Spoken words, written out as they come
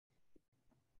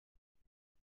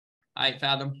All right,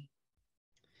 Fathom.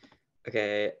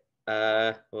 Okay.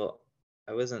 Well,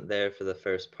 I wasn't there for the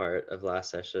first part of last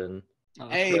session.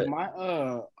 Hey, my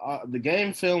the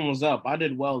game film was up. I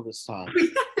did well this time.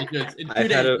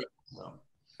 I've had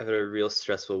a real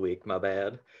stressful week. My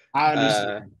bad. I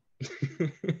understand.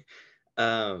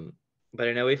 But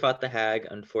I know we fought the hag.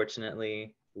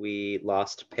 Unfortunately, we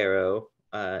lost Pero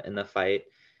in the fight.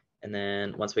 And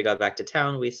then once we got back to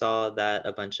town, we saw that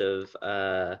a bunch of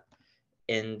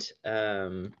end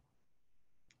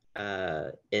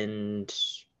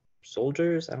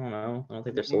soldiers, I don't know, I don't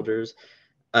think they're soldiers,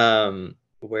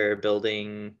 were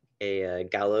building a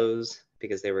gallows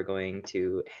because they were going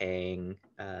to hang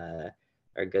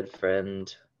our good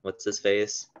friend, what's his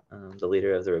face, the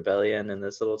leader of the rebellion in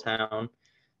this little town.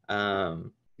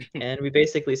 And we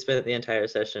basically spent the entire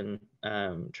session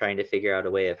trying to figure out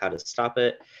a way of how to stop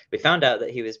it. We found out that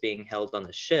he was being held on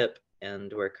the ship,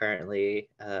 and we're currently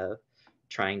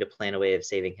trying to plan a way of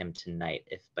saving him tonight,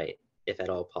 if at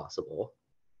all possible.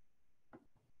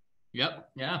 Yep,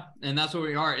 yeah, and that's where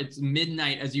we are. It's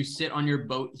midnight as you sit on your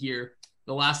boat here.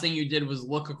 The last thing you did was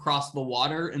look across the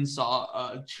water and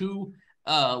saw two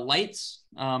lights,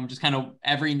 just kind of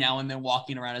every now and then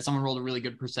walking around. As someone rolled a really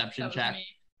good perception check.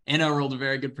 Anna rolled a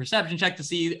very good perception check to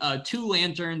see two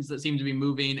lanterns that seem to be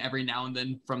moving every now and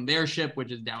then from their ship,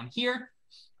 which is down here.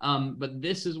 But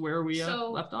this is where we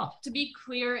left off. To be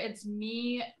clear, it's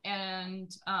me and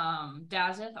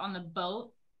Dazeth on the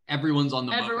boat. Everyone's on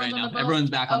the boat right now. Everyone's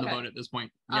back on the boat at this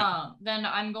point. Yeah. Then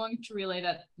I'm going to relay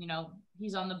that,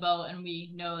 he's on the boat and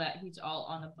we know that he's all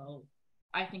on the boat.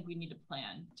 I think we need a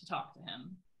plan to talk to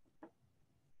him.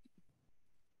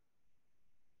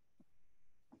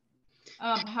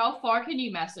 How far can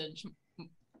you message,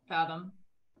 Fathom?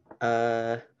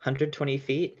 120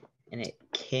 feet, and it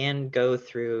can go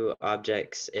through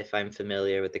objects if I'm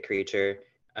familiar with the creature.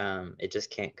 It just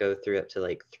can't go through up to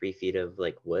like 3 feet of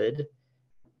like wood.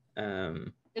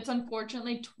 It's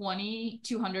unfortunately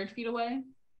 200 feet away.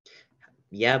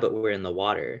 Yeah, but we're in the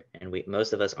water, and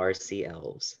most of us are sea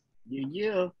elves.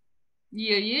 Yeah.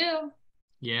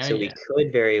 So we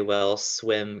could very well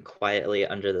swim quietly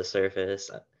under the surface,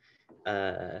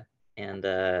 and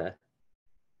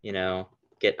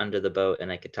get under the boat,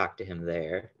 and I could talk to him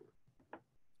there.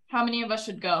 How many of us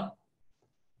should go?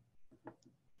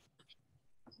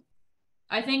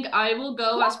 I think I will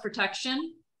go as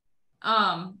protection.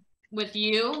 With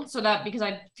you, so that because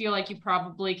I feel like you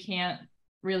probably can't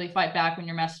really fight back when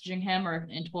you're messaging him or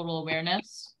in total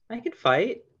awareness. I could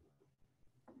fight.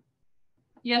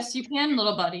 Yes, you can,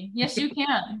 little buddy. Yes, you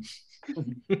can.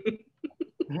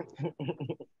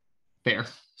 Fair.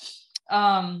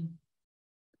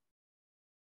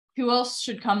 Who else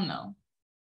should come though?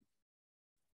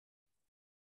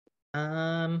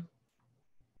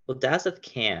 Well, Dazeth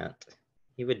can't.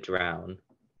 He would drown.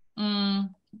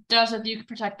 Dazeth, you can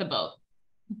protect the boat.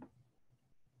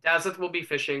 Dazeth will be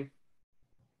fishing.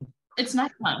 It's not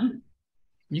fun.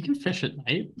 You can fish at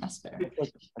night. That's fair.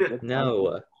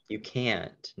 No, you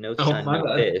can't. No sun,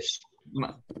 no fish.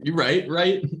 You're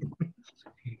right.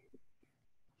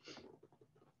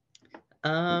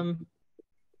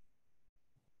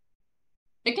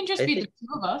 It can just be the two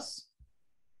of us.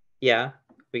 Yeah,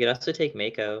 we could also take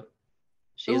Mako.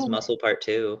 She's muscle part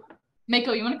too.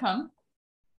 Mako, you want to come?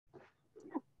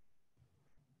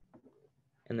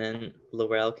 And then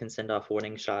Laurel can send off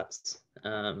warning shots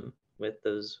with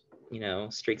those,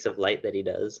 streaks of light that he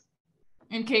does.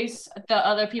 In case the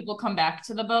other people come back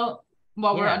to the boat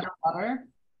while we're underwater.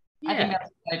 Yeah. I think that's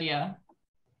a good idea.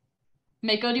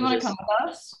 Mako, do you want to come with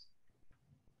us?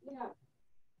 Yeah.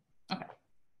 Okay.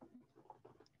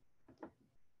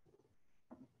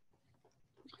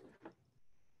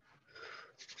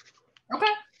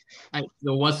 Okay. All right,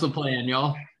 so what's the plan,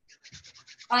 y'all?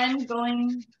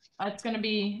 It's going to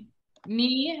be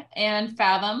me and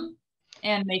Fathom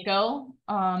and Mako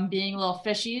being little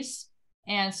fishies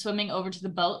and swimming over to the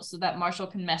boat so that Marshall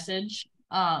can message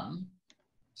the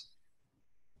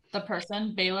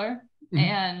person, Baylor,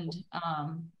 and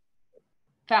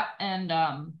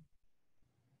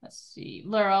let's see,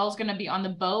 Laurel's going to be on the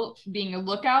boat being a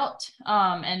lookout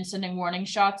and sending warning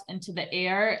shots into the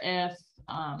air if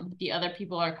the other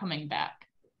people are coming back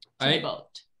to the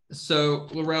boat. So,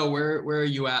 Laurel, where are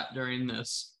you at during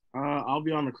this? I'll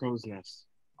be on the crow's nest.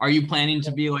 Are you planning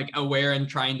to be aware and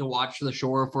trying to watch the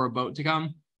shore for a boat to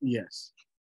come? Yes.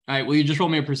 All right, will you just roll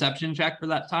me a perception check for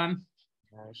that time?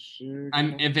 Sure.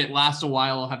 If it lasts a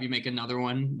while, I'll have you make another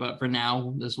one, but for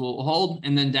now, this will hold.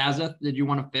 And then Dazeth, did you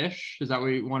want to fish? Is that what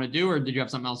you want to do, or did you have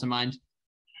something else in mind?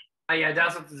 Yeah,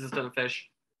 Dazeth is just gonna fish.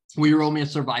 Will you roll me a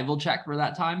survival check for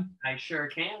that time? I sure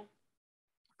can.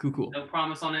 Cool. No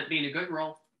promise on it being a good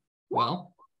roll.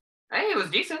 Well, Hey, it was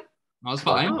decent. that was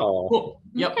fine. Wow. Cool.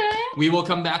 Yep. Okay. We will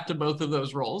come back to both of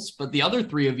those rolls, but the other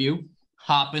three of you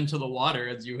hop into the water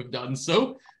as you have done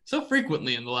so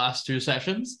frequently in the last 2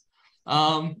 sessions.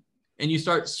 And you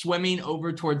start swimming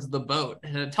over towards the boat.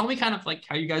 Tell me kind of like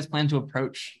how you guys plan to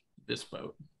approach this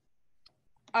boat.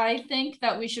 I think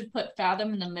that we should put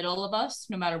Fathom in the middle of us,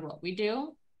 no matter what we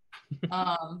do.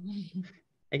 I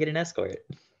get an escort.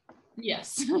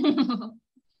 Yes.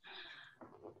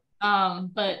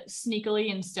 But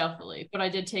sneakily and stealthily. But I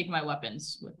did take my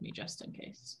weapons with me just in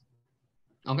case.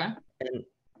 Okay. And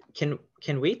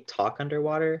can we talk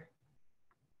underwater?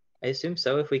 I assume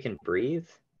so if we can breathe.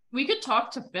 We could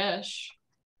talk to fish.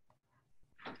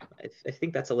 I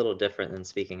think that's a little different than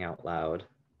speaking out loud.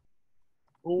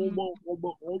 Probably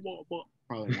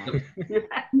not.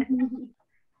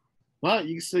 But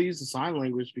you can still use the sign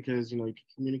language because you can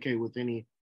communicate with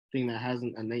anything that has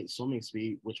an innate swimming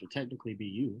speed, which would technically be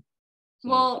you. So,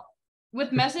 Well,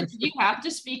 with message, do you have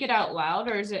to speak it out loud,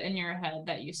 or is it in your head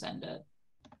that you send it?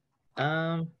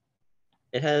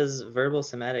 It has verbal,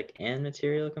 somatic, and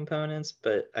material components,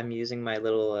 but I'm using my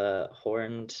little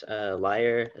horned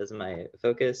lyre as my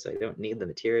focus. So I don't need the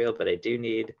material, but I do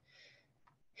need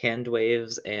hand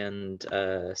waves and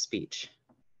speech.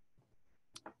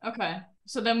 Okay.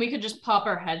 So then we could just pop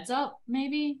our heads up,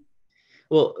 maybe?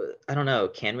 Well, I don't know.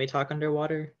 Can we talk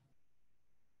underwater?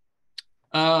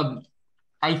 I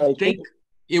think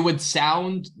it would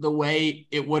sound the way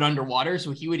it would underwater.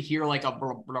 So he would hear like a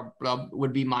blub, blub, blub,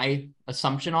 would be my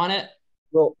assumption on it.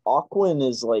 Well, Aquan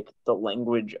is like the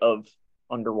language of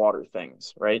underwater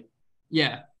things, right?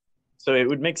 Yeah. So it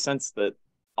would make sense that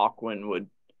Aquan would.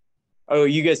 Oh,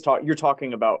 you guys you're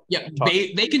talking about. Yeah.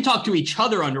 They can talk to each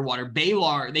other underwater.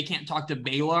 Balar, they can't talk to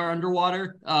Balar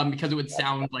underwater because it would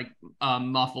sound like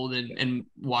muffled and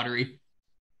watery.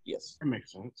 Yes. that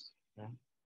makes sense. Yeah.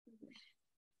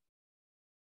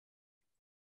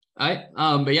 All right.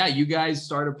 But yeah, you guys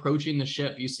start approaching the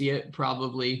ship. You see it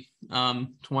probably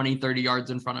 20, 30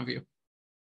 yards in front of you.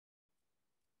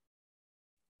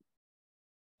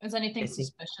 Is anything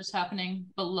suspicious happening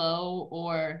below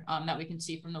or that we can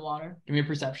see from the water? Give me a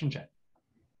perception check.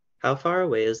 How far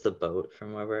away is the boat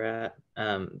from where we're at?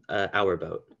 Our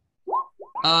boat.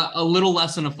 A little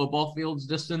less than a football field's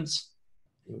distance.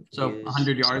 So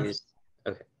 100 yards.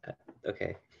 Okay.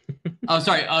 Okay. Oh,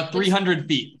 sorry. 300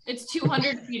 feet. It's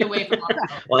 200 feet away from our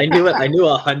boat. Well, I knew it. I knew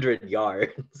 100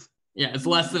 yards. Yeah, it's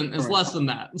less than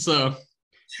that. So,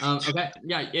 okay.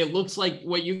 Yeah, it looks like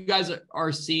what you guys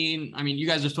are seeing. I mean, you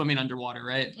guys are swimming underwater,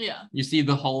 right? Yeah. You see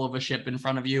the hull of a ship in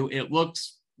front of you. It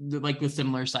looks like a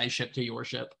similar size ship to your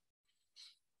ship.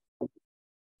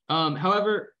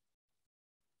 However,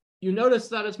 you notice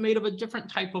that it's made of a different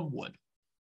type of wood.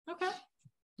 Okay.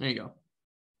 There you go.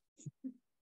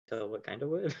 So what kind of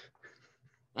wood?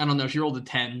 I don't know. She rolled a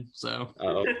 10, so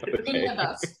Oh, okay.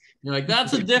 you're like,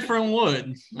 that's a different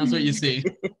wood. That's what you see.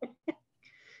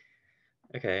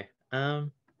 Okay. Well,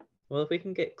 if we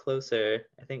can get closer,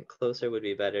 I think closer would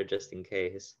be better just in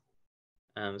case.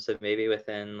 So maybe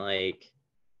within like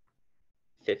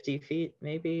 50 feet,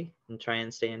 maybe, and try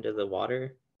and stay under the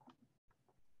water.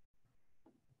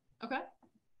 Okay.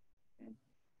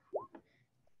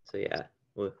 So yeah,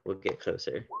 we'll get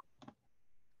closer.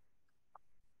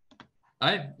 All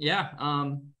right. Yeah.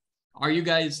 Are you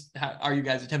guys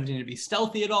attempting to be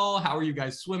stealthy at all? How are you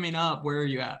guys swimming up? Where are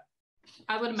you at?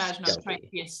 I would imagine I'm trying Stealthy.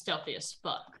 to be as stealthy as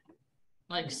fuck.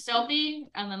 Like stealthy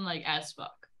and then like as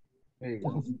fuck. There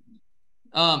you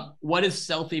go. What does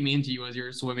stealthy mean to you as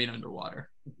you're swimming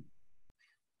underwater?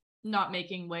 Not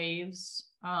making waves.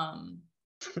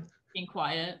 Being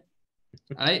quiet.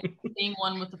 All right. Being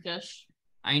one with the fish.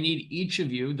 I need each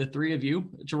of you, the three of you,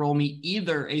 to roll me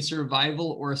either a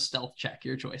survival or a stealth check,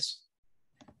 your choice.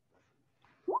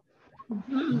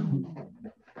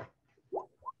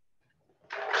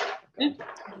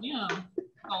 Yeah.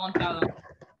 Colin Fathom.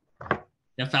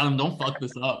 Yeah, Fathom, don't fuck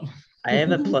this up. I have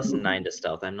a +9 to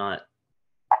stealth. I'm not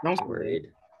Don't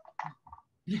worried.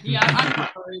 Yeah, I'm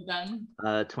not worried then.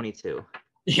 22.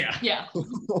 Yeah. Yeah.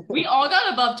 We all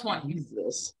got above 20.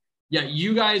 Jesus. Yeah,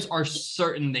 you guys are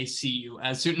certain they see you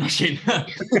as soon as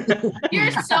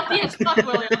You're stealthy as fuck,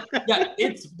 William. Yeah,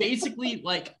 it's basically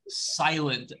like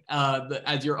silent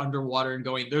as you're underwater and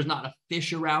going. There's not a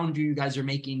fish around you. You guys are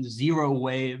making zero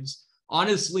waves.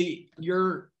 Honestly,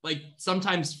 you're like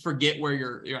sometimes forget where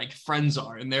your like friends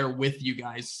are, and they're with you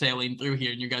guys sailing through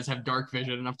here, and you guys have dark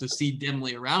vision enough to see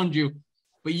dimly around you.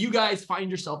 But you guys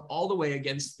find yourself all the way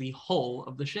against the hull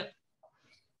of the ship.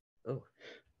 Oh.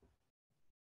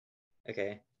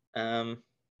 Okay.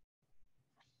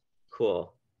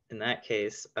 Cool. in that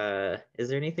case, is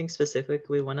there anything specific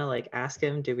we want to like ask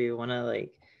him? Do we want to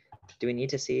like, do we need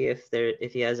to see if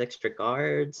he has extra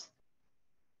guards?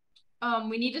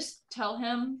 We need to tell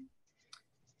him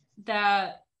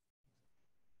that.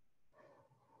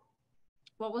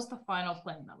 What was the final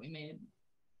plan that we made?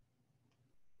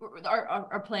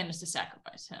 Our plan is to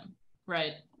sacrifice him,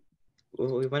 right?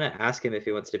 Well, we want to ask him if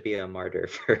he wants to be a martyr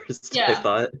first. Yeah. I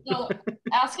thought. So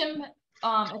ask him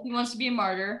if he wants to be a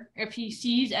martyr, if he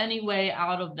sees any way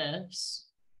out of this,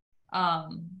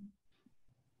 and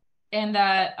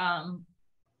that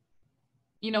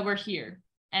we're here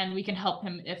and we can help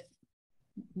him if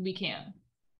we can.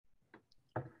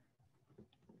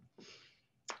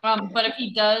 But if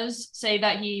he does say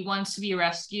that he wants to be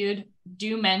rescued,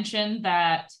 do mention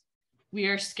that we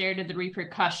are scared of the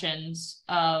repercussions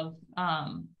of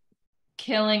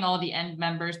killing all the end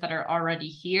members that are already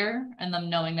here and them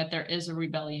knowing that there is a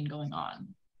rebellion going on.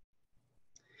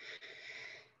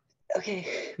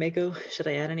 Okay, Mako, should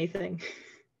I add anything?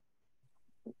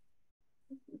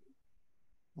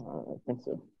 I think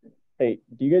so. Hey,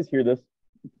 do you guys hear this?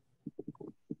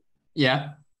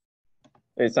 Yeah.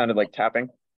 It sounded like tapping.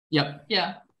 Yep.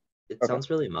 Yeah. It Okay. sounds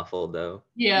really muffled though.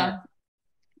 Yeah.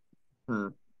 Hmm.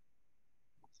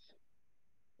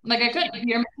 Like I couldn't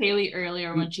hear McKaylee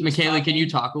earlier when she was McKaylee, can you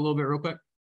talking. talk a little bit real quick?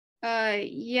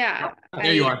 Yeah.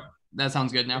 There you are. That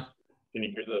sounds good now. Can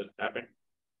you hear the tapping?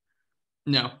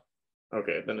 No.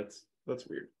 Okay, then that's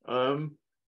weird.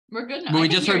 We're good now. But I we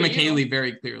can just heard hear you. McKaylee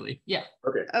very clearly.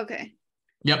 Okay. Okay.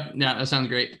 Yep. Yeah, that sounds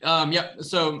great. Yep.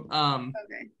 So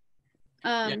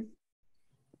Okay.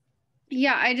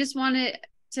 Yeah, I just wanted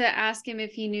to ask him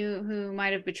if he knew who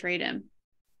might have betrayed him.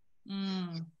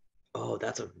 Oh,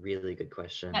 that's a really good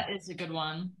question. That is a good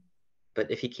one.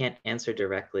 But if he can't answer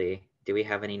directly, do we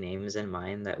have any names in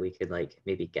mind that we could like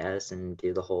maybe guess and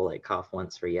do the whole like cough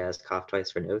once for yes, cough twice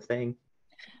for no thing?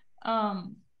 He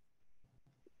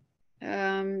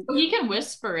can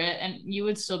whisper it and you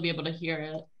would still be able to hear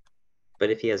it. But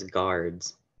if he has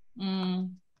guards,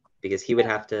 Mm. because he would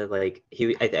have to like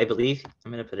I believe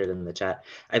I'm gonna put it in the chat.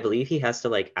 I believe he has to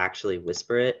like actually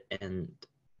whisper it, and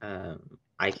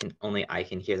I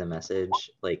can hear the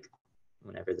message like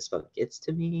whenever the spell gets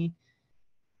to me.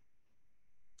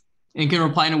 and can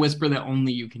reply in a whisper that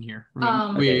only you can hear.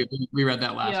 Remember, we read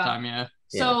that last Yeah. time. Yeah.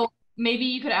 So maybe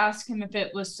you could ask him if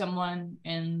it was someone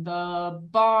in the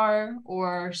bar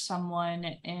or someone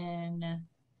in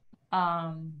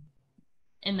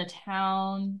the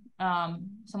town,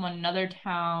 someone in another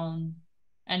town,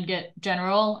 and get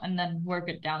general and then work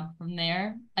it down from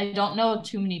there. I don't know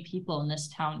too many people in this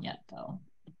town yet though.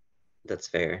 That's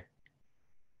fair.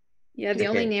 Yeah, the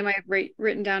only Okay. name I've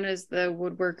written down is the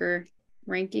woodworker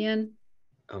Rankian.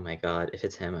 Oh my god, if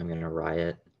it's him, I'm gonna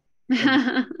riot.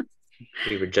 Okay.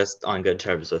 We were just on good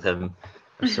terms with him,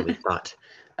 or so we thought.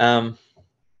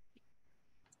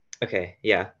 Okay,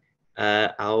 yeah.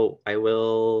 I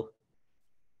will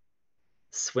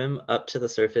swim up to the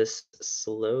surface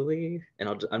slowly, and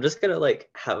I'm just gonna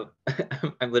like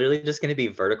I'm literally just gonna be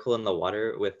vertical in the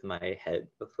water with my head,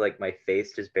 with like my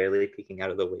face just barely peeking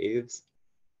out of the waves.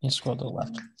 You scroll to the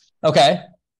left. Okay.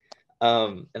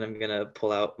 And I'm gonna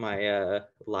pull out my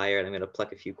lyre, and I'm gonna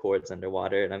pluck a few chords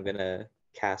underwater, and I'm gonna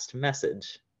cast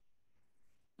message.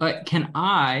 But can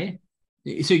I?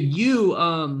 So you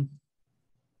Oh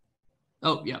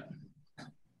yeah.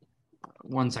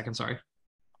 1 second. Sorry.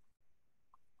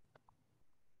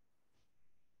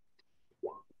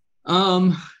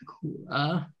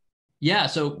 Yeah.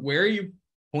 So where are you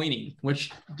pointing?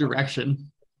 Which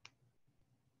direction?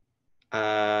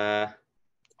 I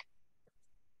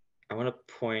want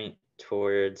to point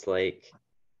towards like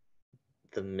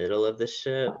the middle of the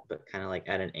ship, but kind of like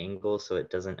at an angle so it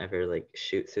doesn't ever like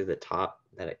shoot through the top,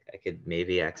 that I could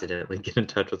maybe accidentally get in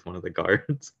touch with one of the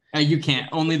guards. You can't.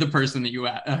 Only the person that you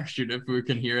shoot at who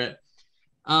can hear it.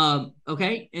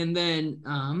 Okay, and then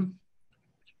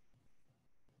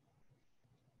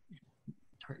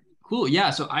cool. Yeah,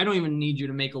 so I don't even need you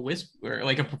to make a whisper,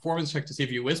 like a performance check to see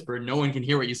if you whisper. No one can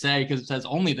hear what you say because it says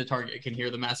only the target can hear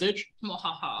the message.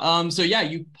 So yeah,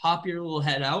 you pop your little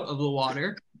head out of the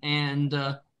water and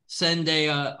send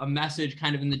a message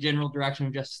kind of in the general direction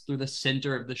of just through the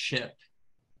center of the ship.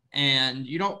 And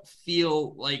you don't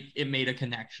feel like it made a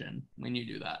connection when you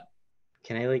do that.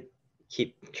 Can I like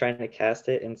keep trying to cast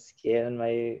it and scan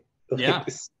my Yeah.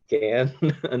 scan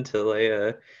until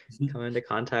I come into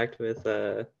contact with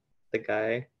the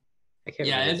guy? I can't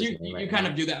remember As his you name right kind now.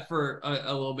 of do that for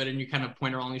a little bit, and you kind of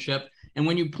point along the ship. And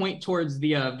when you point towards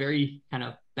the very kind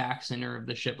of back center of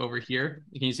the ship over here,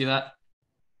 can you see that?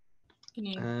 Can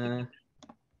you? Oh,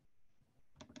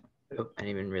 I didn't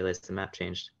even realize the map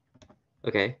changed.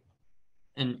 Okay.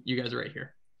 And you guys are right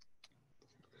here.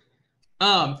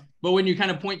 But when you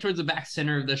kind of point towards the back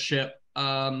center of the ship,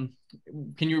 can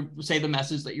you say the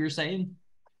message that you're saying?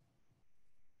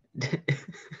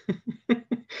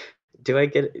 Do I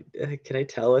get? Can I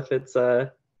tell if it's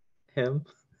him?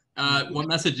 What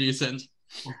message do you send?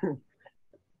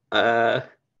 Oh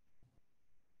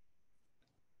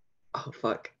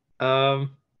fuck. Oh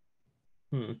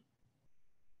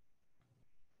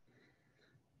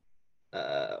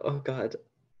god.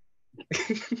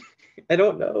 I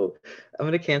don't know. I'm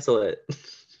gonna cancel it.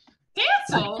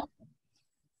 Cancel.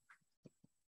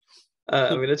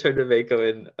 I'm gonna turn to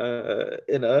Mako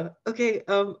okay,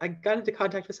 I got into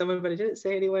contact with someone, but I didn't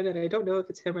say anyone, and I don't know if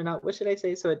it's him or not. What should I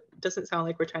say so it doesn't sound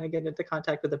like we're trying to get into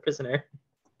contact with a prisoner?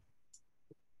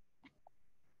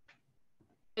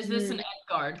 Is this an egg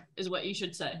guard? Is what you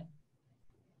should say.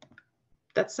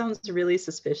 That sounds really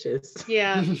suspicious.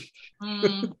 Yeah.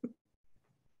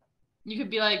 You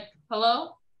could be like,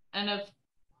 hello? And if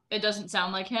it doesn't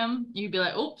sound like him, you could be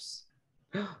like, oops.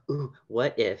 Ooh,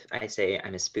 what if I say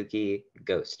I'm a spooky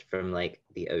ghost from like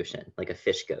the ocean, like a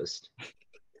fish ghost?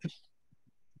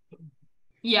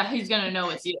 Yeah, he's gonna know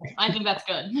it's you. I think that's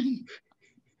good.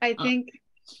 I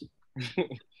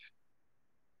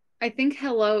think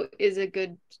hello is a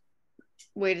good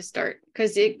way to start,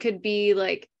 because it could be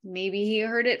like maybe he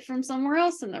heard it from somewhere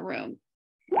else in the room.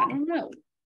 I don't know.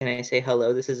 Can I say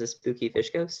hello? This is a spooky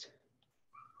fish ghost.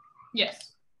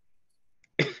 Yes.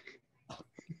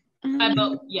 I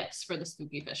vote yes for the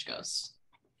spooky fish ghost.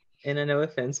 And no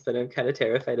offense, but I'm kind of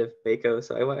terrified of Mako,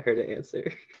 so I want her to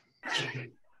answer.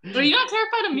 Are you not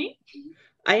terrified of me?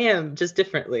 I am, just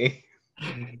differently.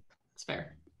 It's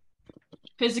fair.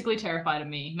 Physically terrified of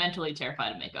me, mentally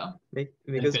terrified of Mako.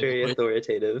 Mako's very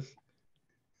authoritative.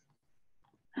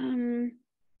 I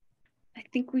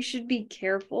think we should be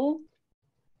careful.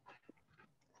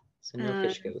 So no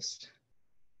fish ghost.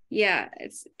 Yeah,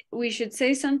 we should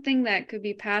say something that could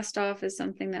be passed off as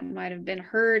something that might have been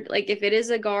heard. Like if it is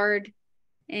a guard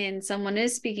and someone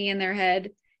is speaking in their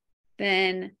head,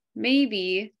 then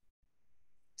maybe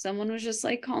someone was just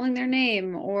like calling their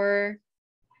name, or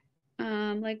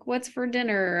like what's for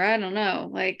dinner? I don't know,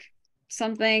 like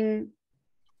something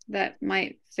that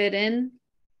might fit in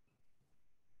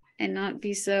and not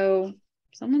be so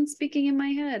someone's speaking in my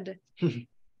head.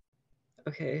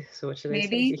 Okay, so what should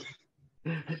Maybe. I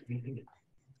say?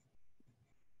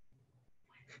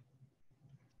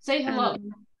 Say hello.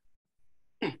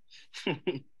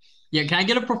 Yeah, can I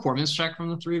get a performance check from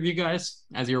the three of you guys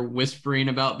as you're whispering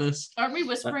about this? Aren't we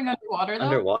whispering underwater though?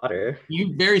 Underwater.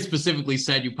 You very specifically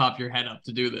said you pop your head up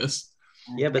to do this.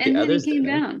 Yeah, but And the then he others came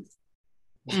didn't.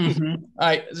 down. All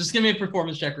right, just give me a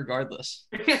performance check regardless.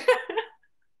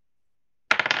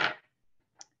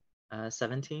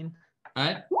 17. All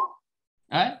right. All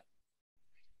right.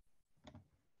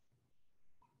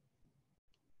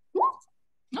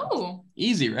 No.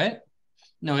 Easy, right?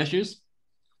 No issues.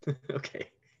 Okay.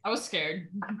 I was scared.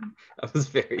 I was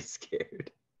very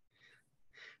scared.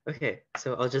 Okay,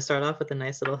 so I'll just start off with a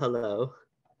nice little hello.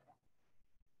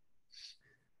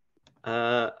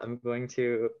 I'm going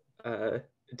to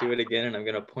do it again, and I'm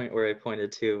going to point where I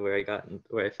pointed to, where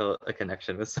I felt a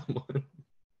connection with someone.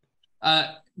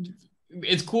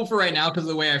 It's cool for right now because of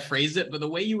the way I phrased it, but the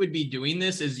way you would be doing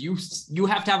this is you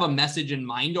have to have a message in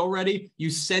mind already. You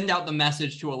send out the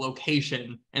message to a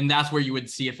location, and that's where you would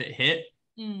see if it hit.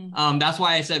 That's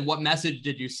why I said, what message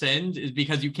did you send? Is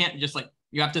because you can't just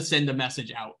you have to send a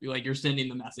message out. You're sending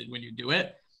the message when you do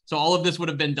it. So all of this would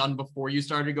have been done before you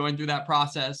started going through that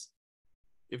process,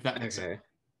 if that makes sense.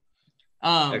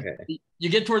 Okay. You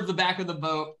get towards the back of the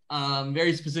boat,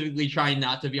 very specifically trying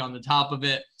not to be on the top of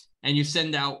it. And you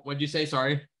send out, what'd you say?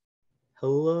 Sorry.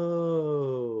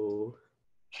 Hello.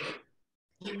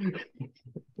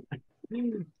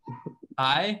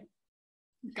 Hi.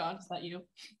 God, is that you?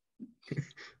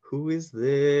 Who is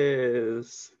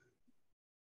this?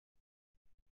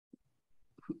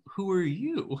 Who are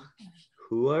you?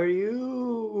 Who are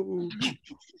you?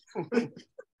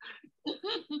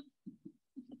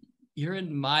 You're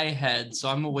in my head, so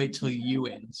I'm gonna wait till you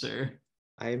answer.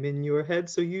 I'm in your head,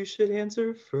 so you should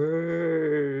answer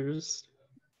first.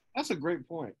 That's a great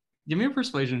point. Give me a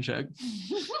persuasion check.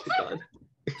 God.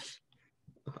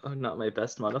 Oh, not my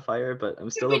best modifier, but I'm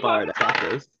still a bard. I got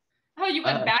this. Oh, you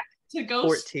went back to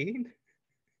ghost? 14.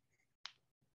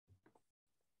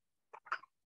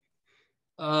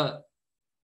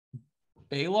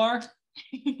 Balar?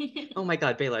 Oh my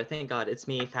god, Balar, thank God. It's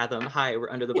me, Fathom. Hi, we're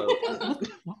under the boat.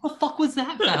 What the fuck was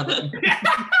that, Fathom?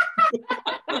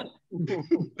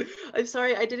 I'm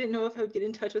sorry, I didn't know if I would get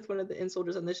in touch with one of the inn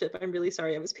soldiers on the ship. I'm really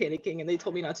sorry, I was panicking and they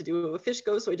told me not to do a fish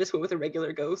ghost, so I just went with a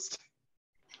regular ghost.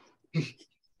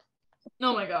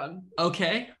 Oh my god.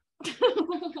 Okay.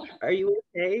 Are you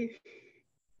okay?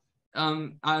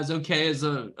 As okay as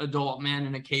an adult man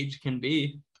in a cage can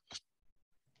be.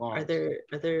 Are there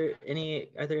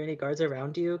any guards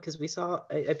around you? Because we saw,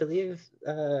 I believe,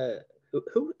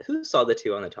 who saw the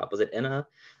two on the top? Was it Inna?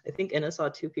 I think Inna saw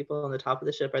two people on the top of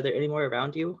the ship. Are there any more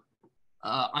around you?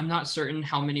 I'm not certain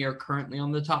how many are currently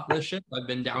on the top of the ship. I've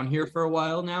been down here for a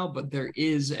while now, but there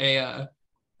is the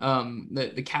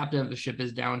captain of the ship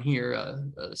is down here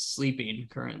sleeping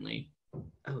currently.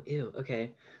 Oh, ew.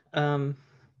 Okay. Oh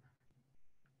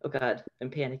God,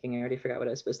 I'm panicking. I already forgot what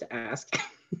I was supposed to ask.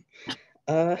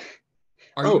 Are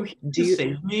you here to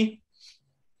save me?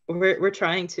 We're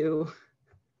trying to.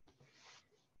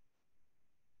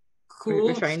 Cool.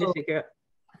 We're trying to figure out.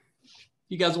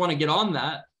 You guys want to get on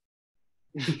that?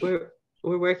 We're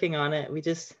working on it. We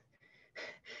just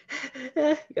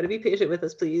you gotta be patient with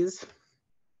us, please.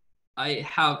 I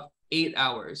have 8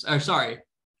 hours. Sorry.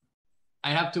 I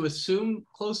have to assume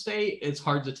close to 8. It's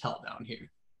hard to tell down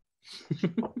here.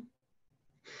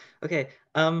 Okay.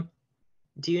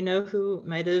 Do you know who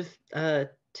might have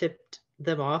tipped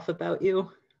them off about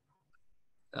you?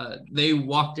 They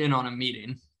walked in on a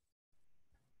meeting.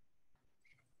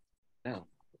 No.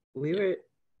 We were.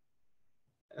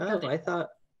 Oh, I thought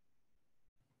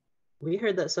we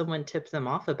heard that someone tipped them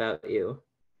off about you.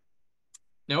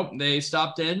 Nope, they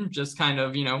stopped in, just kind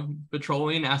of,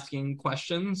 patrolling, asking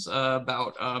questions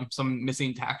about some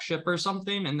missing tax ship or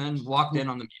something, and then walked in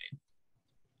on the meeting.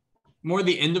 More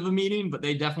the end of a meeting, but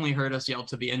they definitely heard us yell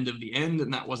to the end of the end,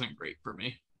 and that wasn't great for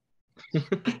me.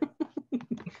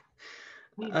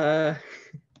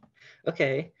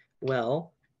 Okay,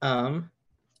 well,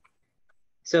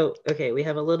 so, okay, we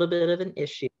have a little bit of an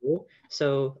issue.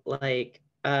 So, like,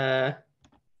 we're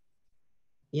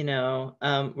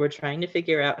trying to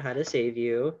figure out how to save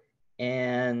you,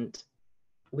 and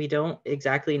we don't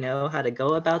exactly know how to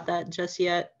go about that just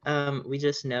yet. We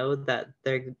just know that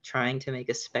they're trying to make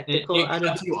a spectacle out of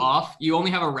cuts you off. You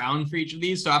only have a round for each of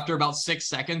these, so after about 6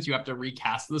 seconds, you have to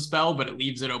recast the spell, but it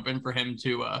leaves it open for him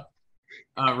to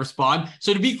respond.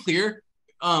 So to be clear,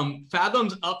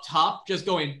 Fathom's up top, just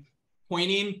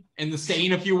pointing and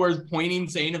saying a few words, pointing,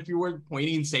 saying a few words,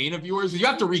 pointing, saying a few words. You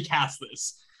have to recast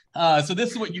this. So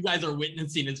this is what you guys are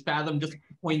witnessing: is Fathom just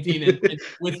pointing and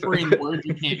whispering words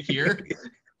you can't hear.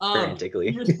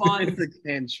 Frantically. He responds. It's a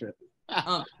cantrip.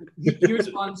 He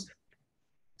responds,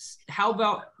 "How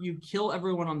about you kill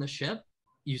everyone on the ship?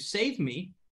 You save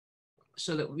me,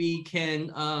 so that we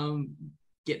can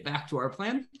get back to our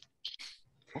plan."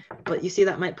 But you see,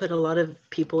 that might put a lot of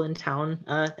people in town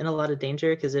in a lot of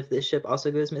danger, because if this ship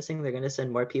also goes missing, they're going to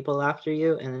send more people after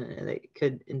you, and it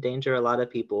could endanger a lot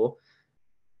of people.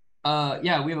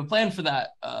 Yeah, we have a plan for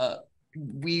that.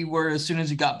 We were, as soon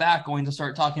as you got back, going to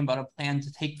start talking about a plan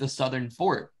to take the southern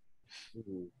fort.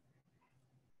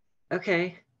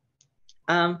 Okay.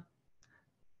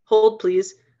 Hold,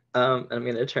 please. I'm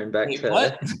going to turn back to...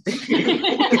 What?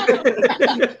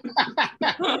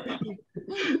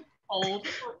 Hold.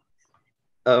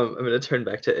 I'm going to turn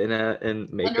back to Inna and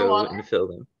Mako Underwater? and fill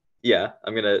them. Yeah,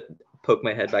 I'm going to poke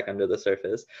my head back under the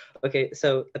surface. Okay,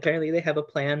 so apparently they have a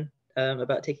plan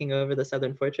about taking over the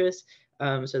southern fortress.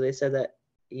 So they said that,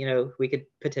 we could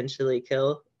potentially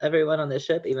kill everyone on this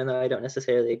ship, even though I don't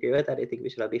necessarily agree with that. I think we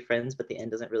should all be friends, but the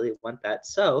end doesn't really want that.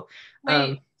 So,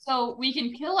 Wait, so we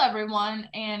can kill everyone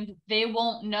and they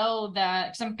won't know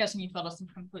that, because I'm guessing you filled us in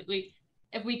completely.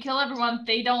 If we kill everyone,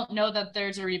 they don't know that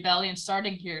there's a rebellion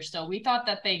starting here still. We thought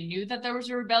that they knew that there was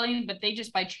a rebellion, but they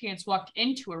just by chance walked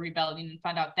into a rebellion and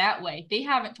found out that way. They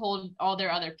haven't told all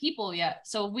their other people yet.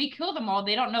 So if we kill them all,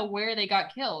 they don't know where they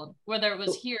got killed, whether it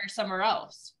was here or somewhere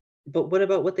else. But what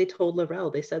about what they told Laurel?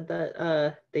 They said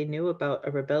that they knew about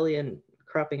a rebellion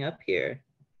cropping up here.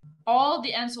 All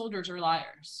the end soldiers are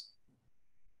liars.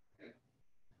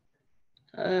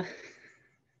 I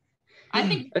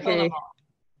think we kill okay. them all.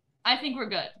 I think we're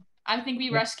good. I think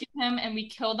we rescue him and we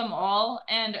kill them all.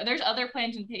 And there's other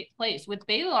plans in place. With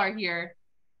Balar here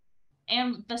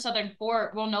and the Southern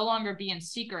Fort will no longer be in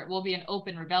secret. We'll be an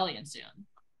open rebellion soon.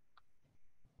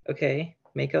 Okay,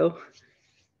 Mako.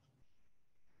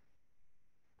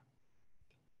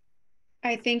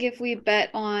 I think if we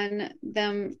bet on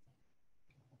them,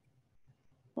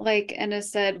 like Enna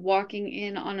said, walking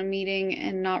in on a meeting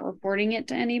and not reporting it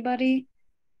to anybody,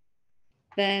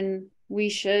 then we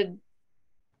should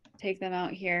take them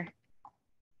out here.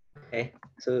 Okay,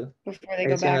 so before they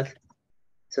go back.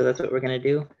 So that's what we're gonna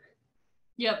do.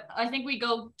 Yep, I think we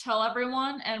go tell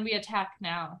everyone and we attack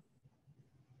now.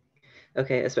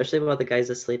 Okay, especially while the guy's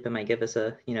asleep, it might give us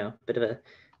a bit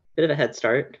of a head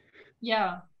start.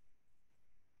 Yeah.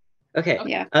 Okay.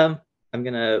 Yeah. I'm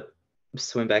gonna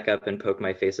swim back up and poke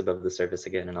my face above the surface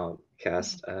again, and I'll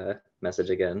cast message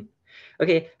again.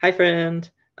 Okay, hi friend.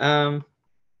 I'm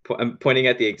pointing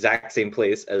at the exact same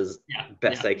place as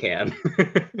best I can.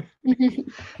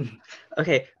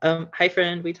 Okay, hi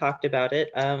friend, we talked about it.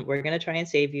 We're gonna try and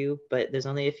save you, but there's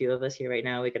only a few of us here right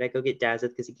now. We gotta go get Dazeth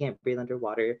because he can't breathe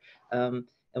underwater. And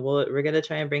we're gonna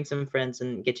try and bring some friends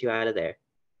and get you out of there.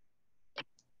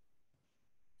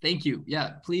 Thank you.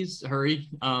 Yeah, please hurry.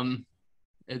 Time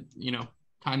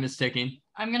is ticking.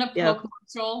 I'm gonna poke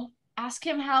Marshall. Ask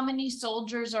him how many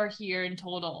soldiers are here in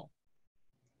total.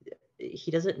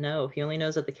 He doesn't know. He only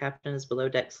knows that the captain is below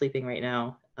deck sleeping right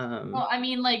now. Well, I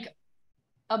mean, like,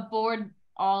 aboard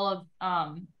all of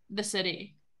the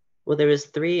city. Well, there was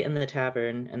 3 in the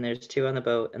tavern, and there's 2 on the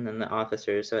boat, and then the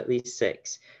officers, so at least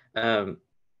 6. Hi,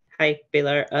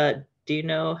 Balar. Do you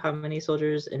know how many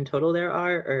soldiers in total there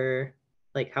are, or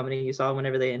like how many you saw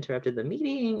whenever they interrupted the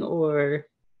meeting, or?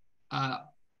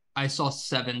 I saw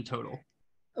 7 total.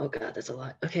 Oh God, that's a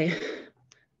lot. Okay.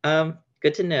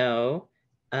 Good to know.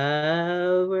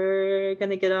 We're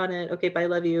gonna get on it. Okay, bye.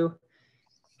 Love you.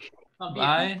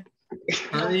 Bye.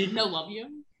 Hurry. No, love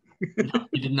you. No,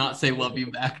 he did not say love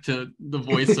you back to the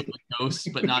voice of a ghost,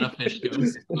 but not a fish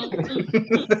ghost. Can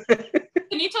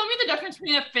you tell me the difference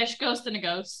between a fish ghost and a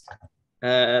ghost?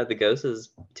 The ghost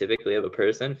is typically of a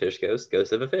person. Fish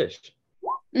ghost of a fish.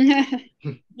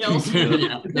 Gills.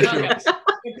 Yeah, that's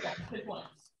Okay. true. Good point.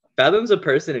 Fathom's a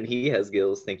person and he has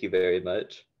gills. Thank you very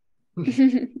much.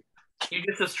 You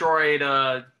just destroyed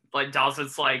like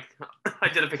Dawson's like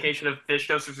identification of fish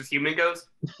ghosts versus human ghosts.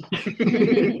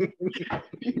 He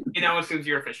now assumes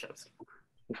you're a fish ghost.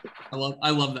 I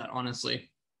love that,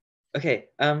 honestly. Okay,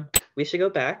 we should go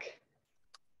back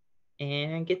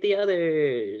and get the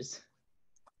others.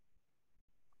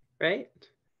 Right?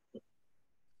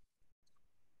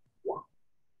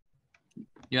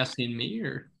 You asking me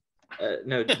or?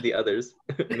 No, the others.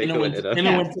 Anna went to the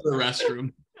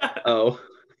restroom. Oh.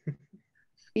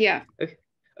 Yeah.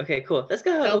 Okay, cool. Let's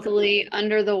go. Stealthily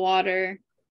under the water,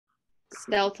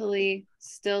 stealthily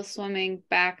still swimming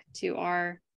back to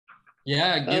our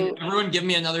Yeah, everyone give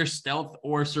me another stealth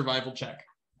or survival check.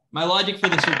 My logic for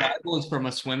the survival is from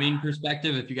a swimming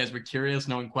perspective. If you guys were curious,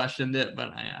 no one questioned it, but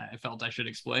I felt I should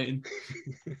explain.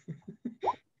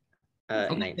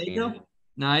 19.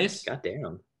 Nice. God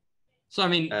damn. So, I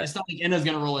mean, it's not like Enna's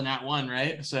going to roll a nat 1,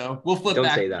 right? So we'll flip don't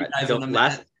back say to that. you guys Don't, in a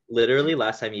minute.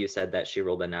 last time you said that she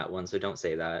rolled a nat 1, so don't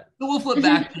say that. So we'll flip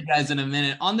back to you guys in a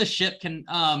minute. On the ship,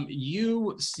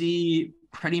 you see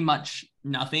pretty much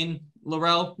nothing,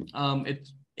 Laurel.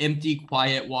 It's empty,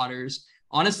 quiet waters.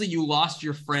 Honestly, you lost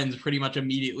your friends pretty much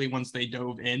immediately once they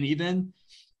dove in, even.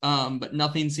 But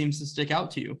nothing seems to stick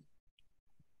out to you.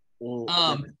 Well,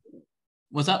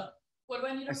 What's up? What do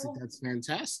I need I to said roll? that's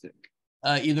fantastic.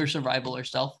 Either survival or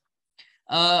stealth.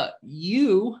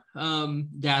 Dazeth,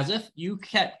 you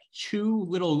catch 2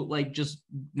 little, like, just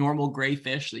normal gray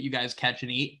fish that you guys catch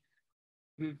and eat.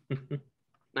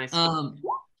 Nice.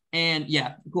 And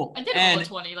yeah, cool. I did roll a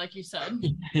 20, like you said.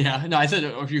 Yeah, no, I said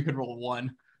if you could roll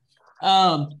 1.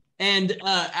 And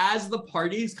as the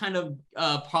party's kind of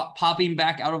popping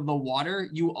back out of the water,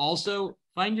 you also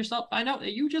find out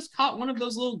that you just caught one of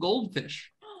those little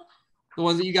goldfish. The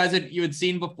ones that you had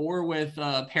seen before with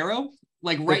Pero.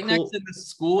 Like right next to the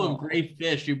school of gray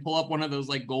fish, you pull up one of those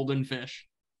like golden fish.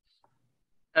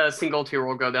 A single tear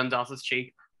will go down Dawson's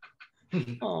cheek.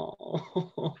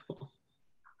 Oh.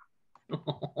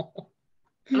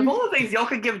 Of all the things y'all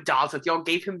could give Dawson, y'all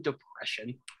gave him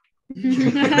depression.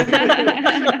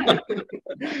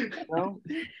 Well,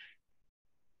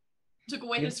 Took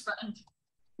away his friend.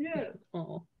 Yeah.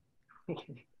 Oh.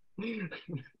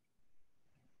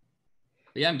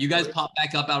 Yeah, you guys pop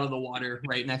back up out of the water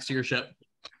right next to your ship.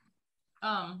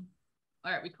 All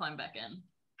right, we climb back in.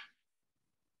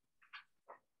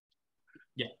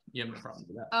 Yeah, you have no problem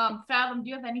with that. Fathom, do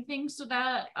you have anything so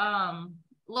that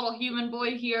little human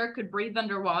boy here could breathe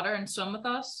underwater and swim with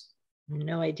us?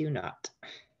 No, I do not.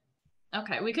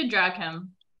 Okay, we could drag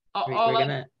him.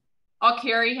 We're I'll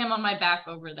carry him on my back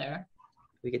over there.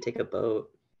 We could take a boat.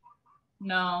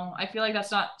 No, I feel like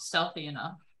that's not stealthy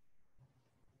enough.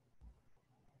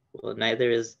 Well, neither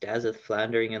is Dazeth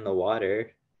floundering in the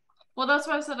water. Well, that's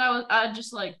why I said I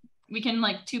just like, we can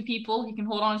like 2 people, he can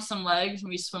hold on to some legs and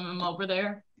we swim him over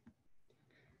there.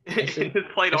 His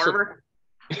plate armor.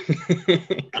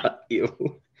 Got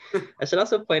you. I should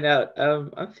also point out,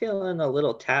 I'm feeling a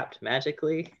little tapped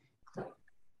magically.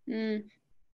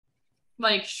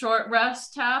 Like short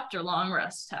rest tapped or long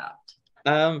rest tapped?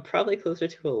 Probably closer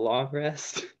to a long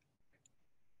rest.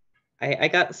 I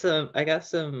got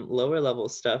some lower level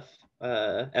stuff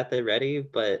at the ready,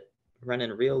 but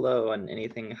running real low on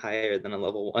anything higher than a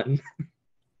level 1.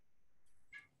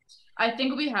 I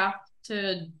think we have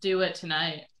to do it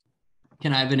tonight.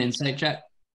 Can I have an insight check?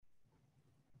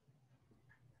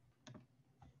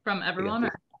 From everyone?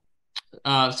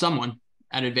 Someone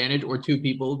at advantage or 2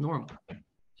 people normal.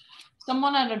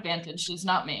 Someone at advantage is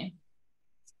not me.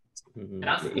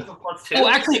 That's +2. Oh,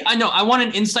 actually, I know. I want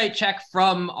an insight check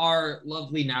from our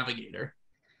lovely navigator.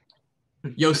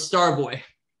 Yo, Starboy.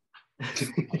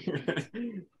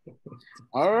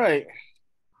 All right.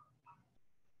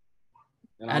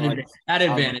 At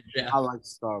advantage, yeah. I like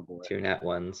Starboy. 2 nat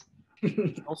 1s.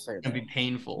 Don't say It'd be that.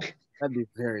 painful. That'd be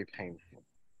very painful.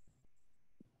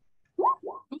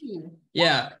 Ooh.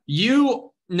 Yeah,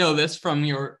 you know this from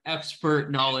your expert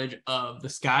knowledge of the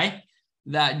sky,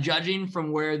 that judging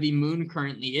from where the moon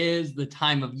currently is, the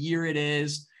time of year it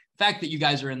is, the fact that you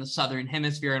guys are in the southern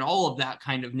hemisphere and all of that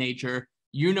kind of nature,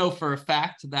 you know for a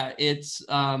fact that it's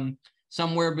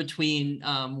somewhere between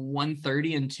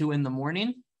 1:30 and 2 in the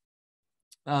morning.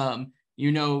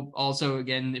 You know also,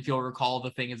 again, if you'll recall,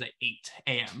 the thing is at 8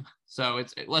 a.m. So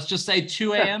let's just say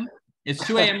 2 a.m. It's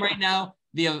 2 a.m. right now.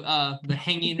 The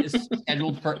hanging is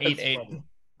scheduled for 8 a.m.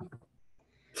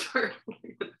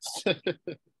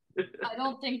 I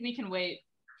don't think we can wait.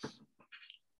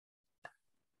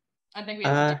 I think we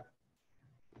have to.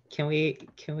 Can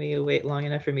we wait long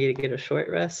enough for me to get a short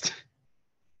rest?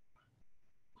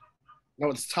 No,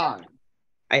 it's time.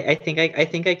 I think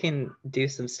I can do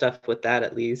some stuff with that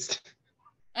at least.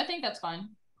 I think that's fine.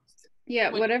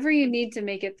 Yeah, whatever you need to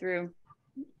make it through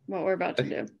what we're about to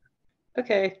do.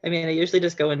 Okay. I mean, I usually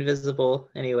just go invisible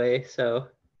anyway, so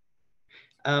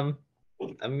I'm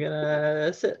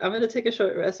gonna take a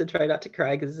short rest and try not to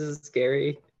cry because this is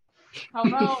scary. How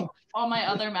about all my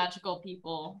other magical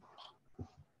people?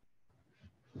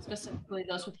 Specifically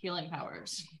those with healing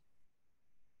powers.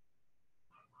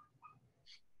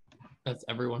 That's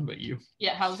everyone but you.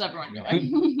 Yeah, how's everyone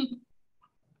doing?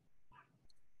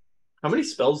 How many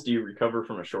spells do you recover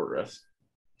from a short rest?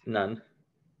 None.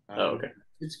 Oh, okay.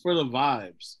 It's for the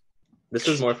vibes. This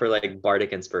is more for like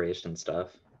bardic inspiration stuff.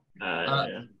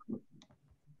 Yeah.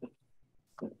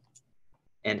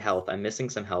 And health. I'm missing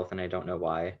some health and I don't know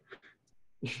why.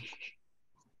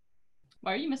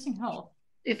 Why are you missing health?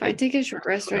 If I take a short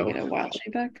rest, do I get a wild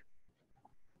shape back?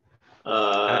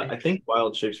 I think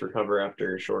wild shapes recover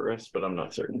after a short rest, but I'm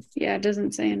not certain. Yeah, it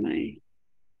doesn't say in my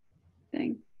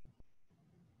thing.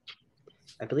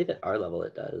 I believe at our level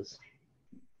it does.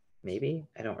 Maybe?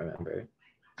 I don't remember.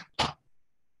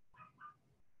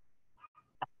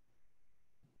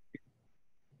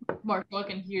 Mark,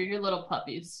 look and hear your little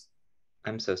puppies.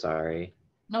 I'm so sorry.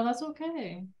 No, that's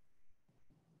okay.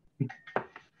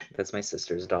 That's my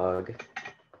sister's dog.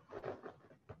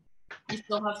 You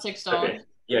still have 6 dogs. Okay.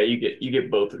 Yeah, you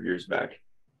get both of yours back.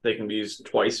 They can be used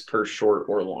twice per short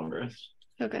or long rest.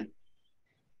 Okay.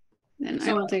 Then I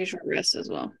So- will take a short rest as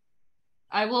well.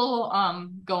 I will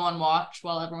go on watch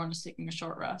while everyone is taking a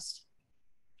short rest.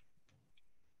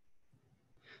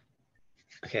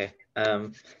 Okay.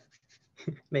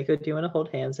 Mako, do you want to hold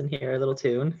hands and hear a little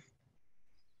tune?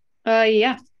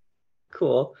 Yeah.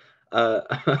 Cool.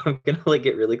 I'm gonna like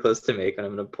get really close to Mako and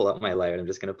I'm gonna pull out my lyre and I'm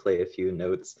just gonna play a few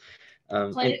notes.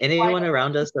 And anyone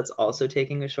around us that's also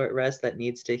taking a short rest that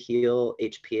needs to heal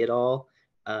HP at all,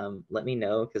 let me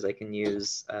know because I can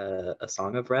use a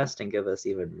Song of Rest and give us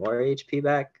even more HP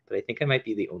back. But I think I might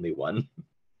be the only one.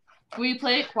 Will you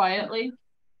play it quietly?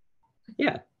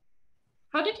 Yeah.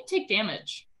 How did you take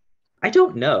damage? I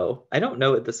don't know. I don't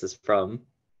know what this is from.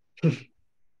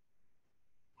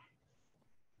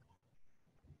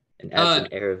 And adds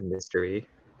an air of mystery.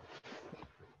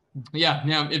 Yeah.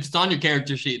 If it's on your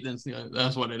character sheet, then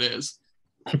that's what it is.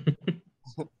 Okay.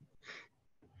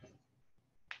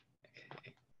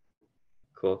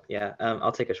 Cool. Yeah.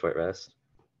 I'll take a short rest.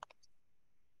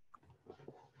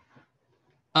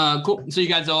 Cool. So you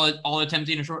guys all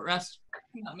attempting a short rest?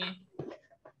 Not me.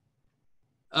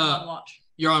 I'm on watch.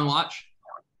 You're on watch?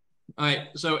 All right.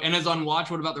 So Anna's on watch.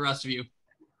 What about the rest of you?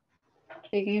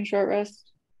 Taking a short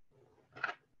rest.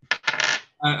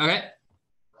 Okay.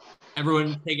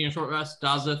 Everyone taking a short rest.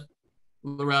 Dazeth,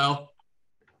 Laurel.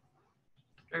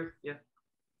 Sure, yeah.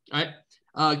 All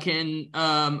right. Can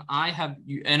I have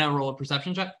you Anna roll a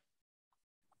perception check?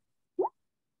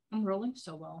 I'm rolling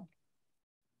so well.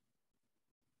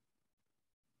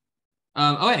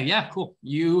 Okay, yeah, cool.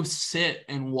 You sit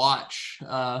and watch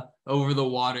over the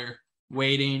water,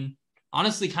 waiting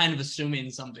honestly kind of assuming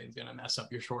something's gonna mess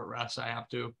up your short rest. I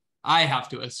have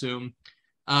to assume.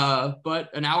 But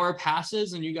an hour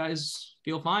passes and you guys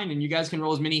feel fine, and you guys can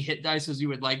roll as many hit dice as you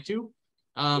would like to,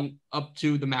 up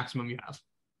to the maximum you have.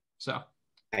 So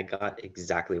I got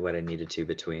exactly what I needed to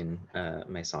between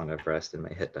my Song of Rest and my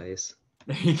hit dice.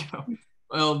 there you go.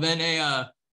 Well, then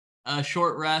a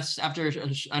short rest after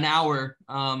an hour.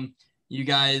 You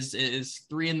guys, it is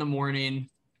 3 a.m.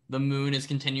 The moon is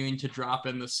continuing to drop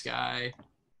in the sky,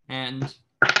 and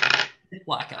it's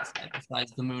black outside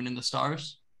besides the moon and the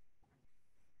stars.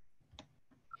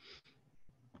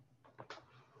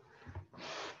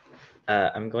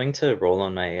 I'm going to roll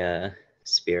on my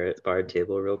spirit bard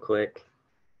table real quick,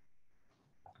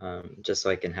 just so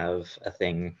I can have a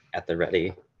thing at the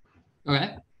ready.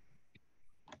 Okay.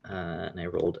 And I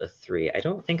rolled a 3. I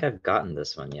don't think I've gotten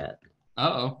this one yet.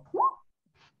 Uh-oh.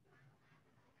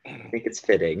 I think it's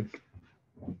fitting.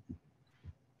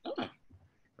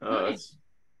 Nice.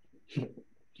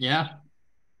 Yeah.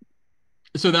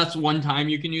 So that's one time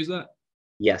you can use that?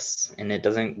 Yes, and it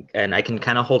doesn't, and I can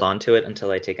kind of hold on to it until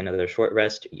I take another short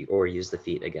rest or use the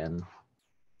feat again.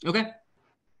 Okay.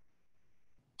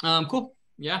 Cool.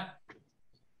 Yeah.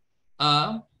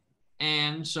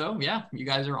 And so yeah, you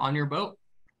guys are on your boat.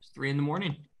 It's 3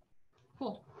 a.m.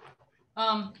 Cool.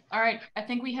 All right. I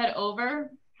think we head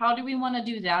over. How do we want to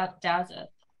do that, Dazeth?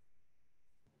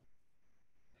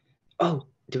 Oh,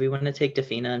 do we want to take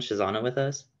Defina and Shazana with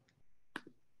us?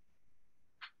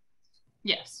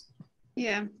 Yes.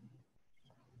 Yeah.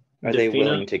 Are they Defina-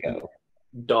 willing to go?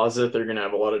 Dazeth are gonna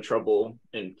have a lot of trouble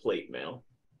in plate mail.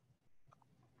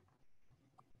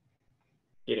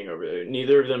 Getting over there.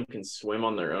 Neither of them can swim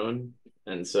on their own,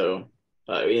 and so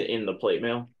in the plate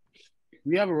mail.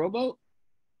 We have a rowboat?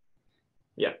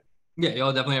 Yeah,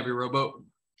 y'all definitely have your rowboat.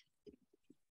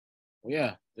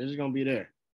 Yeah, they're just gonna be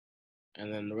there.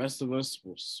 And then the rest of us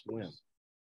will swim.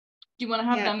 Do you want to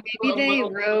have Yeah, them maybe go a they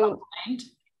little row- behind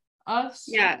us?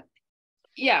 Yeah.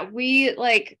 Yeah, we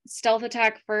like stealth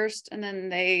attack first and then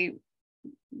they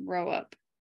row up.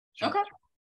 Okay.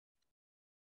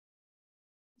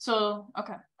 So,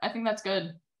 okay. I think that's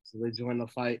good. So they join the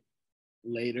fight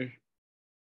later.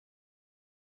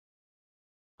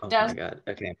 Oh Daz- my god.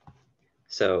 Okay.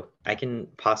 So I can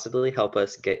possibly help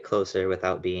us get closer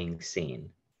without being seen.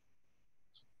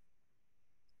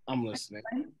 I'm listening.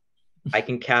 I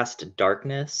can cast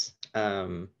darkness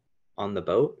on the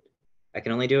boat. I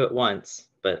can only do it once,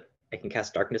 but I can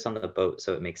cast darkness on the boat,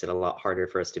 so it makes it a lot harder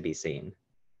for us to be seen.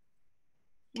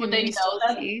 Would Can they we know still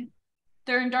that see?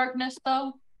 they're in darkness,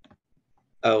 though?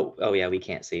 Oh yeah, we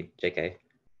can't see. JK.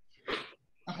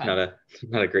 Okay.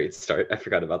 Not a great start. I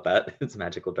forgot about that. It's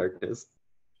magical darkness.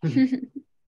 Okay.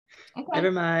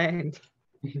 Never mind.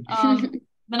 Then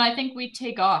I think we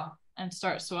take off and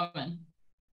start swimming.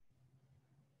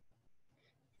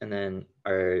 And then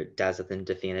are Dazeth and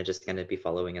Defina just going to be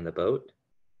following in the boat?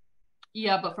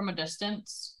 Yeah, but from a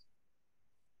distance.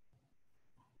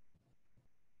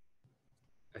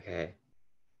 Okay.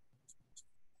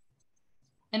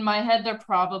 In my head, they're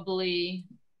probably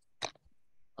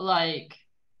like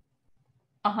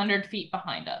 100 feet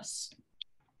behind us.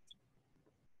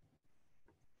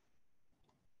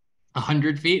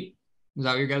 100 feet? Is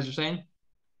that what you guys are saying?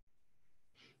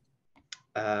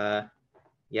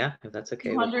 Yeah, if that's okay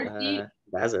 200 with feet?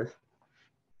 Dazeth.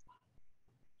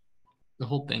 The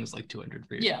whole thing's like 200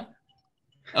 feet. Yeah.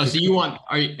 Oh, so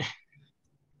are you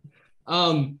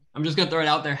I'm just gonna throw it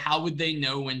out there. How would they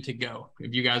know when to go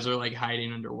if you guys are like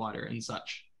hiding underwater and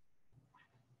such?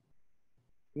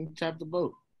 Tap the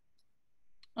boat.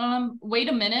 Wait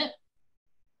a minute.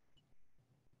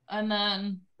 And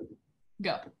then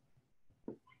go.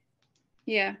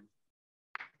 Yeah.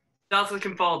 Dazeth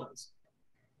can follow those.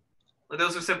 Like,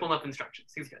 those are simple enough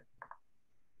instructions. He's good.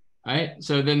 All right.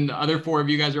 So then the other 4 of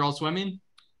you guys are all swimming?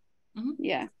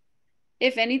 Yeah.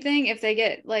 If anything, if they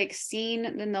get like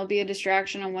seen, then there'll be a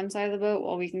distraction on one side of the boat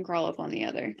while we can crawl up on the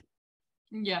other.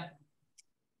 Yeah.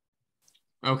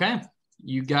 Okay.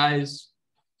 You guys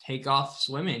take off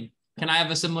swimming. Can I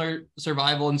have a similar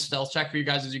survival and stealth check for you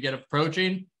guys as you get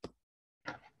approaching?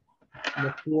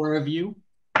 The 4 of you.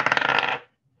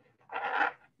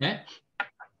 Okay.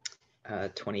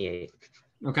 28.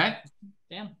 Okay.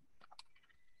 Damn.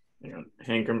 Hang on.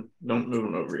 Hank, don't move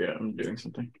him over yet. I'm doing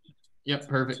something. Yep.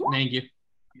 Perfect. Thank you.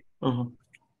 Uh-huh.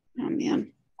 Oh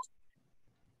man.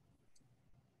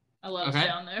 I love Okay.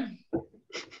 down there.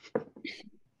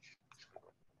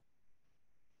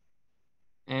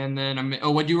 And then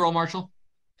what'd you roll, Marshall?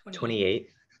 28.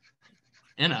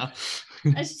 Anna.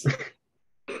 I just try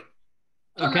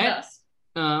my Okay. best.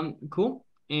 Cool.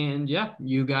 And yeah,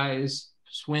 you guys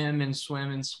swim and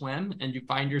swim and swim, and you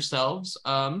find yourselves.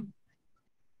 Un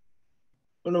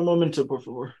momento, por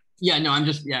favor. Yeah, no,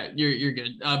 you're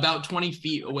good. About 20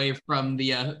 feet away from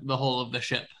the hull of the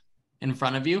ship in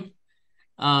front of you.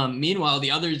 Meanwhile,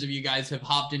 the others of you guys have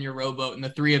hopped in your rowboat, and the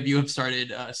three of you have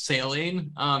started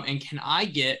sailing. And can I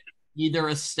get either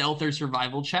a stealth or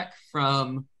survival check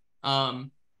from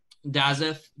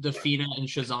Dazeth, Dafina, and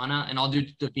Shazana? And I'll do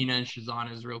Dafina and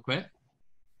Shazana's real quick.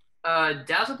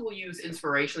 Dazeth will use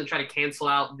inspiration to try to cancel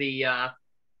out the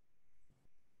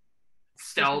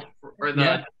stealth or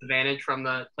the disadvantage from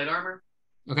the plate armor.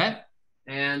 Okay.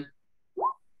 And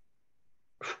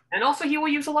also he will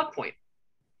use a luck point.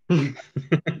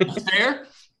 Fair.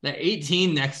 The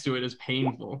 18 next to it is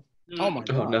painful. Oh my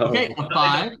god. Oh no. Okay, a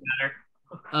 5.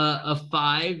 A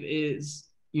 5 is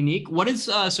unique. What is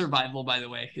survival, by the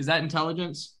way? Is that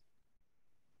intelligence?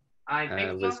 I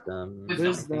think Wisdom.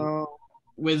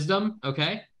 Wisdom.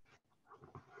 Okay.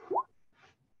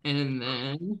 And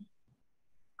then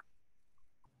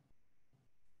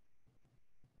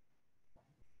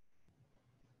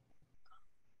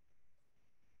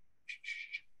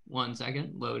one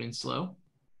second, loading slow.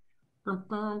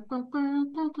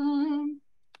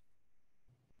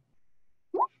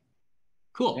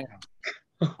 Cool.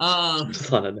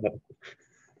 Just want to know.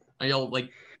 Are y'all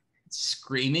like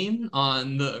screaming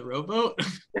on the rowboat?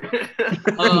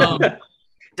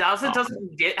 Dazeth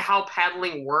doesn't get how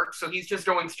paddling works, so he's just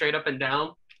going straight up and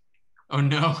down. Oh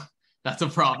no, that's a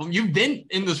problem. You've been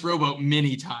in this rowboat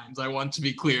many times, I want to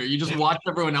be clear. You just watched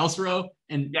everyone else row,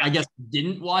 and I guess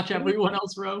didn't watch everyone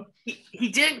else row. He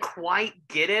didn't quite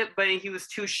get it, but he was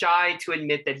too shy to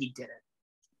admit that he did it.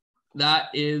 That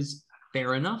is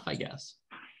fair enough, I guess.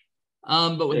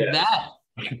 But with that,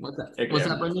 what's that? Okay. What's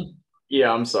that, Brendan?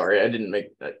 Yeah, I'm sorry. I didn't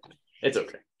make that. It's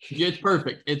okay. It's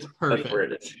perfect. It's perfect. That's where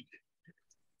it is.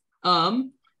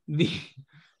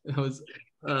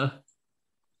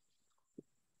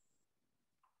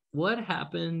 What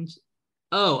happened?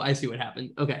 Oh, I see what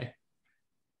happened. Okay.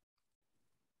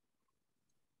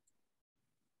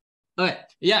 Okay.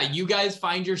 Yeah, you guys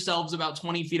find yourselves about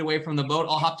 20 feet away from the boat.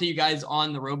 I'll hop to you guys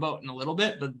on the rowboat in a little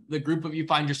bit, but the group of you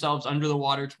find yourselves under the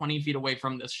water 20 feet away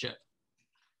from this ship.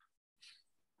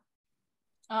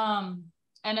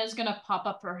 Anna's gonna pop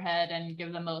up her head and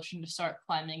give the motion to start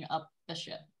climbing up the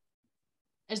ship.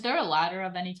 Is there a ladder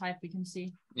of any type we can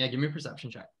see? Yeah, give me a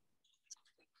perception check.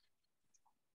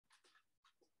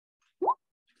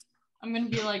 I'm gonna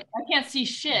be like, I can't see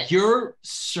shit. You're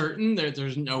certain that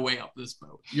there's no way up this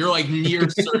boat. You're like near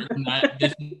certain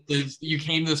that you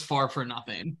came this far for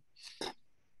nothing.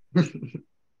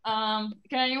 Can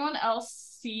anyone else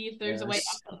see if there's a way up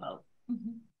the boat?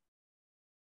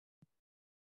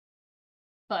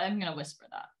 But I'm gonna whisper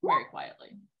that very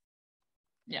quietly.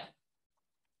 Yeah.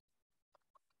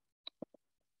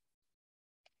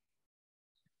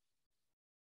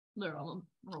 Laurel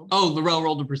rolled. Oh, Laurel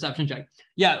rolled a perception check.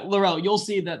 Yeah, Laurel, you'll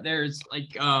see that there's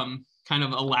like kind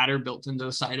of a ladder built into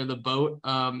the side of the boat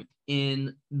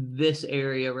in this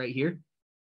area right here.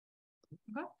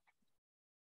 Okay.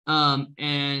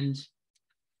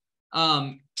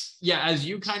 Yeah, as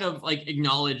you kind of like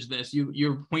acknowledge this,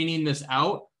 you're pointing this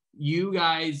out. You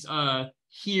guys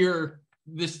hear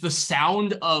the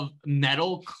sound of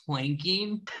metal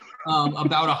clanking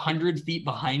about 100 feet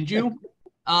behind you.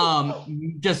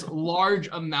 Just large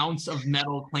amounts of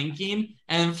metal clanking,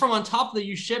 and from on top of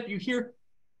the ship you hear,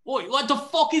 "Boy, what the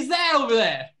fuck is that over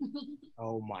there?"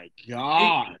 Oh my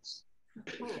gosh.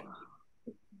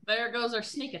 There goes our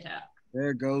sneak attack.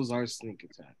 There goes our sneak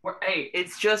attack. Hey,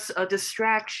 it's just a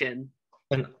distraction.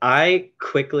 And I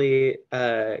quickly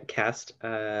cast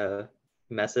a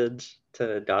message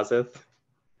to Dazeth.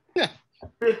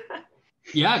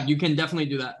 Yeah, you can definitely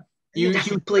do that. You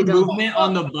hear dumb. movement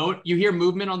on the boat. You hear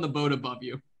movement on the boat above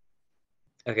you.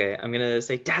 Okay, I'm gonna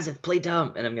say, Dazeth, play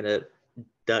dumb, and I'm gonna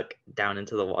duck down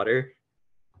into the water.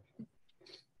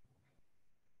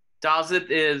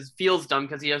 Dazeth feels dumb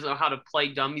because he doesn't know how to play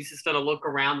dumb. He's just gonna look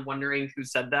around wondering who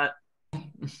said that.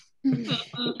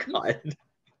 God.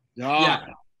 Yeah.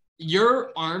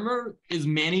 Your armor is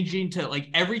managing to, like,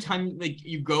 every time like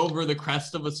you go over the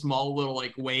crest of a small little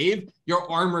like wave, your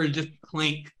armor is just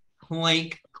clank,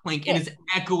 clank, clank, and it's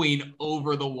echoing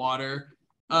over the water.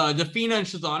 Dafina and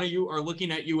Shazana, you are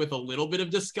looking at you with a little bit of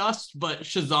disgust, but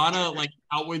Shazana, like,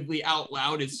 outwardly out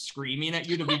loud is screaming at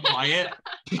you to be quiet.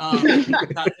 That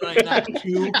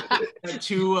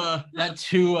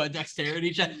two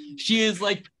dexterity check. She is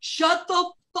like, "Shut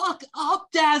the fuck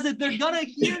up, Dazeth! They're gonna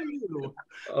hear you."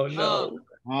 Oh no.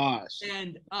 Gosh.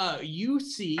 And you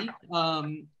see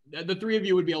the three of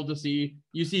you would be able to see.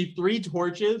 You see 3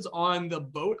 torches on the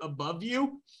boat above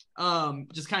you,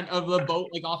 just kind of the boat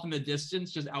like off in the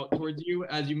distance, just out towards you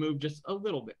as you move just a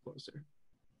little bit closer.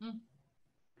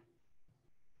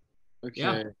 Okay.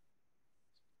 Yeah.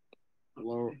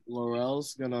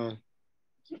 Laurel's gonna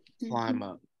climb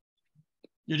up.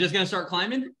 You're just gonna start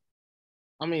climbing?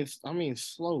 I mean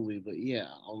slowly, but yeah,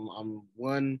 I'm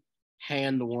one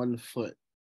hand, 1 foot.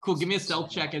 Cool. Give me a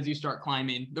stealth check as you start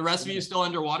climbing. The rest of you still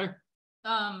underwater?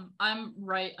 I'm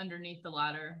right underneath the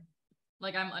ladder.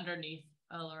 Like I'm underneath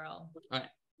Laurel. All right.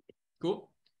 Cool.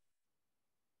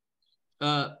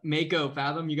 Mako,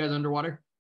 Fathom, you guys underwater?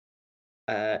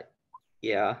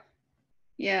 Yeah.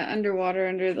 Yeah, underwater,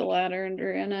 under the ladder,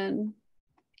 under Anna.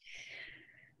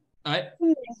 All right.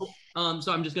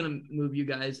 So I'm just gonna move you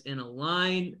guys in a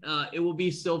line. It will be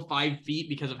still 5 feet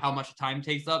because of how much time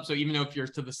takes up. So even though if you're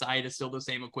to the side, it's still the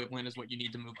same equivalent as what you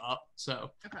need to move up. So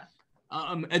Okay.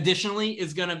 Additionally,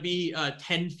 is gonna be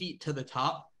 10 feet to the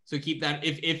top. So keep that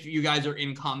if you guys are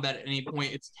in combat at any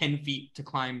point, it's 10 feet to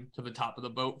climb to the top of the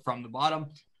boat from the bottom.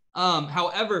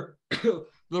 However,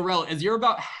 Laurel, as you're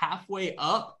about halfway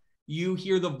up, you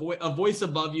hear a voice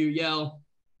above you yell,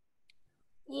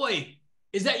 "Oi!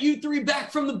 Is that you 3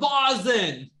 back from the bars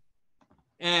then?"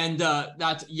 And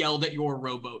that's yelled at your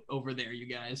rowboat over there, you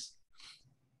guys.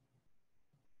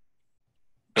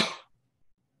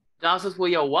 Dawson's, well,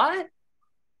 yo, what?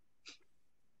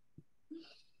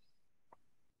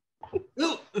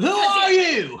 Who are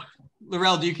you?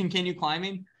 Laurel, do you continue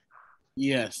climbing?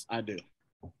 Yes, I do.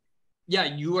 Yeah,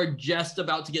 you are just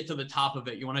about to get to the top of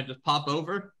it. You want to just pop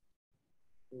over?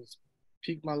 Just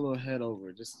peek my little head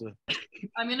over just to.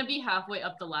 I'm gonna be halfway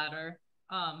up the ladder.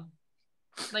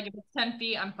 Like if it's 10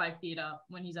 feet, I'm 5 feet up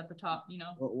when he's at the top, you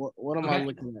know. What am I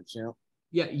looking at, champ?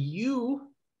 Yeah,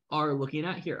 you are looking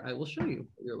at here. I will show you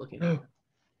what you're looking at.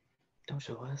 Don't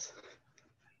show us.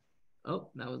 Oh,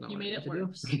 that was not You what made I it meant to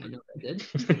worse. do. I know I did.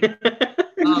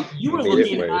 You were Made it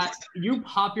looking worse. at, you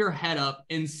pop your head up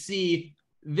and see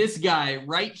this guy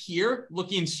right here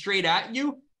looking straight at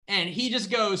you, and he just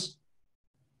goes,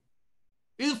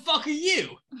 "Who the fuck are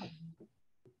you?"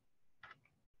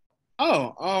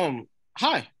 Oh,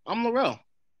 hi, I'm Laurel.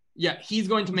 Yeah, he's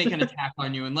going to make an attack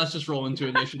on you, and let's just roll into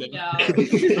initiative. Yeah.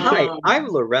 Hi, I'm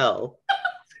Laurel.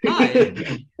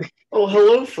 Hi. Oh,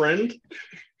 hello, friend.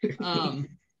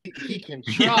 He can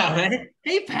Yeah, try. right?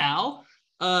 Hey, pal.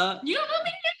 You don't know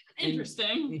me?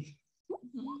 Interesting.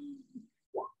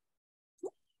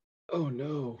 Oh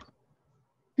no.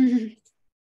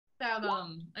 That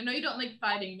I know you don't like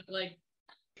fighting, but like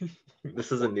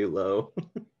This is a new low.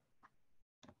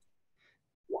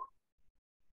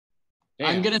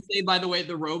 I'm gonna say, by the way,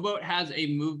 the rowboat has a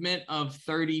movement of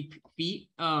 30 feet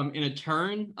in a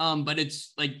turn, but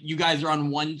it's like you guys are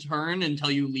on 1 turn until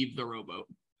you leave the rowboat.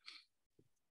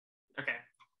 Okay.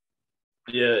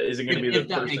 Yeah, is it going to be If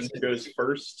the that person makes who sense. goes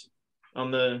first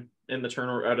in the turn,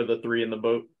 or out of the 3 in the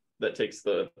boat that takes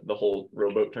the whole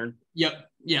rowboat turn? Yep,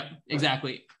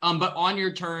 exactly. But on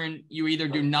your turn, you either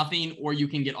do nothing or you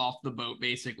can get off the boat,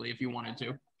 basically, if you wanted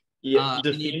to. Yeah,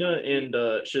 Defina and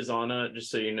Shazana, just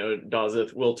so you know,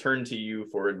 Dazeth will turn to you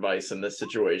for advice in this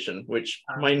situation, which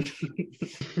might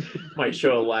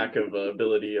show a lack of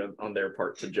ability on their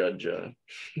part to judge.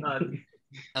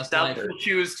 That's Stealth life. will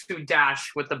choose to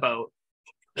dash with the boat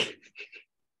to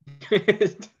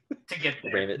get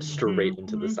there. Ram it straight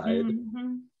into the side.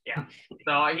 Yeah.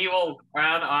 So he will.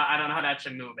 I don't know how to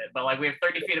actually move it, but like we have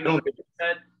 30 feet of I don't movement.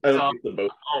 I So don't think the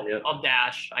boat. I'll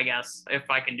dash, I guess, if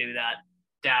I can do that.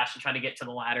 Dash and try to get to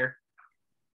the ladder.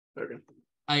 Okay.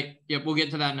 We'll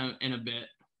get to that in a bit.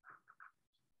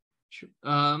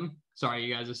 Sorry,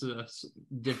 you guys, this is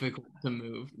difficult to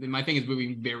move. My thing is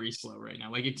moving very slow right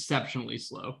now, like exceptionally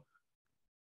slow.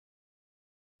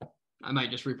 I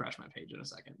might just refresh my page in a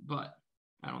second, but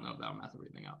I don't know if that'll mess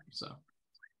everything up. So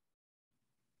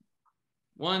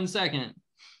 1 second.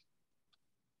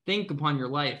 Think upon your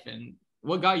life and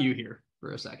what got you here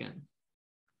for a second.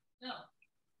 no.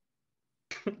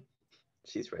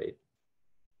 She's right.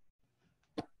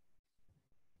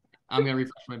 I'm gonna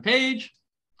refresh my page.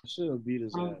 I should have beat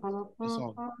his ass.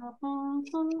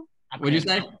 What'd you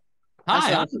say?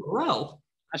 Hi, I'm said- Laurel.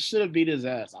 I should have beat his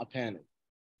ass. I panicked.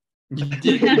 You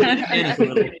did panic a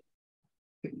little.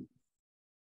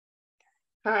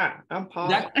 Hi, I'm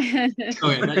Paul. Okay,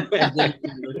 that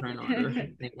your turn order.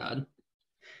 Thank God.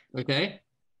 Okay,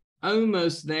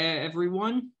 almost there,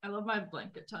 everyone. I love my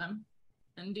blanket time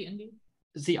in D&D.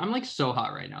 See, I'm like so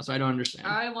hot right now, so I don't understand.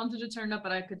 I wanted to turn up,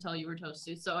 but I could tell you were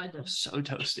toasty, so I I'm did. so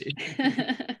toasty.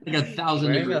 Like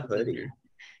 1,000 Wearing degrees. a hoodie.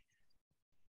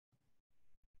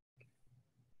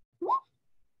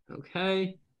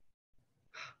 Okay.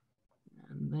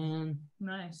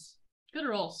 Nice. Good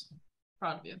rolls.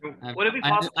 Proud of you. Would it be I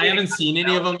possible? haven't seen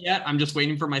any of them yet. I'm just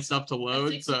waiting for my stuff to A load.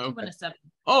 62 So, and a 7.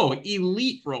 oh,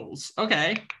 elite rolls.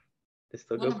 Okay. They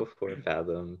still go before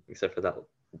Fathom, except for that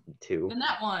 2. And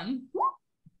that one.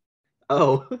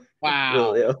 Oh, Wow.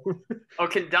 Willio. Oh,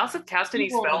 can Dawson cast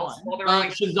any Roll spells one. while they're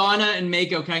running? Shazana and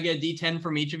Mako, can I get a D10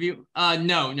 from each of you?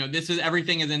 No. This is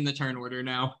everything is in the turn order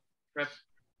now. Rip.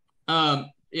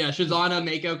 Yeah, Shazana,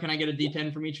 Mako, can I get a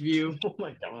D10 from each of you? Oh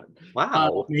my god.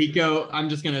 Wow. Mako, I'm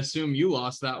just gonna assume you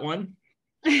lost that one.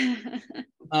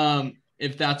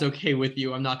 If that's okay with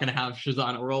you, I'm not gonna have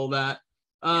Shazana roll that.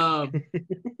 Why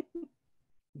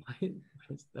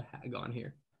is the hag on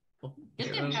here? Oh,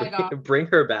 Get yeah. the hag off. Bring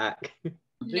her back. I think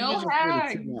No you just wanted to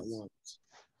hags. see that once.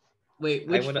 Wait,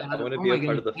 I which wanna Fathom? be Oh a my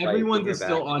part of the goodness. fight. Everyone's Bring is her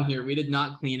still back. on here. We did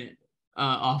not clean it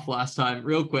off last time.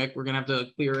 Real quick, we're gonna have to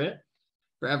clear it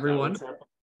for everyone.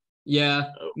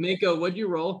 Yeah, Oh. Mako, what'd you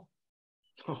roll?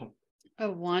 Oh.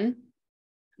 A 1?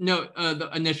 No,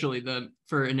 initially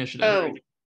for initiative. Oh.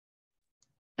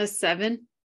 A 7?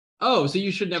 Oh, so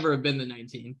you should never have been the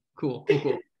 19. Cool.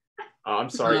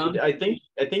 I'm sorry. Um, I think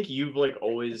you've like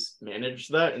always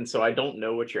managed that, and so I don't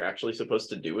know what you're actually supposed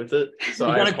to do with it.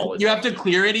 So I apologize. you have to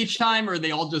clear it each time, or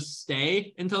they all just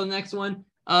stay until the next one.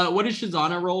 What did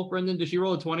Shazana roll, Brendan? Did she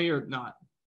roll a 20 or not?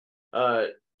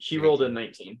 She rolled a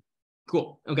 19.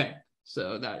 Cool. Okay,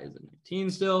 so that is a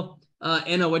 19 still.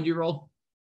 Anna, what did you roll?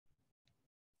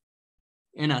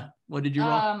 Anna, what did you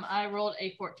roll? I rolled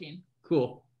a 14.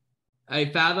 Cool. I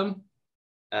Fathom.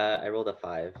 I rolled a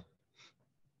 5.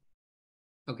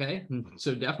 Okay,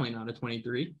 so definitely not a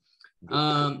 23.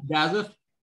 Dazeth,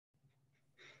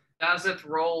 Dazeth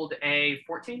rolled a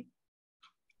 14?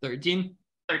 13.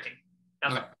 13.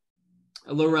 That's Okay.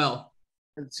 Laurel,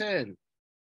 A 10.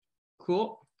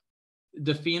 cool.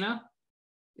 Defina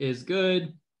is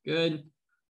good.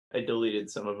 I deleted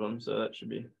some of them, so that should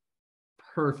be.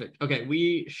 Perfect. Okay,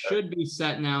 we should be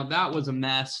set now. That was a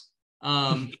mess.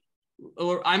 I'm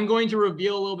going to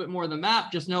reveal a little bit more of the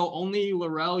map. Just know only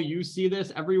Laurel, you see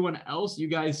this. Everyone else, you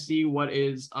guys see what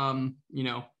is,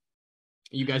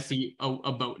 you guys see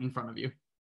a boat in front of you.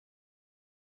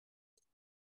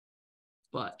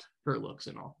 But her looks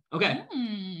and all. Okay. So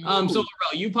Laurel,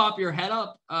 you pop your head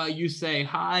up. You say,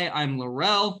 "Hi, I'm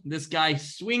Laurel." This guy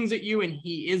swings at you, and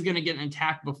he is going to get an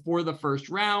attack before the first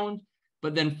round.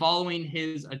 But then following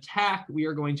his attack, we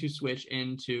are going to switch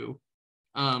into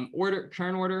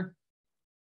turn order.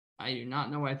 I do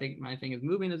not know why I think my thing is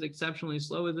moving as exceptionally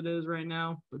slow as it is right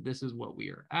now, but this is what we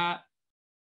are at.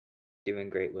 Doing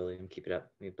great, William. Keep it up.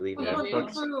 We believe in Yeah,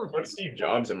 you. fuck Steve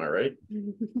Jobs, am I right?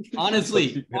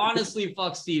 Honestly,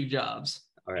 fuck Steve Jobs.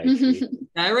 All right. Steve.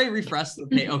 I already refreshed the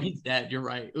page. Oh, he's dead. You're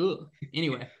right. Ugh.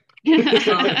 Anyway.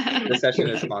 The session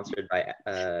is sponsored by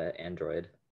Android.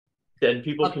 Dead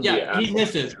people can be Yeah, he assholes.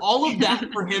 misses. All of that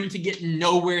for him to get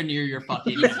nowhere near your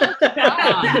fucking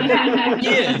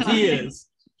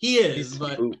He is,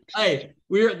 but Oops. hey,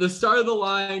 we're at the start of the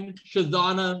line.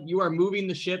 Shazana, you are moving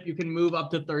the ship. You can move up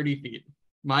to 30 feet.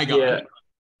 My God.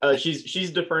 Yeah.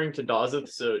 She's deferring to Dazeth.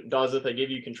 So Dazeth, I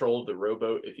gave you control of the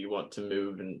rowboat if you want to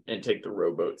move and take the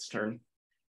rowboat's turn.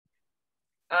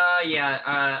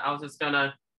 I was just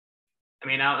gonna. I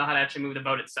mean, I don't know how to actually move the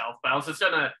boat itself, but I was just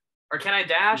gonna. Or can I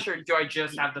dash, or do I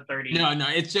just have the 30? No,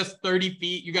 it's just 30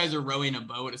 feet. You guys are rowing a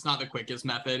boat. It's not the quickest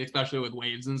method, especially with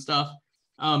waves and stuff.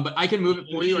 But I can move it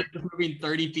for you. I'm just moving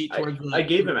 30 feet towards I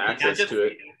gave him access to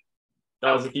it.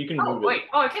 Dazeth, you can move it.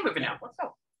 I can move it now. Let's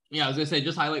go. Yeah, I was gonna say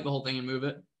just highlight the whole thing and move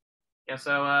it. Yeah,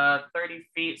 so 30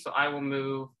 feet. So I will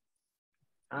move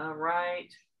right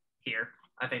here.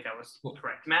 I think that was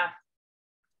correct math.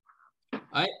 All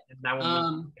right. And I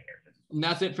will move here. And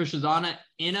that's it for Shazana.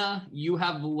 Inna, you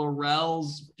have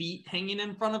Laurel's feet hanging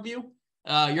in front of you.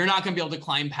 You're not gonna be able to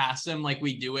climb past him like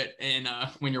we do it in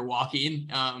when you're walking.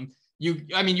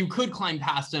 You could climb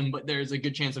past him, but there's a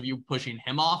good chance of you pushing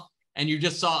him off. And you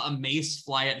just saw a mace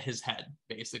fly at his head,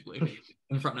 basically,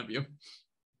 in front of you.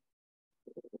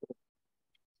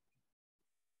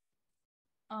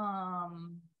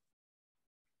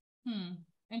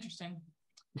 Interesting.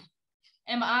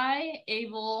 Am I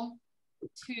able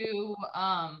to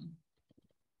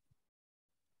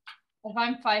if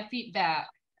I'm 5 feet back,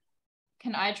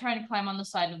 can I try to climb on the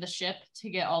side of the ship to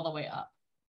get all the way up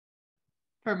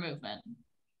for movement?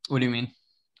 What do you mean?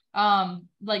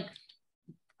 Like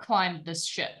climb this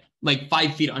ship. Like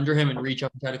 5 feet under him and reach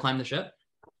up and try to climb the ship?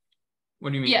 What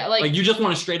do you mean? Yeah, like you just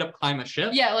want to straight up climb a ship?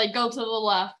 Yeah, like go to the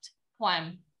left,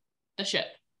 climb the ship.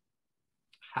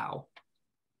 How?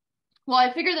 Well,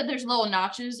 I figure that there's little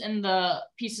notches in the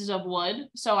pieces of wood,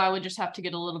 so I would just have to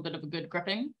get a little bit of a good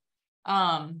gripping.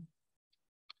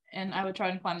 and I would try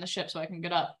and climb the ship so I can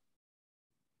get up.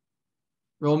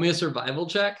 Roll me a survival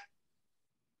check.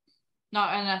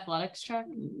 Not an athletics check.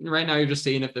 Right now, you're just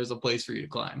seeing if there's a place for you to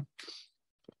climb.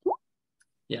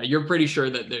 Yeah, you're pretty sure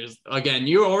that there's, again,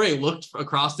 you already looked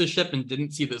across the ship and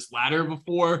didn't see this ladder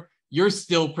before. You're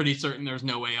still pretty certain there's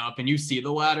no way up, and you see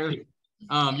the ladder.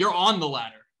 You're on the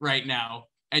ladder right now,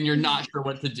 and you're not sure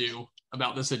what to do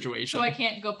about the situation. So I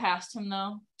can't go past him,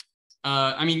 though?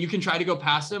 I mean, you can try to go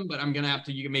past him, but I'm going to have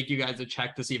to make you guys a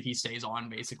check to see if he stays on,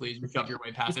 basically, as you shove your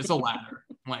way past. It's a ladder.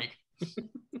 Like,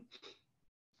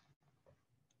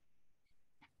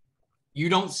 you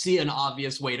don't see an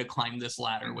obvious way to climb this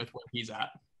ladder with where he's at.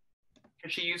 Can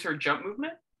she use her jump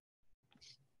movement?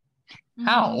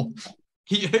 How?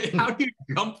 How do you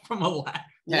jump from a ladder?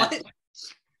 What?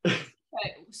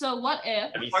 Okay, so what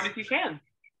if? As hard as you can.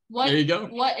 There you go.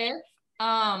 What if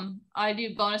I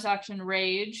do bonus action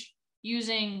rage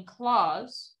using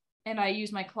claws, and I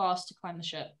use my claws to climb the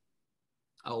ship?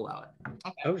 I'll allow it.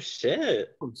 Okay. Oh shit.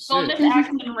 Bonus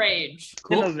action rage.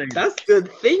 Cool. That's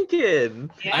good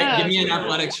thinking. Yeah. Give me an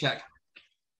athletics check.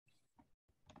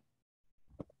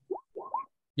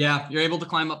 Yeah, you're able to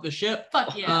climb up the ship.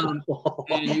 Fuck yeah. And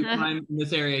you climb in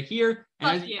this area here.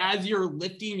 And Fuck yeah. as you're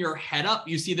lifting your head up,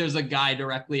 you see there's a guy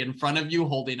directly in front of you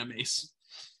holding a mace.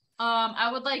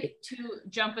 I would like to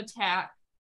jump attack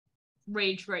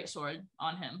rage greatsword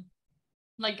on him.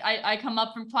 Like I come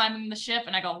up from climbing the ship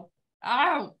and I go,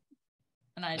 ow.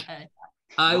 And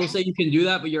I will say you can do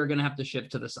that, but you're gonna have to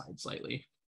shift to the side slightly.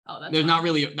 Oh, that's There's fine. not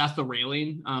really, that's the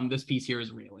railing. This piece here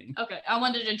is railing. Okay, I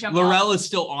wanted to jump Laurel off. is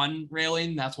still on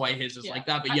railing. That's why his is Yeah. like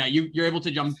that. But yeah, you're able to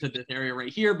jump to this area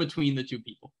right here between the two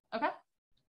people. Okay.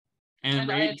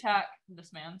 And I rage, attack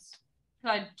this man's.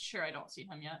 I'm sure I don't see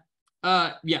him yet.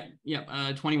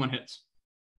 21 hits.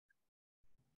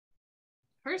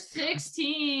 For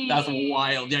 16. That's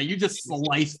wild. Yeah, you just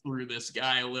slice through this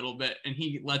guy a little bit, and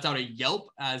he lets out a yelp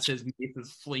as his mace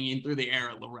is flinging through the air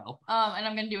at Laurel. And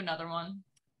I'm gonna do another one.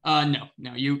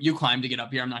 No, you climb to get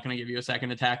up here. I'm not gonna give you a second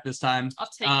attack this time. I'll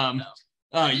take it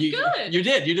though. You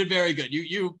did very good.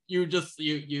 You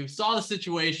saw the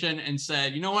situation and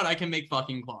said, you know what, I can make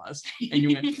fucking claws, and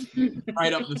you went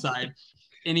right up the side.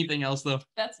 Anything else though?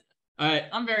 That's it. All right.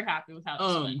 I'm very happy with how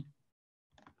this went.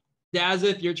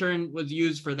 Dazeth, your turn was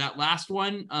used for that last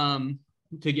one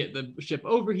to get the ship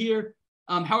over here.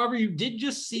 However, you did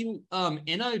just see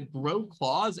Inna grow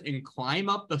claws and climb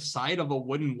up the side of a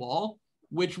wooden wall,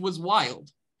 which was wild.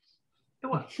 It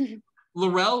was.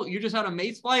 Laurel, you just had a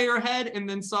mace fly your head and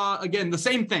then saw again the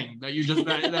same thing that you just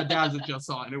that Dazeth just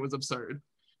saw, and it was absurd.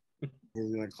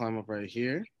 He's gonna climb up right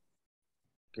here,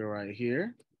 go right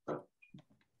here,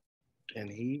 and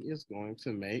he is going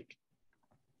to make.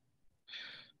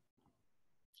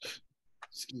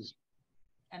 Excuse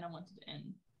And I wanted to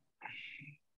end.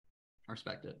 I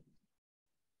respect it.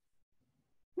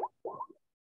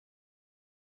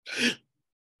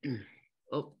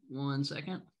 Oh, 1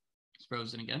 second. It's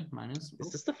frozen again. Minus.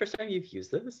 Is this the first time you've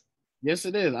used this? Yes,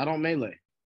 it is. I don't melee.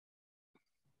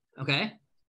 Okay.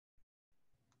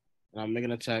 And I'm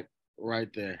making an attack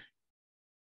right there.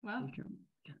 Wow.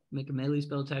 Make a melee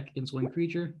spell attack against one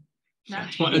creature.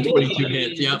 Not 22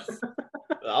 hits. Yep.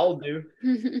 I'll do.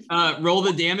 Roll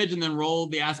the damage and then roll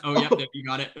the ass. Oh, yep, you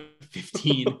got it.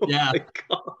 15. Yeah.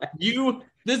 Oh my God.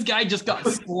 This guy just got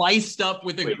sliced up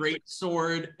with a great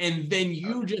sword, and then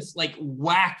you just like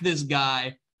whack this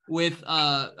guy with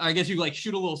I guess you like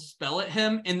shoot a little spell at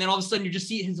him, and then all of a sudden you just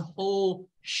see his whole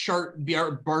shirt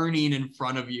burning in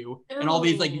front of you, and all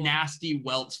these like nasty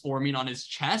welts forming on his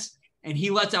chest, and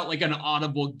he lets out like an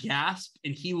audible gasp,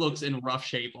 and he looks in rough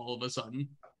shape all of a sudden.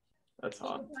 That's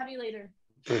hot. Party later.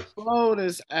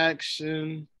 Bonus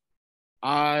action.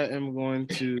 I am going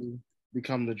to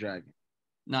become the dragon.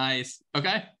 Nice.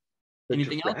 Okay. The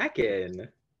Anything else? dragon.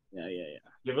 Yeah.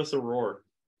 Give us a roar.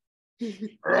 Do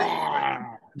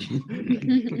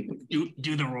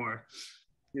the roar.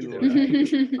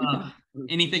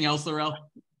 Anything else, Laurel?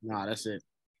 Nah, that's it.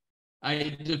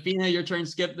 Defina, your turn.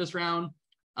 Skip this round.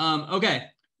 Okay.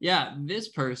 Yeah, this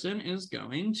person is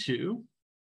going to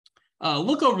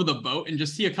look over the boat and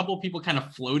just see a couple of people kind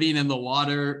of floating in the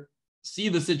water, see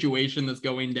the situation that's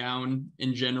going down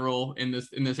in general in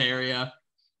this area,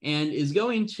 and is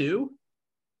going to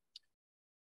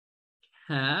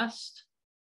cast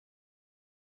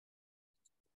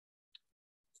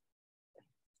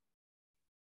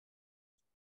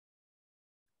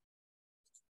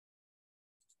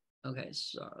okay,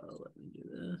 so let me do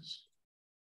this.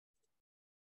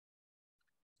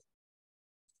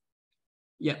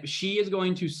 Yep, she is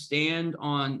going to stand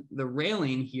on the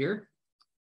railing here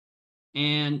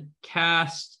and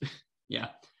cast,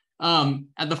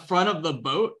 At the front of the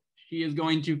boat, she is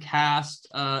going to cast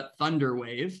Thunder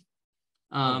Wave.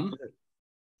 And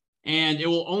it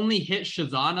will only hit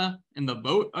Shazana in the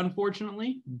boat,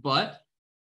 unfortunately. But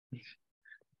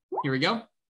here we go.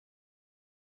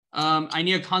 I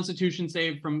need a Constitution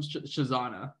save from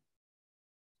Shazana.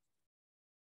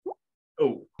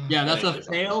 Oh, Yeah, that's a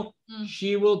fail.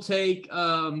 She will take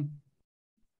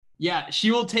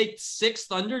she will take 6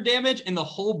 thunder damage, and the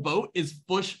whole boat is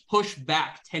pushed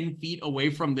back 10 feet away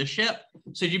from the ship.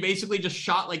 So she basically just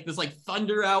shot like this like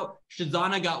thunder out.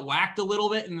 Shazana got whacked a little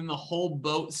bit, and then the whole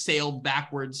boat sailed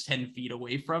backwards 10 feet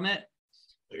away from it.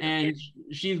 And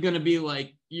she's gonna be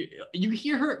like, you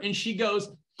hear her, and she goes,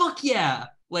 "Fuck yeah!"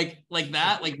 like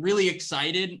that, like really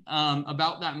excited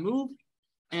about that move.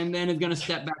 And then is going to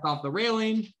step back off the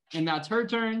railing, and that's her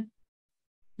turn.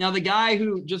 Now the guy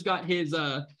who just got his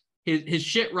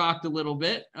shit rocked a little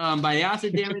bit by the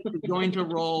acid damage is going to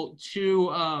roll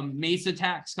 2 mace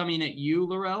attacks coming at you,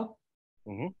 Laurel.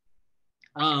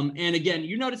 And again,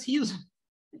 you notice he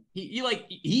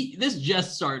this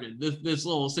just started this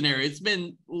little scenario. It's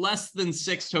been less than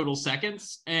 6 total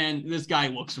seconds, and this guy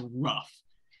looks rough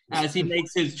as he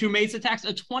makes his 2 mace attacks,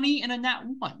 a 20 and a nat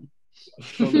 1.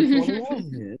 So the 20 will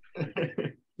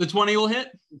hit. The 20 will hit?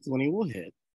 The 20 will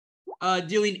hit.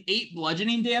 Dealing 8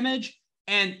 bludgeoning damage.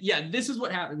 And yeah, this is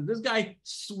what happens. This guy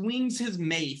swings his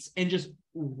mace and just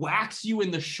whacks you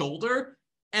in the shoulder.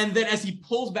 And then as he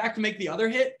pulls back to make the other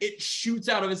hit, it shoots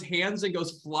out of his hands and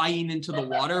goes flying into the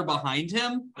water behind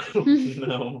him. Oh,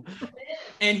 no.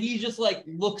 And he just like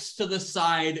looks to the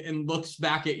side and looks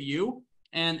back at you.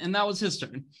 And that was his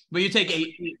turn. But you take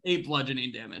 8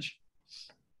 bludgeoning damage.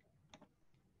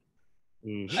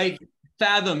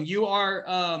 Fathom, you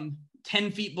are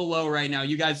 10 feet below right now.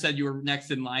 You guys said you were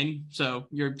next in line, so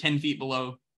you're 10 feet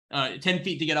below, 10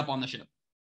 feet to get up on the ship.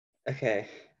 Okay.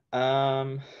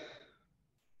 Can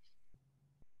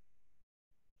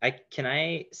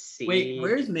I see? Wait,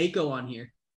 where's Mako on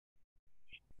here?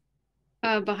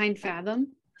 Behind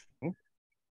Fathom.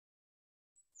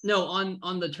 No,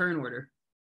 on the turn order.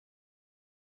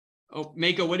 Oh,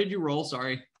 Mako, what did you roll?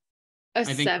 Sorry. A I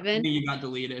think 7. you got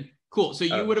deleted. Cool. So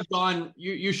you would have gone,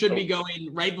 you should be going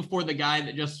right before the guy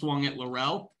that just swung at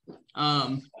Laurel.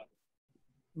 Because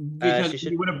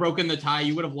you would have broken the tie.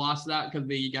 You would have lost that because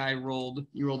the guy rolled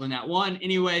a nat 1.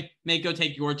 Anyway, Mako,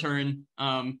 take your turn.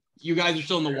 You guys are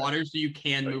still in the water, so you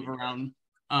can move around.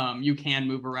 You can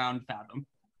move around Fathom.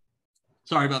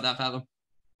 Sorry about that, Fathom.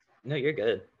 No, you're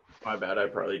good. My bad. I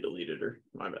probably deleted her.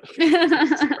 My bad.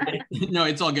 No,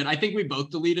 it's all good. I think we both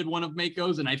deleted one of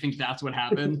Mako's, and I think that's what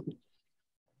happened.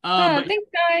 Thanks,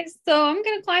 guys. So I'm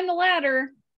gonna climb the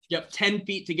ladder. Yep, 10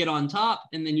 feet to get on top,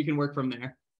 and then you can work from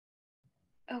there.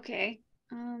 Okay.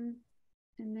 And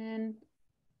then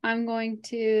I'm going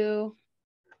to.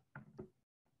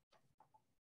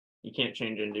 You can't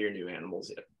change into your new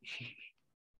animals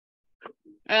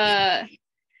yet.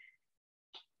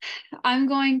 I'm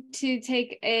going to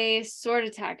take a sword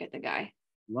attack at the guy.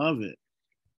 Love it.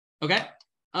 Okay.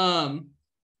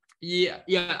 Yeah,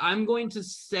 I'm going to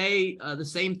say the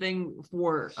same thing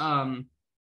for that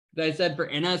I said for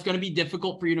Anna. It's going to be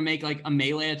difficult for you to make like a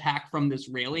melee attack from this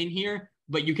railing here,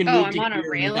 but you can move I'm to on a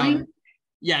here railing? without...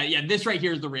 Yeah, this right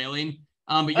here is the railing.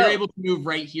 But you're able to move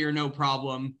right here, no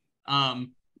problem.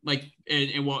 Like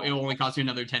it will only cost you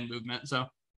another 10 movement, so.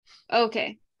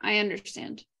 Okay, I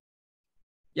understand.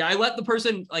 Yeah, I let the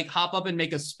person like hop up and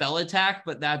make a spell attack,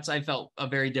 but I felt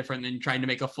very different than trying to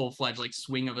make a full-fledged like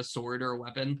swing of a sword or a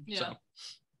weapon. Yeah. So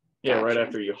Yeah, right Gotcha.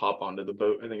 after you hop onto the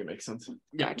boat, I think it makes sense.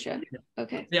 yeah. Gotcha.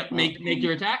 Okay. Yeah, make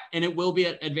your attack, and it will be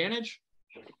at advantage.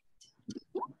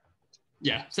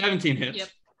 Yeah, 17 hits. Yep.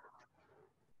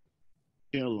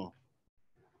 Kill him.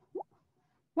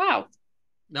 Wow.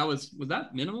 That was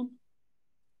that minimum?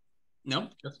 No,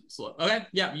 just slow. Okay,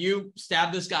 yeah, you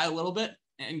stab this guy a little bit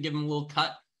and give him a little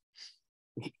cut.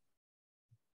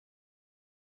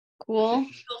 Cool.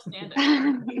 Still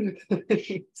standing.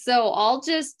 So I'll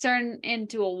just turn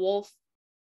into a wolf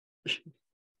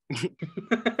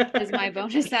as my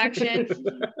bonus action.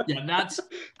 Yeah, that's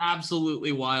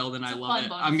absolutely wild, and I It's a love fun it.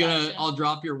 bonus action. I'll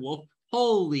drop your wolf.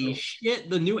 Holy shit,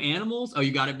 the new animals. Oh,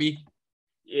 you got it, B.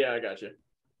 Yeah, I got you.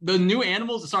 The new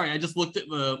animals. Sorry, I just looked at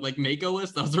the like Mako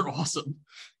list. Those are awesome.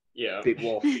 Yeah. Big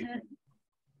wolf.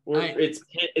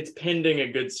 It's pending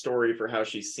a good story for how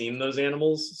she's seen those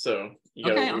animals. So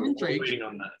I'm we're intrigued. waiting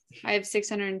on that. I have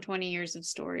 620 years of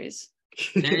stories.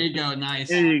 There you go. Nice.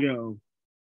 There you go.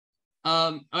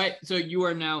 All right, so you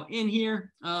are now in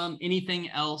here.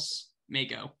 Anything else,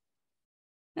 Mako?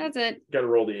 That's it. Got to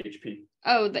roll the HP.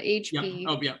 Oh, the Yeah. HP.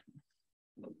 Oh, yeah.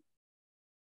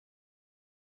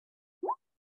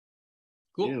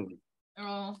 Cool. Ew.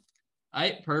 Oh, All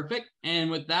right, perfect.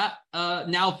 And with that,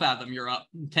 now Fathom, you're up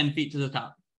 10 feet to the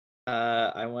top.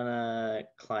 I want to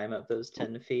climb up those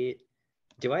 10 feet.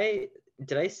 Did I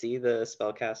see the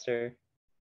spellcaster?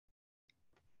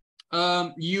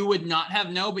 You would not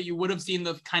have but you would have seen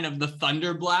the kind of the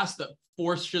thunder blast that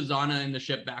forced Shazana and the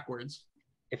ship backwards.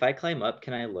 If I climb up,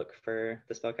 can I look for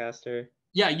the spellcaster?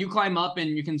 Yeah, you climb up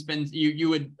and you can spend. You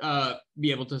would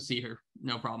be able to see her,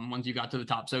 no problem, once you got to the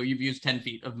top. So you've used 10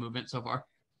 feet of movement so far.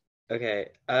 Okay.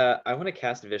 I want to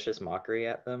cast Vicious Mockery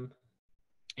at them.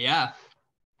 Yeah.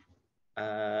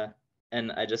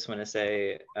 And I just want to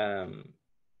say,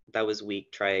 that was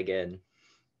weak. Try again.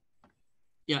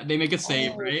 Yeah, they make a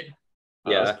save, right?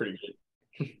 Yeah, that's pretty good.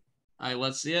 All right,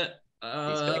 let's see it.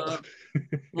 Please fail.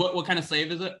 What kind of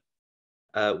save is it?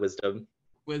 Wisdom.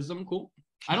 Wisdom, cool.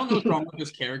 I don't know what's wrong with this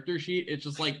character sheet. It's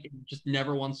just like it just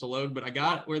never wants to load, but I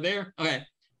got it. We're there. Okay.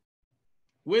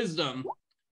 Wisdom.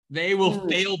 They will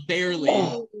fail barely.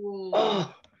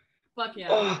 Oh, fuck yeah.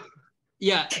 oh.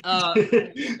 Yeah.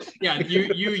 Yeah.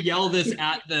 You yell this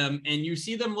at them, and you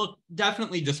see them look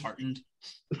definitely disheartened.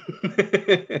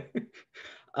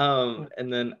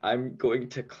 And then I'm going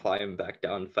to climb back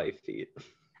down 5 feet.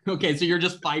 Okay, so you're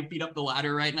just 5 feet up the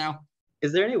ladder right now.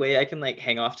 Is there any way I can like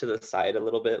hang off to the side a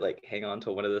little bit, like hang on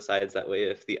to one of the sides? That way,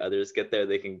 if the others get there,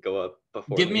 they can go up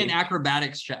before. Give me an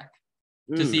acrobatics check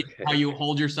to see okay. how you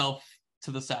hold yourself to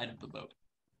the side of the boat.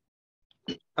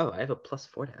 Oh, I have a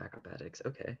 +4 to acrobatics.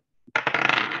 Okay.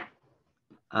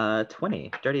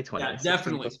 20, dirty 20. Yeah, 16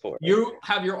 definitely. + 4. You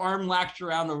have your arm latched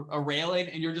around a railing,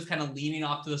 and you're just kind of leaning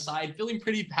off to the side, feeling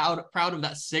pretty proud of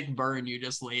that sick burn you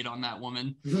just laid on that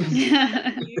woman.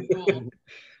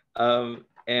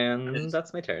 And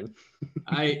that's my turn.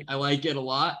 I like it a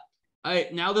lot.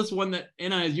 Now this one that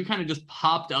Inna is, you kind of just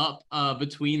popped up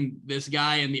between this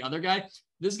guy and the other guy.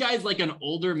 This guy's like an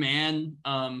older man,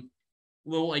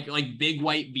 little like big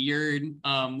white beard,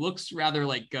 looks rather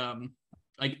like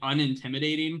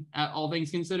unintimidating at all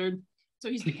things considered. So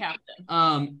he's the captain.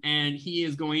 And he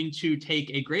is going to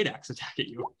take a great axe attack at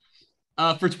you.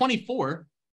 For 24.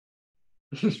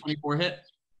 24 hit.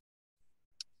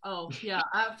 Oh, yeah.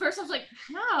 At first I was like,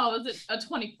 how is it a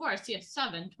 24? I see a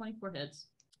 7. 24 hits.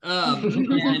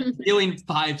 And dealing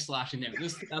 5 slashing damage.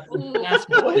 That's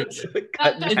What? is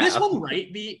this one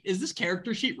right? Is this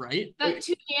character sheet right? That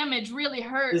 2 damage really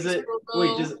hurts. Is it?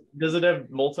 Wait, does it have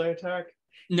multi-attack?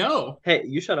 No. Hey,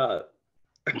 you shut up.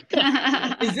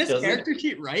 Is this Does it? character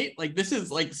sheet right? Like this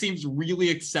is like seems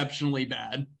really exceptionally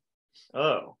bad.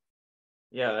 Oh,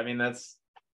 yeah. I mean,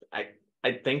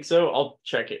 I think so. I'll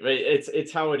check it. But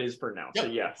it's how it is for now. Yep.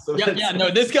 So yeah. So Yeah. No,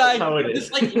 this guy, how it this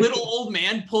is. like little old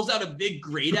man pulls out a big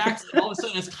great axe, and all of a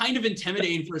sudden it's kind of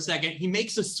intimidating for a second. He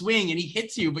makes a swing and he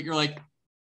hits you, but you're like,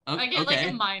 oh, I get okay. like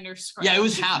a minor scratch. Yeah, it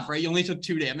was half, right? You only took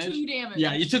 2 damage. 2 damage.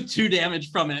 Yeah, you took 2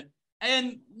 damage from it,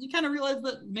 and you kind of realize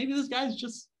that maybe this guy's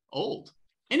just old.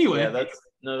 Anyway, Yeah,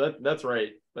 that's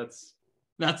right. That's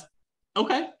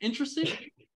okay. Interesting.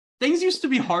 Things used to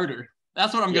be harder.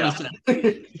 That's what I'm gonna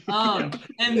say.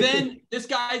 And then this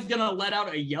guy's gonna let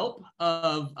out a yelp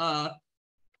of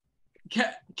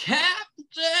Captain,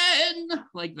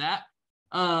 like that.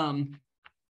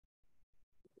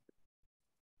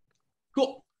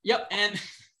 Cool. Yep. And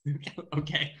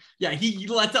okay. Yeah, he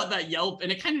lets out that yelp,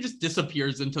 and it kind of just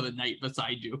disappears into the night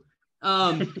beside you.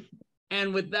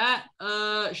 And with that,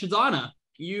 Shazana,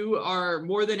 you are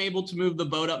more than able to move the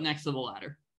boat up next to the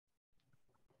ladder.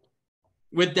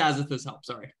 With Dazith's help,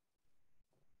 sorry.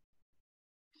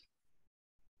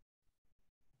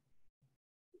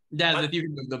 Dazith, you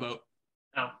can move the boat.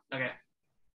 Oh, okay.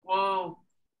 Whoa.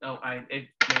 Oh, I'm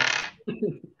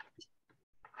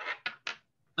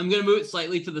gonna move it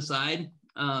slightly to the side.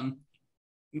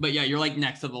 But yeah, you're like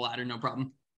next to the ladder, no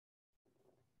problem.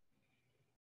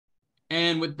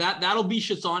 And with that, that'll be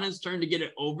Shazana's turn to get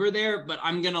it over there, but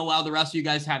I'm gonna allow the rest of you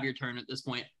guys to have your turn at this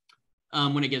point.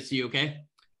 When it gets to you, okay?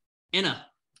 Inna.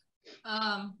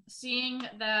 Seeing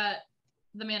that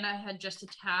the man I had just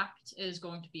attacked is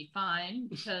going to be fine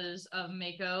because of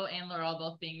Mako and Laurel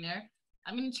both being there,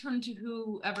 I'm going to turn to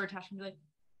whoever attacked me and be like,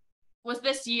 was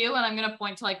this you? And I'm going to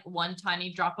point to like one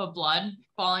tiny drop of blood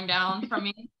falling down from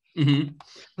me.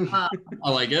 Mm-hmm.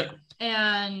 I like it.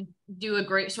 And do a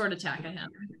great sword attack at him.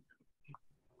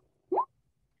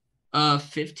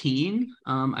 15,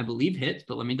 I believe hits,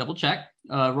 but let me double check.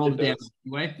 Roll the damage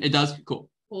anyway. It does. Cool.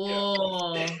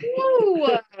 Cool. Ooh,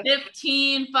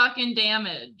 15 fucking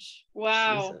damage.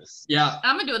 wow. Jesus. Yeah.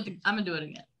 I'm gonna do it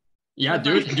again. Yeah,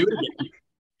 do it again.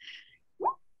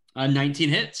 19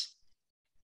 hits.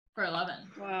 For 11.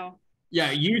 Wow.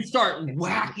 Yeah, you start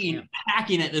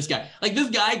hacking at this guy. Like this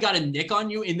guy got a nick on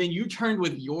you, and then you turned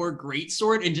with your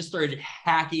greatsword and just started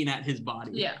hacking at his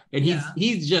body. Yeah. And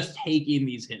he's just taking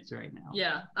these hits right now.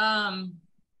 Yeah.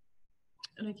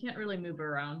 And I can't really move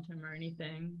around him or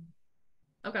anything.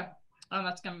 Okay.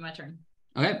 That's gonna be my turn.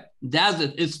 Okay.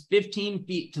 Dazeth is 15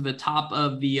 feet to the top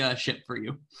of the ship for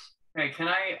you. Okay,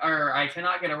 I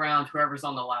cannot get around whoever's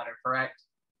on the ladder, correct?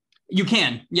 You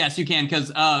can. Yes, you can,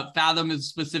 because Fathom is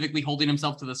specifically holding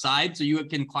himself to the side, so you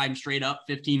can climb straight up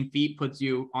 15 feet, puts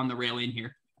you on the railing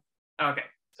here. Okay,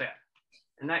 so yeah.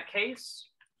 In that case...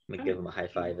 I'm gonna give him a high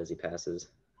five as he passes.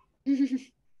 Yeah,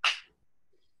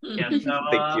 so...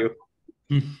 Thank you.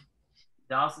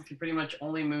 Dawson can pretty much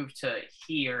only move to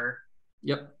here.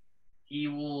 Yep. He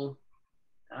will...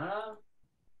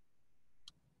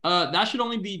 That should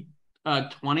only be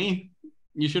 20.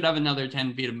 You should have another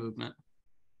 10 feet of movement.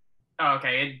 Oh,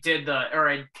 okay, it did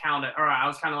it counted, or I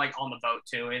was kind of like on the boat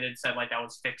too. It had said like that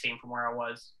was 15 from where I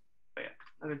was. But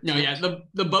yeah. No, yeah,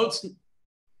 the boat's...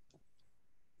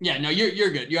 Yeah, no,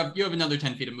 you're good. You have another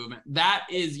 10 feet of movement. That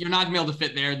is, you're not gonna be able to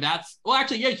fit there. That's, well,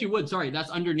 actually, yes, you would. Sorry, that's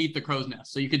underneath the crow's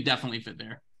nest, so you could definitely fit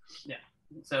there. Yeah.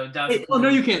 So does... Oh, no,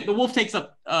 you can't. The wolf takes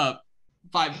up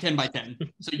 10 by 10,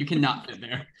 so you cannot fit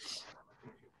there.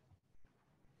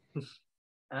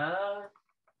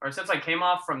 Or since I came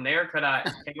off from there,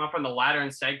 came off from the ladder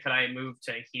instead, could I move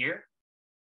to here?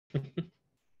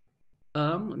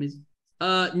 Let me...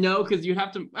 no, because you'd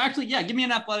have to... Actually, yeah, give me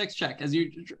an athletics check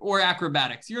or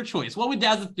acrobatics. Your choice. What would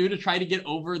Dazeth do to try to get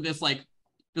over this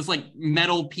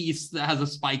metal piece that has a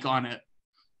spike on it?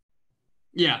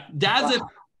 Yeah, Dazeth,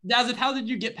 how did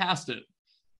you get past it?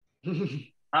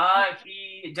 He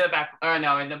did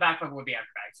no, the back would be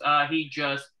acrobatics. He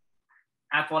just...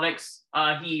 Athletics.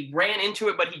 He ran into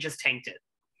it, but he just tanked it.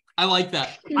 I like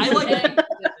that. I like that.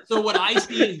 So what I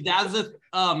see is Dazeth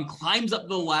climbs up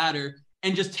the ladder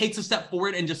and just takes a step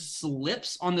forward and just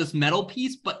slips on this metal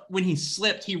piece. But when he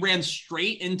slipped, he ran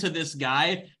straight into this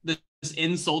guy, this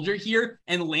in soldier here,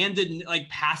 and landed like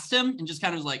past him and just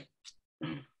kind of was like,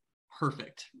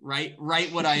 perfect, right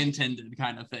what I intended,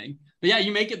 kind of thing. But yeah,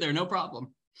 you make it there, no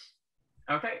problem.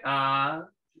 Okay.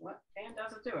 What can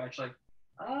Dazeth do actually?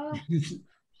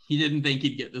 He didn't think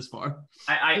he'd get this far.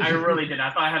 I really did.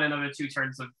 I thought I had another 2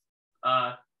 turns of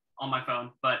on my phone,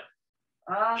 but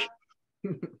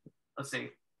let's see.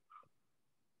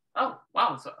 Oh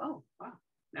wow!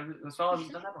 Never as well as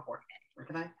done that before. Where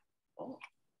can I? Oh,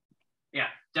 yeah.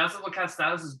 Dazzle will cast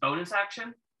that as his bonus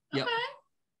action. Yep. Okay.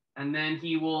 And then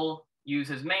he will use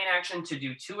his main action to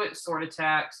do 2 sword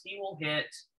attacks. He will hit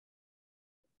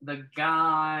the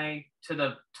guy to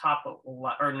the top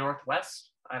or northwest.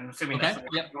 I'm assuming that's the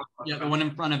one. Yep. The one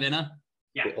in front of Inna.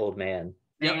 Yeah. The old man.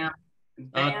 Yep.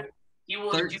 Then he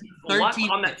will do 13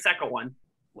 on that second one.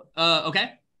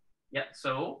 Okay. Yeah.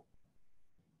 So.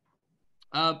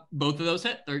 Both of those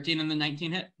hit. 13 and the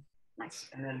 19 hit. Nice.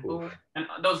 And then boom. And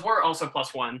those were also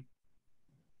 +1.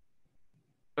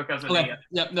 Because of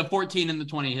the 14 and the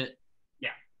 20 hit. Yeah.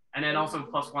 And then also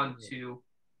 +1 to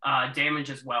damage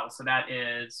as well. So that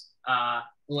is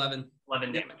 11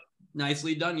 damage.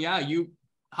 Nicely done. Yeah, you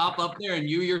hop up there and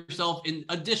you yourself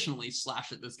additionally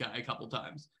slash at this guy a couple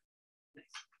times.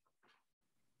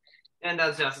 And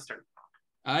that's Jess's turn.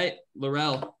 All right,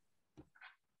 Laurel.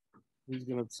 He's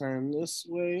gonna turn this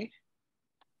way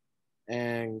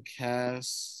and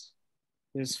cast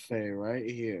his Fae right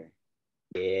here.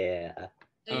 Yeah.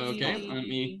 Okay, let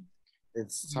me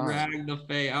It's time. drag the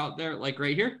Fae out there, like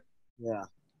right here. Yeah,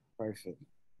 perfect.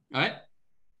 All right.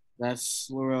 That's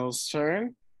Laurel's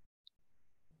turn.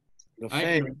 The All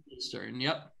Fae. right, turn.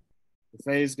 Yep. The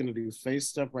Fae is gonna do face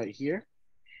step right here.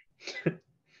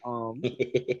 Oh.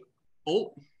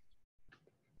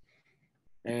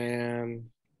 And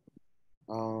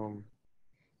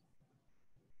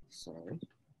sorry.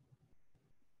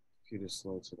 Computer's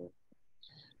slow today.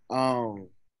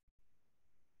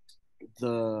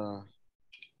 The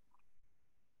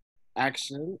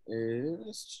action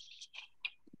is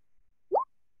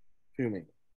fuming.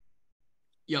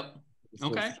 Yep.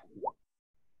 Okay.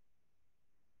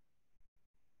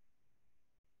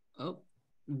 Oh,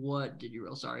 what did you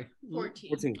roll? Sorry.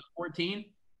 14. 14.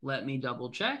 Let me double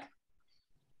check.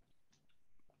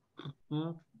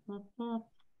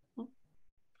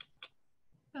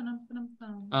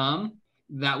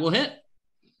 That will hit.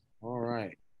 All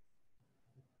right.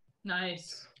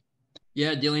 Nice.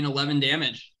 Yeah, dealing 11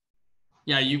 damage.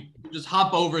 Yeah, you just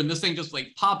hop over and this thing just like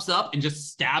pops up and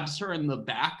just stabs her in the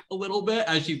back a little bit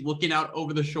as she's looking out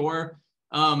over the shore.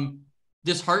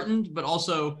 Disheartened, but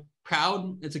also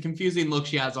proud. It's a confusing look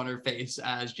she has on her face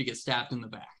as she gets stabbed in the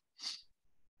back.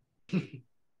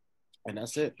 And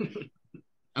that's it.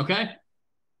 Okay.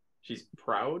 She's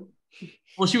proud.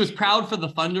 Well, she was proud for the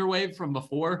thunder wave from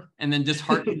before, and then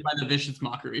disheartened by the vicious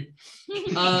mockery.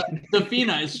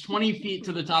 Defina is 20 feet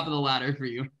to the top of the ladder for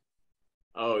you.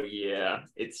 Oh yeah,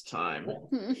 it's time.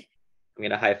 I'm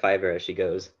gonna high five her as she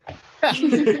goes.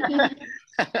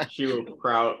 She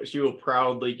will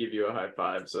proudly give you a high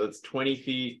five. So it's 20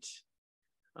 feet.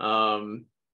 And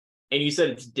you said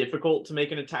it's difficult to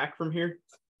make an attack from here?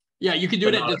 Yeah, you could do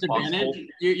But it at not disadvantage. impossible.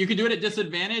 You could do it at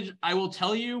disadvantage. I will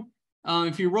tell you,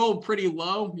 if you roll pretty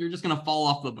low, you're just gonna fall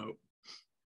off the boat.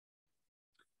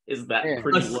 Is that Yeah.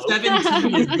 pretty A low?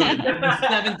 17 is good. A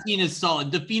 17 is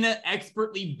solid. Defina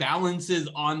expertly balances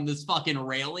on this fucking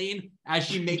railing as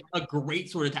she makes a great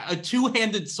sword attack, a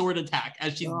two-handed sword attack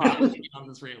as she's balancing on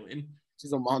this railing.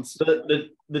 She's a monster.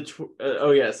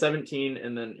 Oh yeah, 17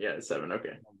 and then yeah, 7.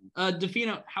 Okay.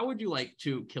 Defina, how would you like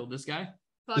to kill this guy?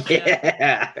 Fuck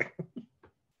yeah. Yeah.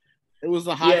 It was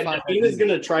a high Yeah, five. Nina's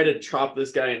gonna try to chop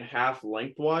this guy in half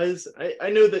lengthwise.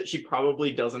 I know that she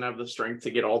probably doesn't have the strength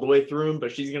to get all the way through him,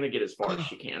 but she's gonna get as far as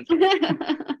she can.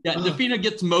 Yeah, Defina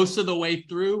gets most of the way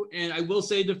through, and I will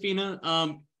say,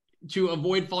 Defina, to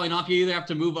avoid falling off, you either have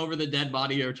to move over the dead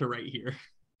body or to right here.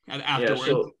 And afterwards,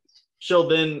 Yeah, she'll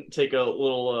then take a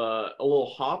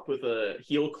little hop with a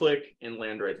heel click and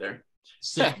land right there.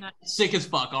 sick, Nice. sick as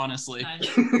fuck, honestly. Nice.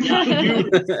 Yeah, you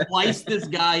slice this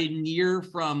guy near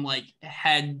from like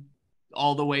head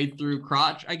all the way through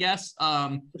crotch, I guess,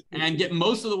 and get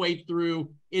most of the way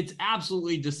through. It's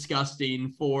absolutely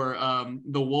disgusting for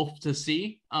the wolf to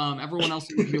see. Everyone else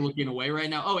seems to be looking away right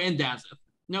now. Oh, and Dazeth.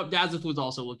 Nope, Dazeth was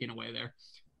also looking away there.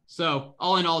 So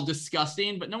all in all,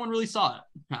 disgusting, but no one really saw it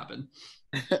happen.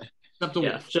 Except the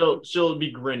Yeah, wolf. she'll be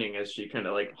grinning as she kind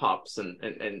of like hops and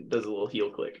does a little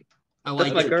heel click. I That's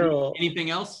like my it. girl. Anything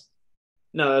else?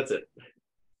 No, that's it.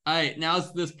 All right, now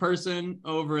it's this person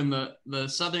over in the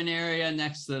southern area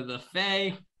next to the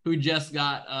Fae who just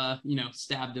got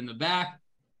stabbed in the back,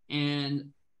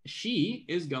 and she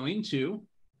is going to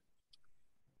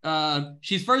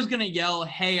she's first gonna yell,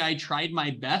 "Hey, I tried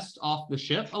my best," off the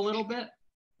ship a little bit.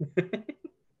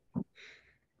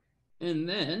 And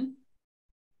then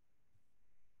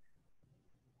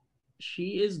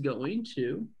she is going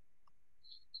to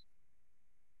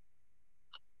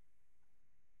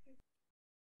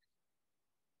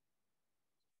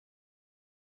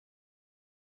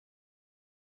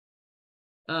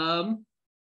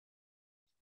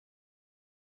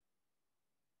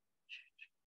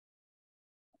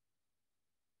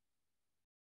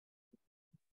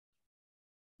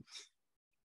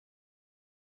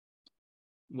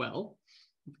well,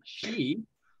 she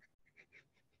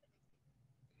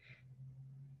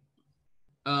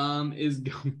is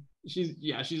going she's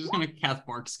just gonna cast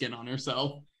bark skin on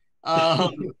herself.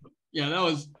 Yeah, that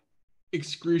was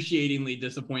excruciatingly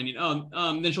disappointing.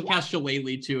 Then she'll cast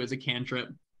Shillelagh too as a cantrip.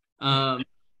 Oh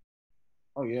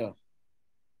yeah,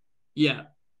 Yeah,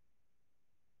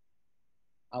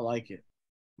 I like it.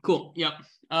 cool. Yep.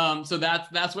 So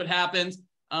that's what happens.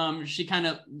 She kind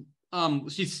of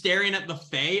she's staring at the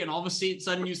Fae, and all of a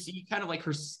sudden you see kind of like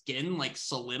her skin like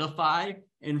solidify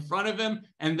in front of him,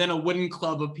 and then a wooden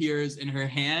club appears in her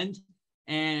hand,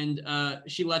 and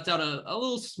she lets out a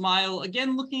little smile,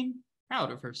 again looking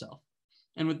proud of herself.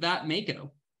 And with that,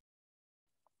 Mako.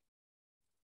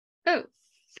 Oh.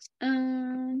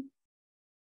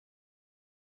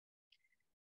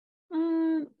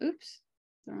 Oops.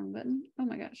 The wrong button. Oh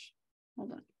my gosh.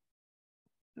 Hold on.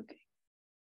 Okay.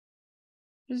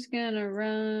 Just gonna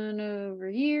run over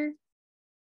here.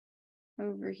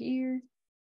 And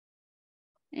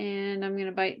I'm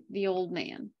gonna bite the old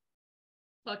man.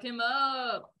 Fuck him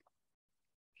up.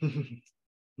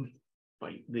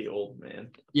 Bite the old man.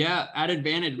 Yeah, at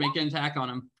advantage, make an attack on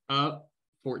him.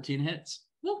 14 hits.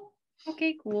 Woo.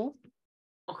 Okay, cool.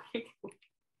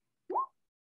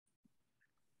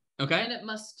 Okay. And it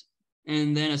must.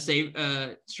 And then a save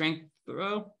strength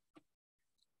throw.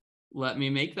 Let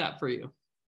me make that for you.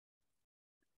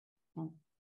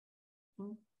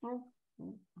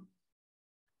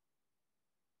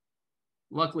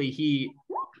 Luckily, he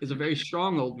is a very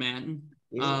strong old man.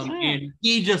 And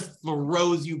he just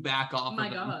throws you back off. Oh my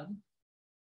of him. god.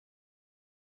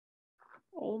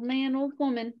 Old man, old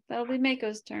woman. That'll be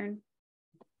Mako's turn.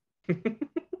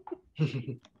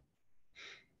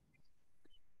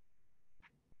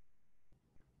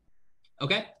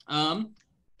 Okay.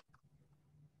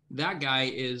 That guy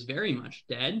is very much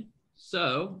dead.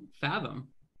 So, Fathom.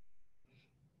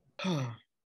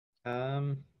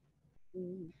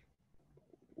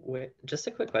 Just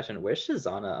a quick question. Where's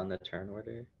Shizana on the turn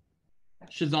order?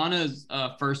 Shazana's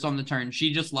first on the turn.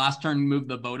 She just last turn moved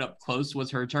the boat up close. Was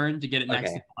her turn to get it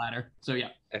next to the ladder. So yeah.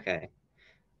 Okay.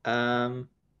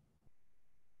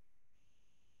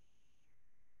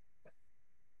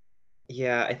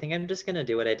 Yeah, I think I'm just gonna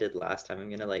do what I did last time. I'm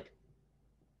gonna like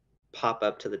pop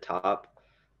up to the top,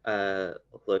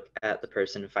 look at the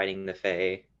person fighting the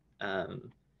Fae,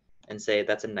 and say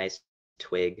that's a nice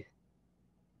twig.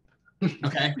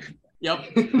 Okay. Yep.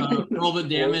 Roll the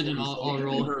damage, and I'll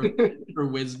roll her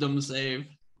wisdom save.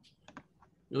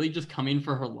 Really, just coming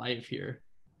for her life here.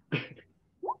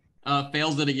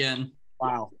 Fails it again.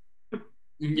 Wow.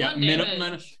 Yeah.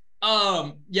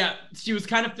 Yeah. She was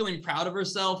kind of feeling proud of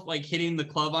herself, like hitting the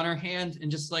club on her hand, and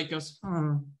just like goes.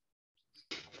 They're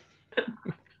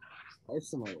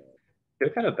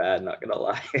kind of bad, not gonna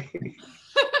lie.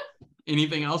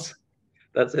 Anything else?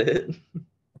 That's it.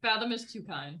 Fathom is too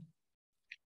kind.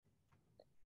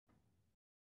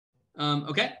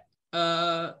 Okay.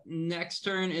 Next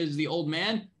turn is the old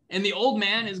man, and the old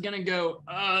man is gonna go.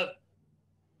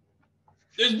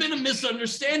 There's been a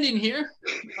misunderstanding here.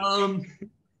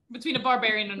 Between a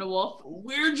barbarian and a wolf.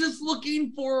 We're just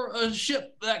looking for a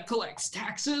ship that collects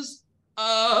taxes.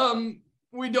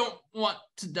 We don't want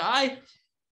to die,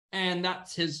 and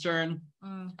that's his turn.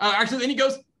 Actually, then he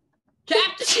goes,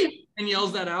 "Captain!" and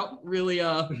yells that out, really,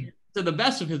 to the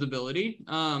best of his ability.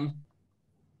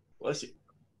 Bless you.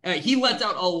 He lets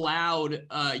out a loud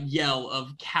yell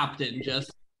of "Captain,"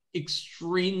 just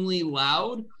extremely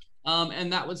loud,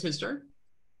 and that was his turn.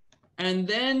 And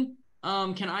then,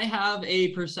 can I have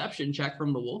a perception check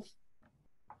from the wolf?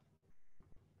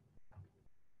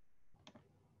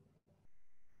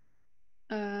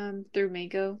 Through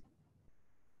Mako.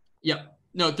 Yep.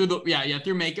 No, through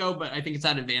through Mako, but I think it's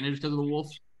at advantage because of the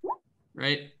wolf,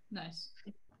 right? Nice.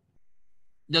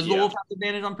 Does the wolf have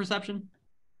advantage on perception?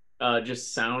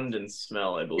 Just sound and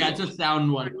smell, I believe. Yeah, it's a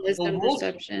sound one.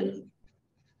 Perception.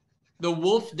 The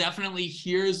wolf definitely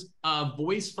hears a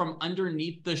voice from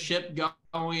underneath the ship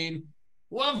going,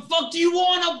 "What the fuck do you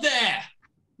want up there?"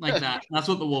 Like that. That's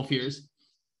what the wolf hears.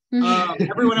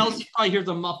 Everyone else probably hears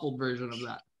a muffled version of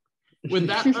that. With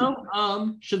that, though,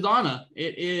 Shazana,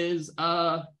 it is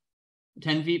 10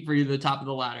 feet for you to the top of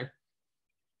the ladder.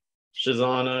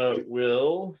 Shazana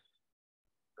will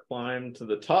climb to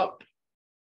the top.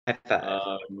 Kind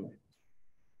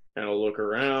of look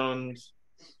around.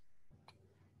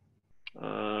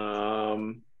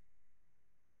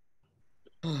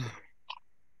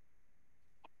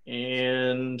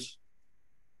 And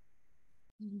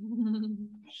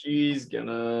she's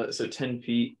gonna, so 10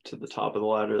 feet to the top of the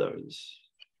ladder. That was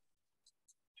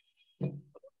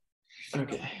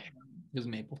okay. It was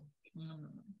Maple.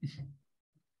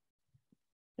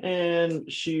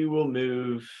 And she will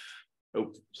move.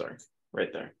 Oh, sorry,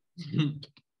 right there.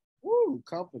 Woo,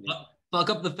 company. Fuck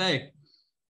up the Fae.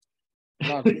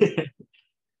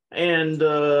 And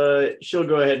she'll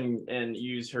go ahead and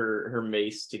use her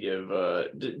mace to give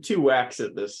 2 whacks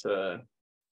at this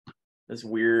this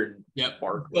weird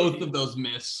bark. Both of those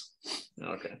miss.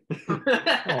 Okay.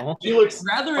 She looks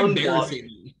rather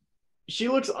embarrassing. She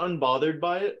looks unbothered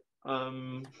by it.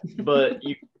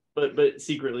 But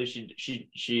secretly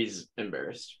she's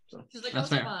embarrassed. So. She's like, that's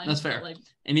fair. Fine. That's fair. Like,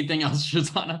 anything else,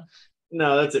 Shazana?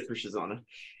 No, that's it for Shazana.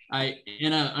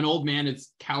 An old man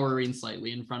is cowering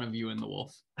slightly in front of you and the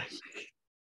wolf.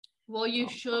 Well, you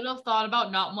should have thought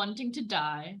about not wanting to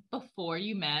die before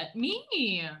you met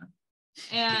me.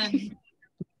 And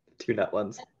 2 nut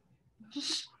ones.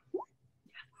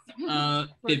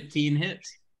 15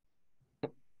 hits.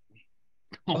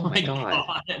 Oh my god.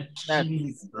 No,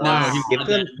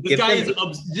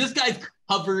 this guy's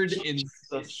covered in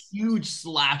huge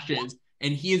slashes,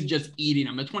 and he is just eating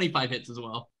them. A 25 hits as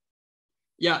well.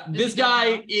 Yeah, this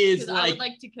guy is like, I would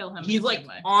like to kill him. He's like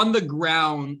on the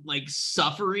ground, like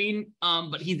suffering,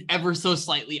 but he's ever so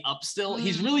slightly up still.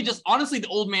 He's really just, honestly, the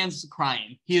old man's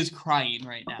crying. He is crying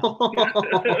right now.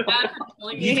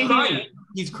 He's crying.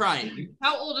 He's crying.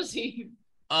 How old is he?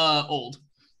 Old.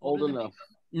 Old enough.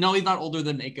 No, he's not older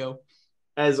than Mako.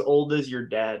 As old as your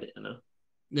dad, Anna.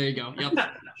 There you go. Yep.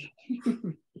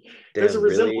 There's a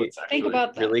resemblance. Really, think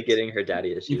about that. Really getting her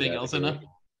daddy issues. Anything else, Anna?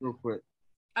 Real quick.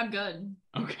 I'm good.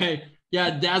 Okay.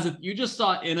 Yeah, Daz, you just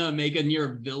saw Anna make a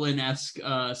near villain-esque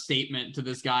statement to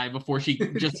this guy before she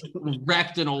just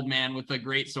wrecked an old man with a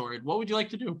great sword. What would you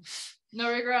like to do?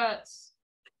 No regrets.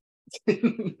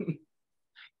 Dazeth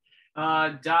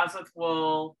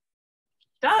will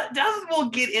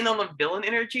get in on the villain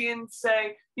energy and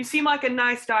say, "You seem like a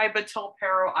nice guy, but tell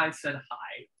Pero I said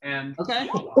hi." And okay.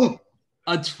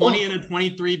 A 20 and a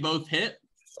 23 both hit.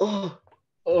 Oh.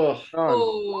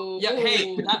 Yeah,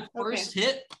 hey, that first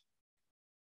hit,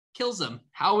 kills him.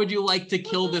 How would you like to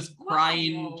kill this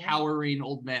crying, cowering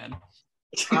old man?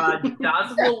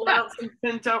 Daz will let out some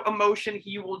pent-up emotion.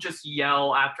 He will just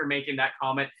yell after making that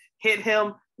comment, hit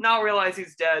him, now realize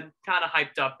he's dead, kind of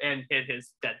hyped up, and hit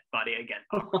his dead buddy again.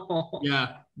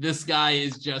 Yeah, this guy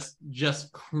is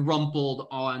just crumpled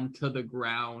onto the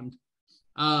ground.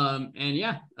 And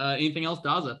yeah, anything else,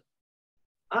 Daza?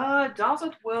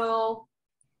 Dazeth will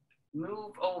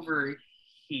move over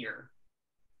here.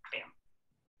 Bam.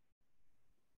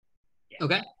 Yeah.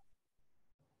 Okay.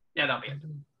 Yeah, that'll be it.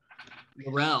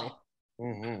 Morel.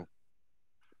 Mm-hmm.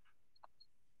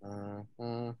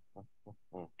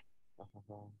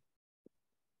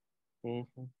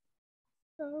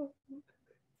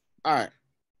 All right.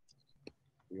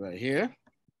 Right here.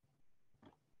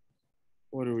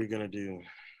 What are we gonna do?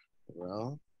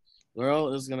 Well,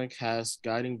 Laurel is gonna cast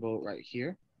Guiding Bolt right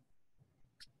here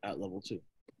at level 2.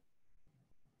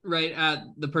 Right at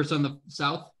the person on the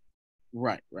south?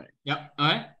 Right. Yep. All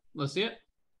right. Let's see it.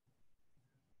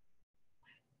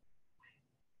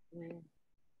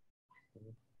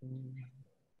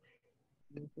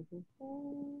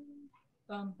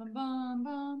 Bum, bum, bum,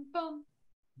 bum, bum.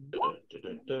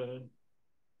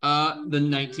 The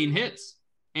 19 hits.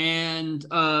 And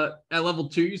at level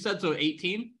 2, you said, so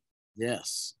 18?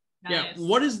 Yes. Yeah. Nice.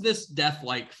 What is this death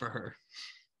like for her?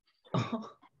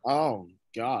 Oh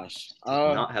gosh.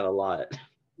 Not have a lot.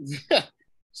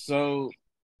 So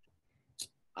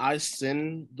I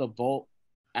send the bolt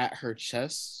at her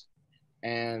chest,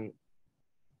 and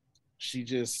she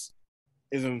just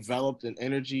is enveloped in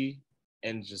energy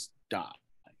and just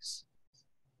dies.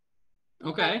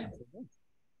 Okay.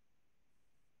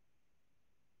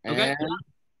 And Okay.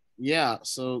 yeah,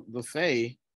 so the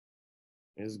Fae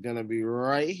is gonna be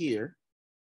right here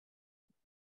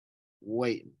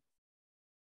waiting.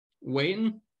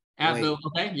 At Wait. the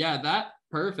okay, yeah, that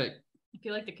perfect. I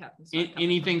feel like the captain's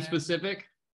Anything specific?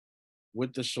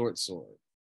 With the short sword.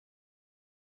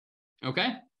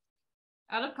 Okay.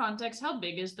 Out of context, how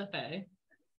big is the Fae?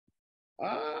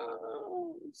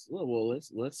 Well,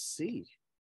 let's see.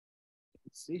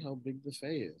 Let's see how big the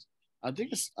Fae is. I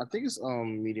think it's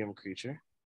medium creature.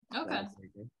 Okay.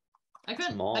 I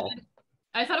couldn't. Small.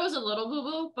 I thought it was a little boo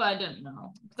boo, but I didn't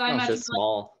know. Because I It's imagined just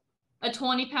small. like a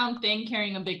 20-pound thing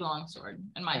carrying a big long sword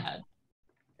in my head.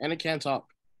 And it can't talk.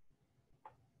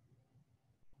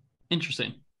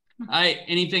 Interesting. All right.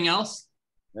 Anything else?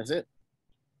 That's it.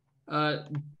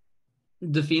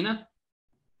 Defina?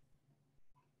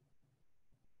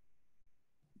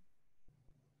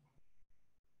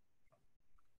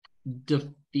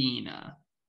 Defina.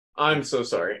 I'm so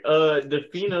sorry.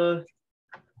 Defina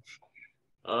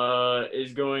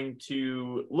is going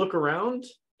to look around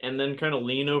and then kind of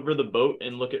lean over the boat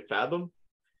and look at Fathom.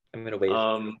 I'm gonna wait.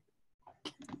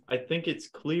 I think it's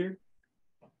clear.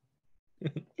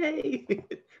 Yay!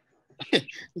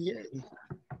 Yeah.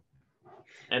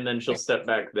 And then she'll step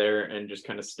back there and just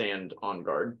kind of stand on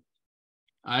guard.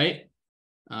 All right.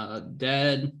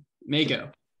 Dead.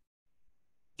 Mako.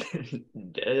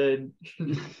 Dead.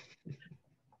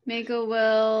 Mako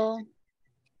will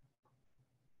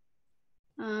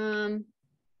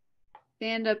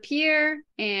stand up here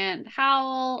and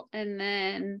howl and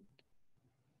then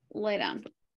lay down.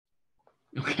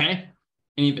 Okay.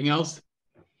 Anything else?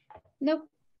 Nope.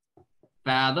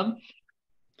 Fathom.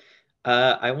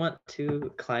 I want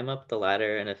to climb up the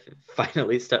ladder and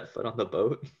finally step foot on the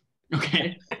boat.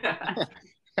 Okay.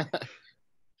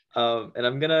 And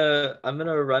I'm gonna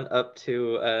run up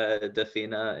to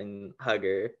Defina and hug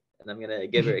her, and I'm gonna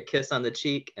give her a kiss on the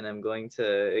cheek, and I'm going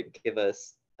to give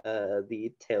us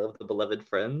the tale of the beloved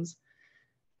friends.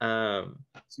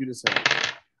 You decide.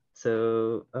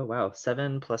 So, oh wow,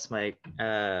 7 plus my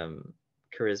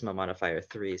charisma modifier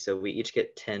 3, so we each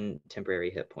get 10 temporary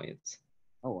hit points.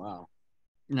 Oh wow.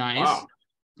 Nice. Wow.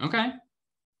 Okay. I thought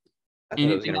I was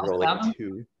Anything gonna else, roll like Fathom? a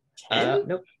 2. 10?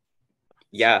 Nope.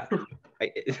 Yeah,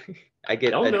 I get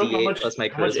a Don't know how D8 much- plus my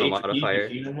how much charisma HP modifier.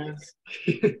 Defina has.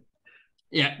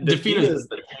 Yeah. Defina's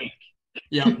the tank.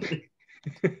 Yeah.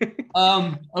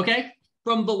 Okay.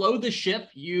 From below the ship,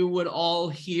 you would all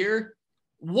hear,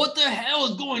 "What the hell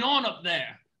is going on up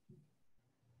there?"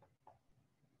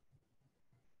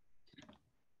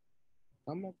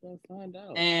 I'm up there to find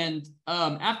out. And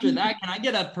after that, can I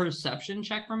get a perception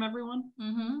check from everyone?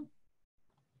 Mm-hmm.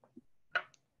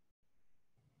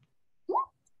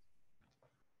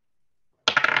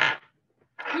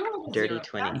 Dirty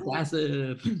 20.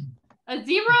 Massive. A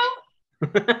 0?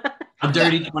 A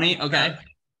dirty 20. Okay.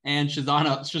 And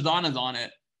Shazana's on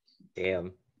it.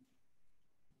 Damn.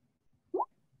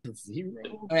 0.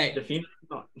 Okay. Defina.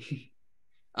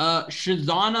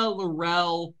 Shazana,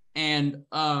 Laurel, and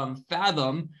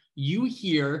Fathom, you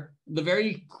hear the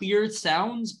very clear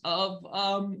sounds of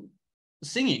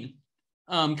singing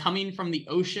coming from the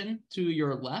ocean to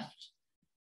your left.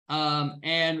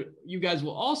 And you guys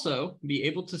will also be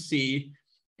able to see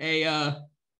a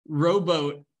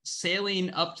rowboat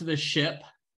sailing up to the ship.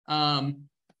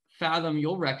 Fathom,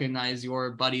 you'll recognize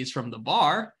your buddies from the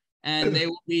bar, and they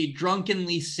will be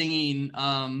drunkenly singing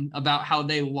about how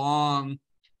they long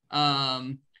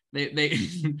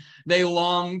they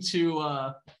long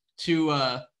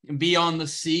to be on the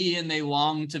sea, and they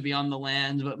long to be on the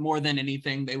land, but more than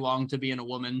anything, they long to be in a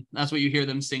woman. That's what you hear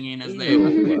them singing as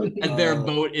their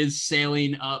boat is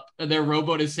sailing up. Their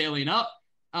rowboat is sailing up,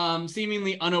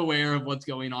 seemingly unaware of what's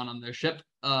going on their ship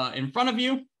in front of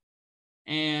you.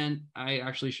 And I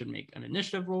actually should make an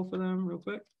initiative roll for them real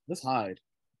quick. Let's hide.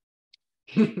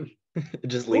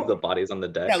 Just leave the bodies on the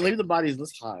deck. Yeah, leave the bodies.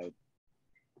 Let's hide.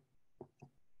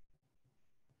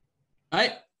 All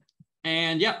right.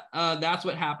 And yeah, that's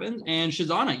what happened. And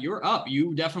Shizana, you're up.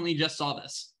 You definitely just saw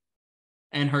this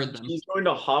and heard them. He's going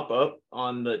to hop up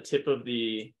on the tip of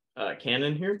the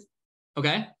cannon here.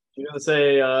 Okay. You're going to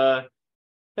say,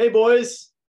 hey, boys,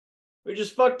 we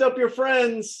just fucked up your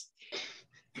friends.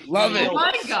 Love it. Oh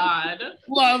my god.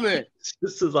 Love it.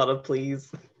 Shizana, please.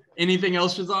 Anything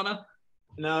else, Shizana?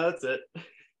 No, that's it.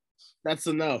 That's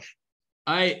enough.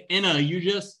 All right, Inna, you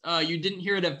just you didn't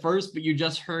hear it at first, but you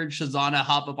just heard Shizana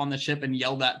hop up on the ship and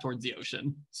yell that towards the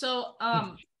ocean. So,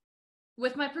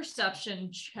 with my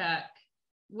perception check,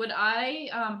 would I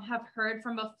have heard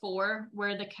from before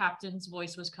where the captain's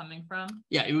voice was coming from?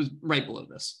 Yeah, it was right below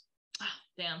this.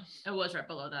 Damn, it was right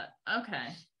below that. Okay.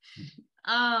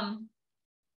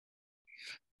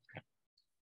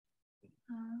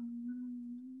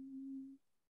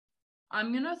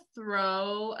 I'm gonna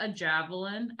throw a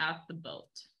javelin at the boat.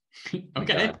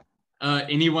 Okay.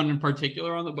 Anyone in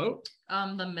particular on the boat?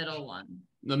 The middle one.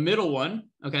 The middle one.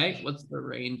 Okay. What's the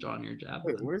range on your javelin?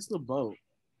 Wait, where's the boat?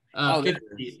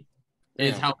 50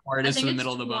 is how far it is to the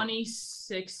middle of the boat.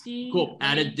 20-60. Cool.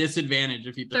 At a disadvantage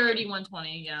if you throw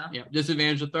 30-120, yeah. Yeah,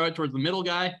 disadvantage to throw it towards the middle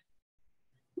guy.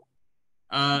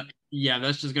 Yeah,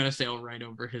 that's just gonna sail right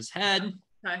over his head.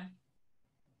 Okay.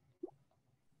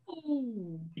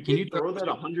 Can you throw that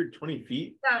 120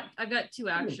 feet? Yeah, I've got two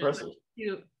actions. Impressive.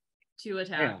 Two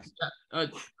attacks.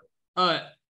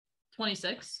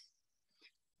 26.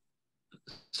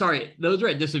 Sorry, those are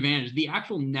at disadvantage. The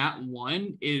actual nat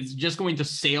 1 is just going to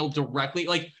sail directly.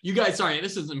 Like, you guys, sorry,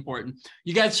 this is important.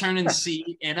 You guys turn and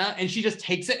see Anna, and she just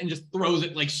takes it and just throws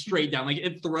it like straight down. Like,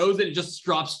 it throws it, it just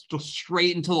drops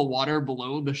straight into the water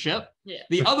below the ship. Yeah.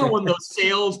 The other one, though,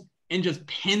 sails and just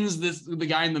pins the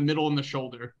guy in the middle in the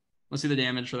shoulder. Let's see the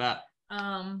damage for that.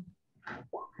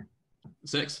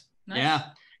 6. Nice.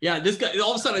 Yeah, this guy,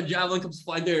 all of a sudden a javelin comes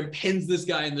flying there and pins this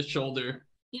guy in the shoulder.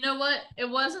 You know what? It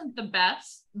wasn't the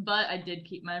best, but I did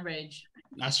keep my rage.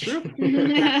 That's true.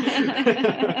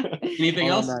 Anything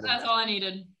else? That's all I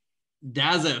needed.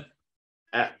 Dazeth.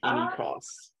 At any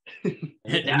cost.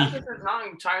 Dazeth is not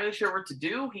entirely sure what to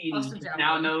do. He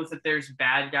now knows that there's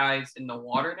bad guys in the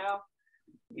water now.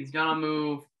 He's gonna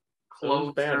move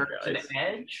closer to the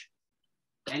edge.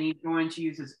 And he's going to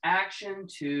use his action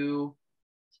to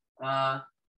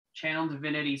channel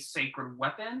Divinity's sacred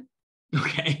weapon.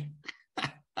 Okay.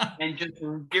 And just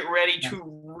get ready to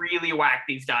really whack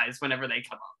these guys whenever they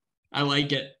come up. I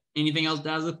like it. Anything else,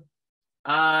 Dazeth?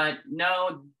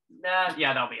 No.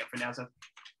 Yeah, that'll be it for Dazeth.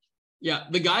 Yeah,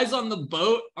 the guys on the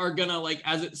boat are gonna, like,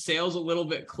 as it sails a little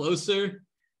bit closer,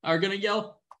 are gonna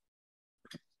yell,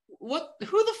 who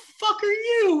the fuck are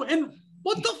you? And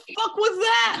what the fuck was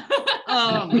that?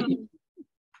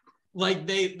 Like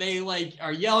they like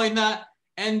are yelling that,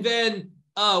 and then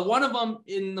one of them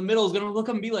in the middle is gonna look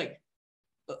and be like,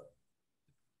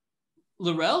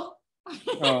 Laurel?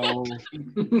 Oh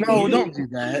no, don't do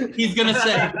that. He's gonna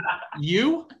say,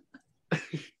 you?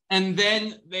 And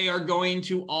then they are going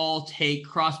to all take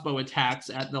crossbow attacks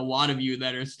at the lot of you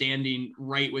that are standing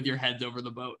right with your heads over the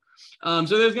boat. So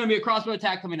there's going to be a crossbow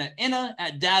attack coming at Inna,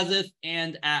 at Dazeth,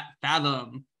 and at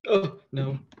Fathom. Oh,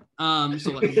 no.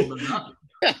 So let's pull them up.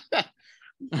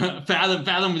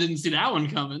 Fathom didn't see that one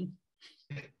coming.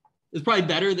 It's probably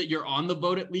better that you're on the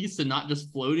boat at least and not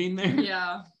just floating there.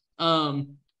 Yeah.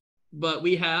 But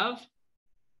we have...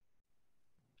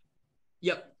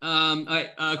 Yep. All right.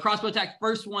 Crossbow attack.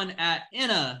 First one at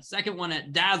Inna. Second one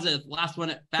at Dazeth. Last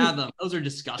one at Fathom. Those are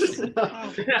disgusting.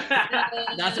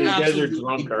 That's you guys are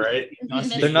drunk, all right?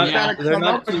 They're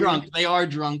not drunk. They are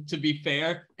drunk, to be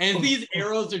fair. And these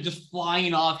arrows are just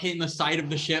flying off, hitting the side of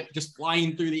the ship, just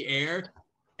flying through the air.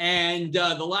 And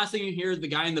the last thing you hear is the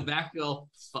guy in the back go,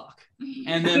 fuck.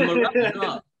 And then Lorel's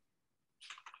up.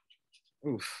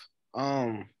 Oof.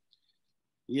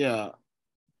 Yeah.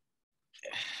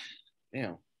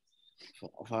 Damn.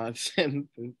 5, 10,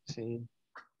 15.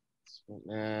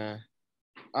 Nah.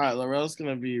 All right, Laurel's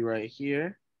gonna be right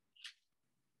here.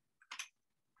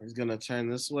 He's gonna turn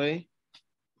this way.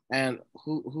 And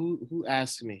who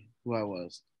asked me who I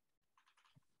was?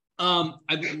 I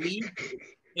believe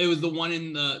it was the one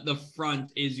in the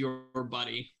front is your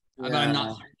buddy. But I'm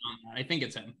not certain on that. I think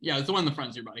it's him. Yeah, it's the one in the front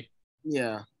is your buddy.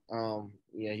 Yeah.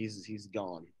 Yeah, he's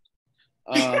gone.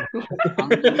 I'm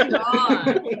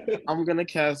gonna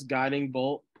cast Guiding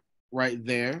Bolt right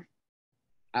there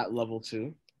at level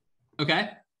 2. Okay.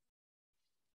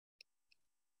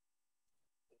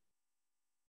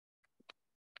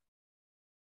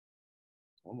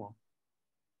 Come on.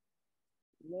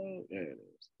 No, there it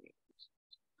is.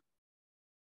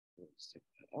 Let's take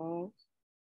that off.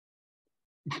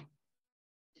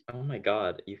 Oh my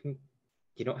god, you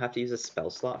don't have to use a spell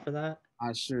slot for that?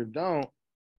 I sure don't.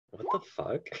 What the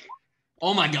fuck?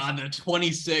 Oh my god, the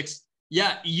 26.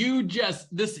 Yeah,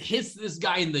 this hits this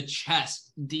guy in the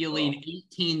chest, dealing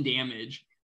 18 damage.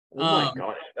 Oh my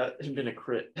god, that has been a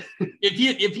crit. If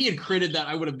he had critted that,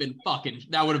 that would have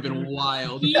been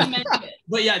wild. He meant it.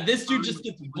 But yeah, this dude just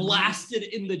gets blasted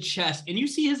in the chest, and you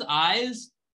see his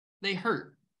eyes, they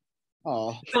hurt.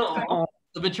 Oh.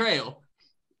 The betrayal.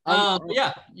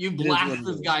 Yeah, you blast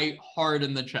this guy hard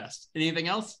in the chest. Anything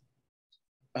else?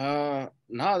 No,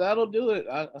 that'll do it.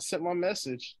 I sent my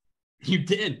message. You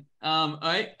did. All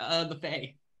right, the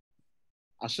Fae.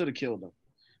 I should have killed him.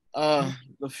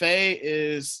 The Fae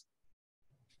is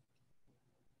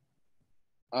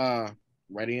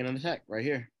ready in an attack right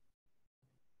here.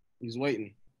 He's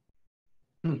waiting.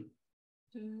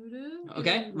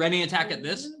 Okay, ready attack at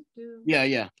this?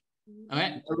 Yeah.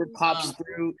 Okay. Whoever pops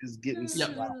through is getting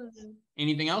Yep.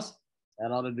 Anything else?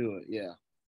 That ought to do it, yeah.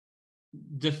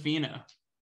 Defina.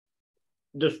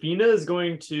 Defina is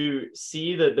going to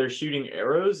see that they're shooting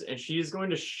arrows, and she is going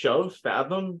to shove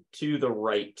Fathom to the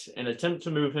right and attempt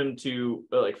to move him to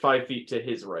like 5 feet to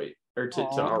his right, or to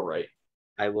our right.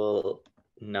 I will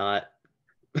not.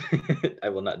 I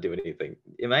will not do anything.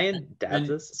 Am I in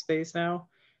Dad's space now?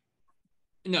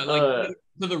 No, like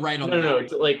to the right on no,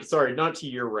 sorry, not to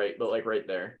your right, but like right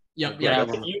there. Yep. Yeah.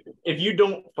 If you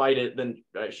don't fight it, then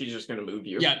she's just gonna move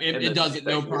you. Yeah, it does it,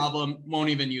 no problem. Won't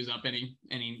even use up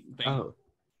anything. Oh.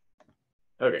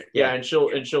 Okay. Yeah, and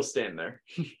she'll stand there.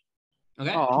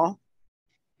 Okay. Aw.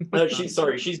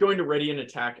 She's going to ready an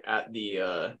attack at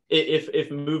the if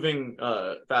moving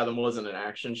Fathom wasn't an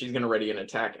action, she's gonna ready an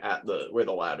attack at where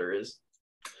the ladder is.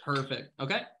 Perfect.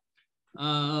 Okay.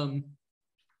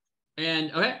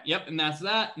 And okay, yep, and that's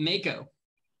that. Mako.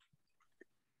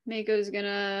 Mako's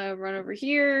gonna run over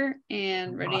here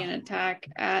and ready an attack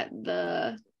at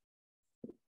the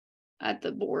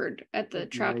board, at the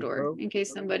trapdoor, in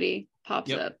case somebody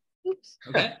pops up. Oops.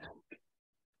 Okay.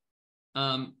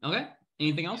 Okay.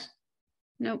 Anything else?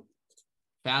 Nope.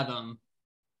 Fathom.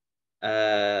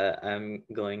 I'm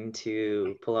going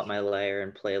to pull out my lyre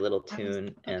and play a little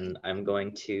tune, and I'm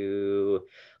going to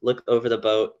look over the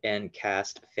boat and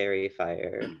cast Fairy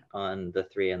Fire on the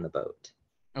 3 in the boat.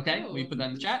 Okay, we put that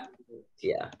in the chat.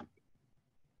 Yeah.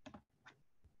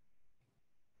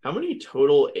 How many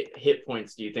total hit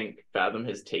points do you think Fathom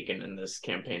has taken in this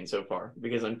campaign so far?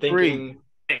 Because I'm thinking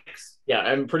 6. Yeah,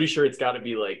 I'm pretty sure it's got to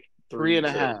be like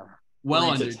 3.5. Well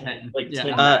 3 under to 10. like Yeah.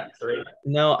 10 max, right?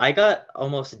 No, I got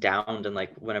almost downed in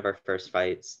like one of our first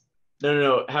fights.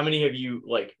 No. How many have you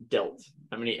like dealt?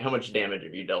 How much damage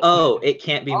have you dealt? Oh, it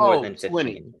can't be more than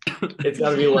 20. 15. It's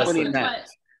got to be less than 20 max.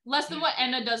 Less than what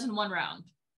Enna does in 1 round.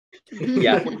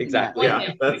 Yeah, exactly.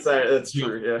 Yeah, that's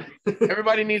true. Yeah.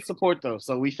 Everybody needs support though,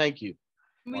 so we thank you.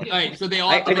 We do. All right, so they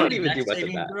all I have to don't make a even dex do much of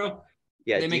saving that. throw?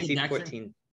 Yeah, They make a DC dex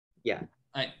 14. Yeah.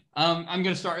 All right. I'm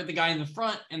gonna start with the guy in the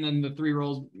front, and then the 3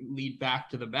 rolls lead back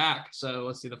to the back. So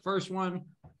let's see the first one.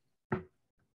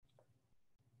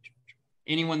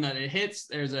 Anyone that it hits,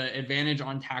 there's an advantage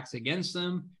on attacks against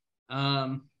them.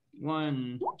 1,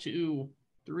 2,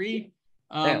 3.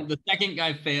 The second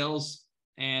guy fails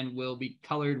and will be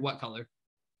colored. What color?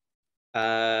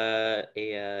 Like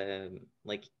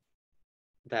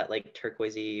that, like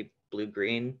turquoisey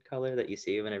blue-green color that you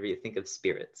see whenever you think of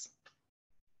spirits.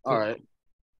 All right.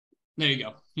 There you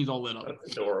go. He's all lit up.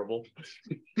 That's adorable.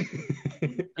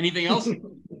 Anything else?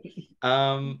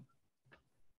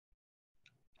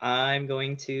 I'm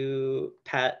going to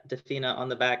pat Defina on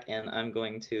the back, and I'm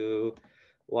going to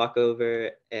walk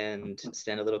over and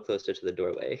stand a little closer to the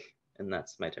doorway, and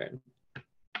that's my turn.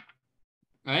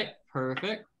 All right,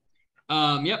 perfect.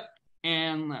 Yep.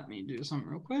 And let me do something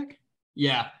real quick.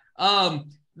 Yeah.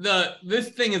 this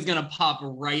thing is gonna pop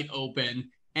right open,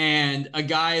 and a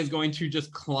guy is going to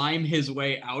just climb his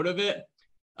way out of it.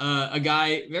 A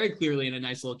guy very clearly in a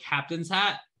nice little captain's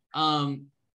hat.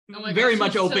 Very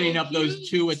much opening up those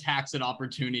 2 attacks at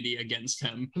opportunity against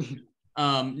him.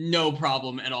 No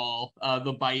problem at all.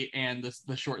 The bite and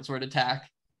the short sword attack.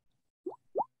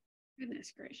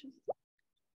 Goodness gracious.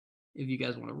 If you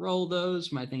guys want to roll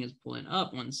those, my thing is pulling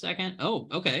up. 1 second. Oh,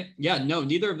 okay. Yeah, no,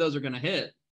 neither of those are gonna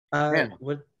hit. Wouldn't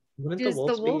Does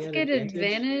the be wolf at get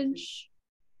advantage?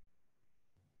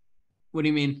 What do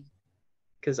you mean?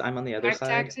 Because I'm on the other Attack side.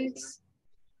 tactics?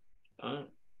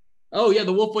 Oh yeah,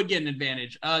 the wolf would get an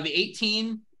advantage. The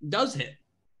 18 does hit.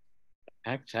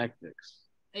 Attack tactics.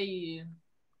 Hey,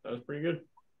 That was pretty good.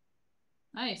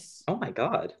 nice. Oh my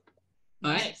god.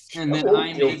 Nice. And then That wolf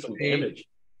I deals make some damage.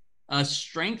 a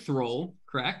strength roll,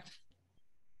 correct?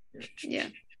 Yeah.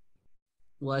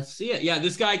 Let's see it. Yeah,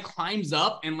 this guy climbs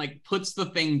up and like puts the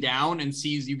thing down and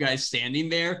sees you guys standing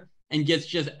there and gets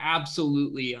just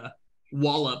absolutely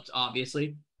walloped,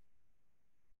 obviously.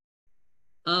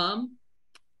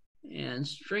 And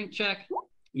strength check.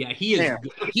 Yeah, he is. Damn.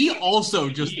 He also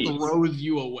just Jeez. throws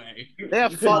you away. They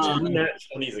have fun. Nat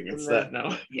 20s against that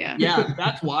now. Yeah. Yeah,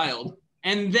 that's wild.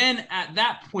 And then at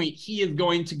that point, he is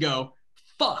going to go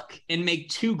fuck and make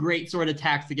 2 great sword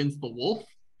attacks against the wolf.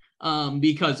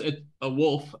 Because it's a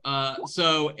wolf.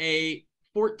 So a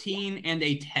 14 and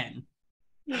a 10.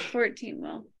 14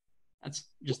 will. That's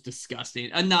just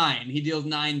disgusting. A 9. He deals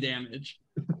 9 damage.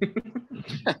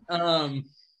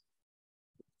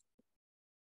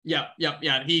 Yeah.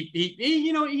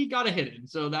 He got a hit in,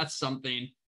 so that's something.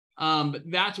 But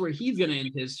that's where he's gonna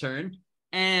end his turn,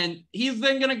 and he's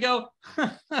then gonna go.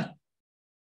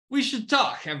 We should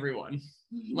talk, everyone,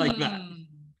 like that.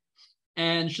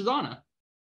 And Shazana.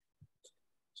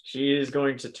 She is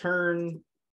going to turn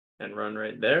and run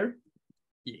right there.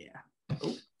 Yeah.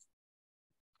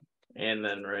 And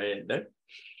then right there.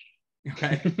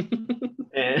 Okay.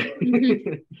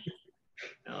 And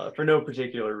for no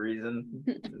particular reason.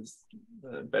 It's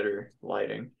better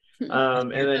lighting.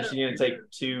 And then she's going to take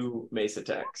 2 mace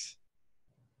attacks.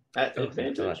 At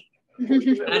advantage.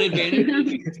 At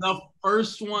advantage. The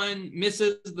first one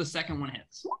misses, the second one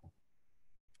hits.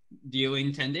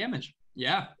 Dealing 10 damage.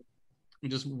 Yeah.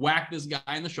 And just whack this guy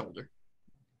in the shoulder.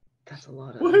 That's a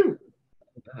lot of. Woohoo!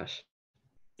 Oh, gosh.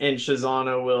 And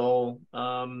Shazana will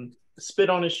spit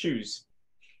on his shoes.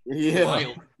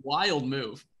 Yeah. Wild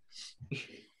move.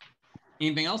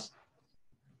 Anything else?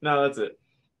 No, that's it.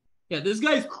 Yeah, this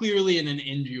guy's clearly in an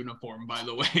end uniform, by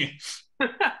the way.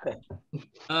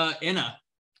 Inna.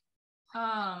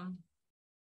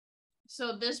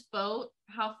 So this boat,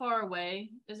 how far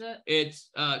away is it? It's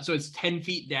so it's 10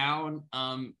 feet down.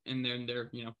 And then they're,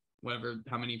 whatever,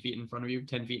 how many feet in front of you?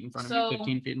 10 feet in front of you,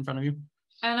 15 feet in front of you.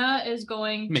 Anna is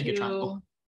going Make a to triangle.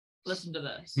 listen to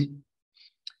this.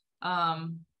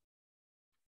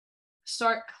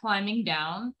 Start climbing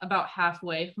down about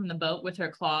halfway from the boat with her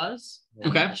claws. And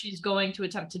Okay. then she's going to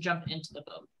attempt to jump into the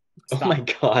boat. Oh my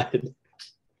god.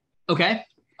 Okay.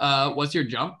 What's your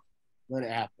jump? Let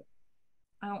it happen.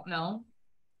 I don't know.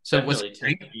 So what's Definitely your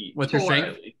 10 strength? feet. What's your Four.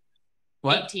 strength?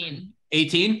 What? 18.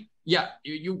 18? Yeah,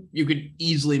 you could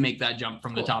easily make that jump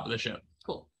from the Cool. top of the ship.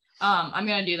 Cool. I'm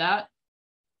gonna do that.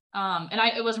 And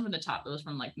it wasn't from the top, it was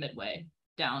from like midway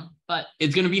down. But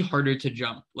It's gonna be harder to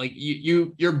jump. Like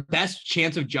your best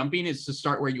chance of jumping is to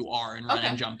start where you are and run Okay.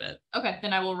 and jump it. okay,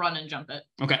 then I will run and jump it.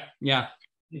 Okay. Yeah.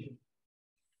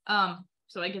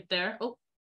 So I get there. Oh,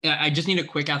 Yeah, I just need a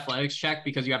quick athletics check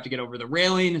because you have to get over the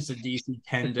railing. It's a DC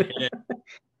 10 to hit it.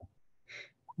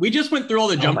 We just went through all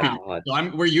the jumping, God.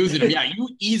 so we're using them. Yeah,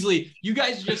 you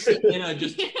guys just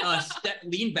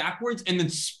lean backwards and then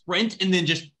sprint and then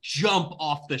just jump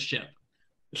off the ship.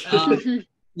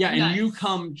 Yeah, and Nice. you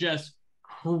come just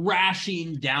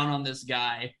crashing down on this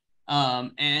guy.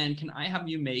 And can I have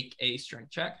you make a strength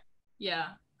check? yeah.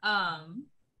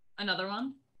 Another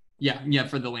one. Yeah,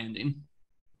 for the landing.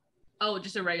 Oh,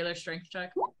 just a regular strength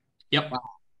check. Yep.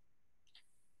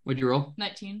 What'd you roll?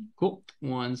 19. Cool.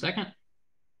 1 second.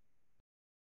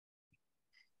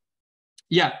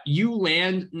 Yeah, you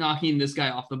land knocking this guy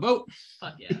off the boat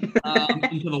Fuck yeah.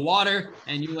 into the water,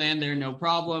 and you land there no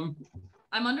problem.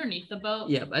 I'm underneath the boat.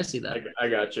 Yeah, I see that. I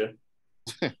got you.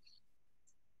 Nice.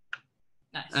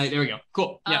 All right, there we go.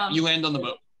 Cool. Yeah, you land on the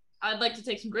boat. I'd like to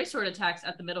take some greatsword attacks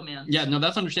at the middleman. Yeah, no,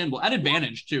 that's understandable. At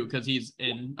advantage too, because he's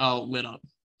lit up.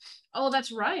 Oh,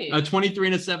 that's right. A 23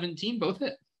 and a 17 both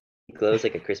hit. It glows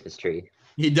like a Christmas tree.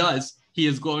 He does. He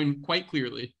is glowing quite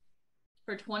clearly.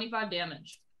 For 25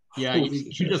 damage. Yeah, you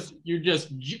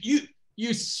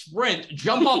sprint,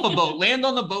 jump off a boat, land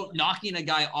on the boat, knocking a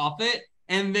guy off it,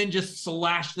 and then just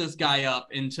slash this guy up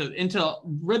into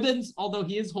ribbons, although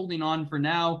he is holding on for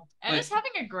now. And it's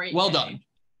having a great well day. done.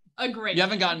 A great You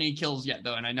haven't gotten any kills yet,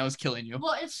 though, and I know it's killing you.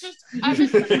 Well, it's just, I've been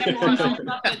putting everyone else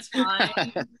up, it's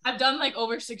fine. I've done like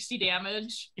over 60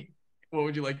 damage. What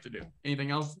would you like to do?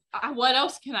 Anything else? What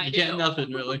else can I You do? can't,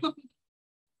 nothing, really.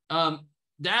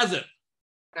 Dazit,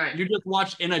 All right. you just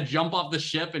watch Inna jump off the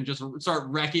ship and just start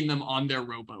wrecking them on their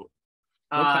rowboat.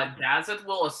 Dazith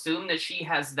will assume that she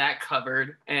has that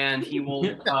covered, and he will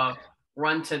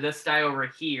run to this guy over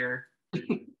here.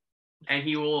 And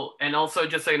he will, and also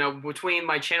just so you know, between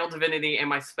my channel divinity and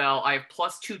my spell, I have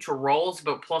 +2 to rolls,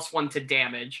 but +1 to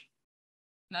damage.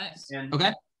 Nice. And,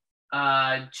 Okay.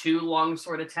 2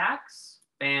 longsword attacks.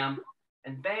 Bam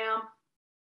and bam.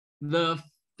 The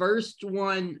first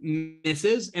one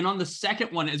misses, and on the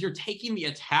second one, as you're taking the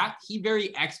attack, he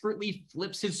very expertly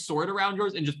flips his sword around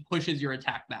yours and just pushes your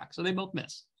attack back. So they both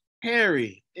miss.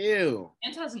 Harry, ew.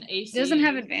 Ant has an AC. He doesn't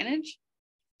have advantage.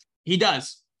 He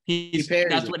does. parries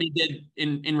That's it. what he did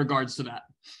in regards to that.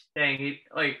 Dang, he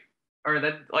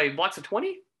blocks a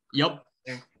 20? Yep.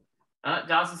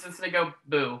 Dawson's just gonna go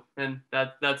boo, and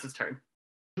that's his turn.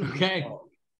 Okay.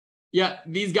 Yeah,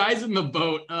 these guys in the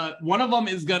boat, one of them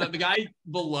is the guy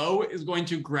below is going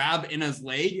to grab Inna's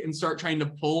leg and start trying to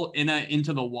pull Inna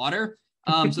into the water.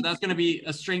 So that's going to be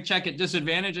a strength check at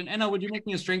disadvantage. And Inna, would you make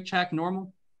me a strength check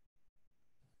normal?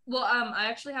 Well, I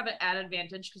actually have it at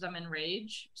advantage because I'm in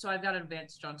rage, so I've got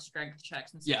advantage on strength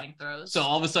checks and saving throws. So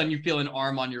all of a sudden you feel an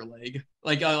arm on your leg,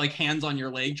 like hands on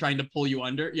your leg trying to pull you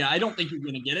under. Yeah, I don't think you're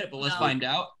going to get it, but let's find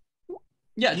out.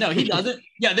 Yeah, no, he doesn't.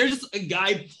 Yeah, there's just a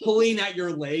guy pulling at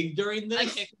your leg during this. I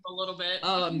kick him a little bit.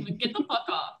 Get the fuck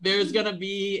off. There's gonna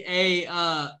be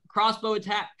a crossbow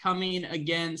attack coming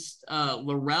against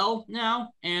Laurel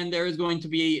now, and there is going to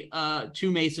be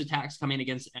 2 mace attacks coming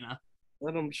against Inna.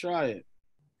 Let him try it.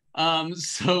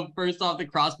 So first off, the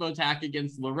crossbow attack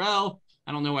against Laurel.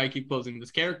 I don't know why I keep closing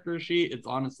this character sheet. It's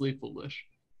honestly foolish.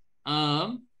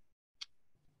 All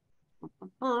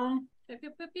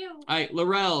right,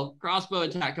 Laurel, crossbow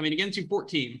attack coming against you,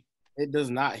 14. It does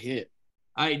not hit.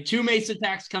 All right, 2 mace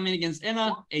attacks coming against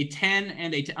Inna, a 10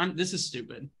 and a 10. This is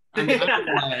stupid. I don't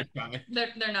know why I try.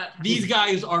 They're not. These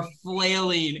guys are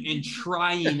flailing and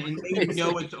trying, and they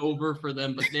know it's over for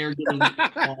them, but they're getting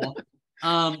the ball.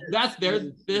 That's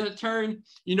their turn.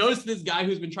 You notice this guy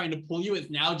who's been trying to pull you is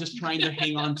now just trying to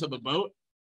hang on to the boat.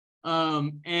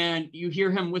 And you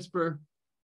hear him whisper,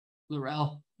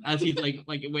 Laurel, as he's like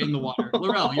in the water.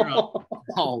 Laurel, you're up.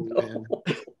 Oh man,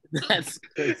 that's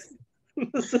crazy.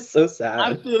 This is so sad.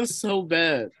 I feel so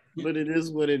bad, but it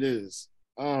is what it is.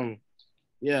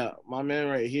 Yeah, my man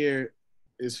right here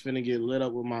is finna get lit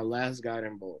up with my last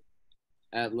guiding bolt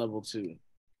at level 2.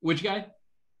 Which guy?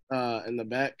 In the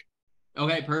back.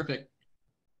 Okay, perfect.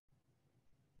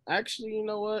 Actually, you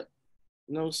know what?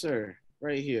 No, sir.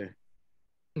 Right here.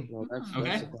 No, that's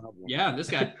a problem. Yeah, this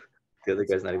guy. The other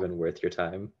guy's not even worth your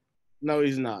time. No,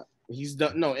 he's not. He's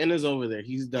done. No, Inna's over there.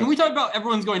 He's done. Can we talk about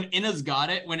everyone's going, Inna's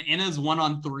got it, when Inna's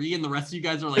 1-on-3 and the rest of you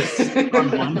guys are like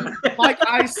 6-on-1? Like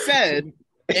I said,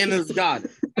 Inna's got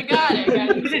it. I got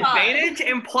it. His advantage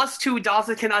and +2,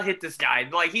 Dawson cannot hit this guy.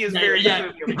 Like he is very.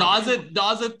 Yeah,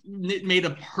 Dawson made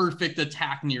a perfect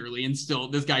attack nearly, and still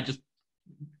this guy just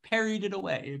parried it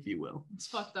away, if you will. It's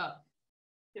fucked up.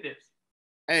 It is.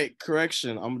 Hey,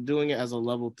 correction. I'm doing it as a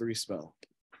level 3 spell.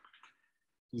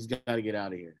 He's got to get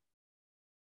out of here.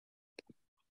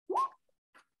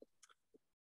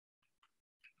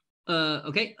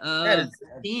 Okay. That is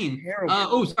 15. terrible.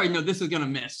 Oh, sorry. No, this is gonna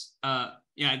miss.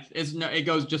 Yeah, it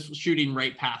goes just shooting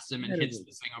right past him and That hits is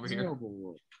this thing over here.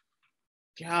 terrible.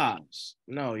 Gosh,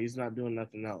 no, he's not doing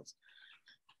nothing else.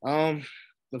 The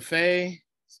Fae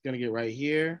is gonna get right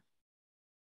here,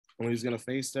 and he's gonna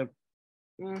face step.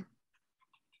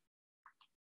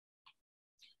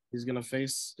 He's gonna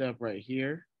face step right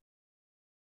here,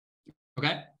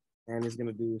 Okay. and he's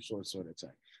gonna do short sword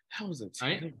attack. That was a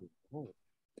terrible roll.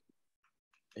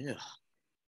 Yeah.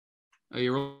 Oh,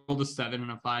 you rolled a 7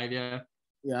 and a 5. Yeah.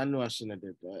 Yeah, I knew I shouldn't have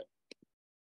did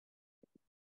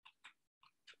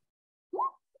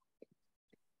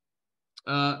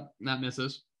that. That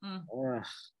misses.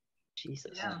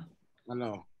 Jesus. Yeah. I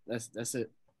know. That's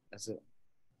it. That's it.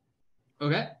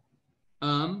 Okay.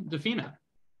 Defina.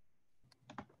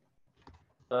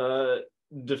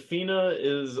 Defina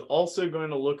is also going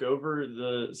to look over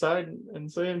the side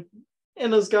and say,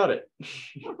 Anna's got it.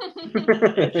 She's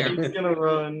gonna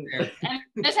run. And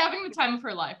it's having the time of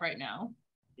her life right now.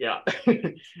 Yeah.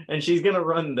 And she's gonna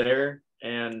run there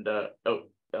and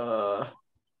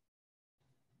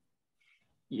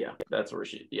yeah, that's where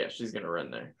she's gonna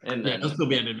run there. And then It'll still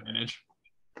be an advantage.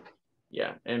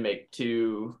 Yeah, and make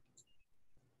 2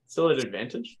 still at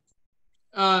advantage.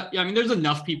 Yeah, I mean, there's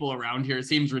enough people around here. It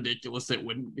seems ridiculous it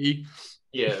wouldn't be.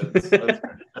 Yeah, that's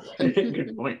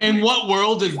good point. In what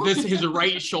world is this his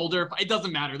right shoulder? It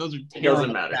doesn't matter. Those are It doesn't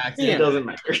terrible matter. attacks. It doesn't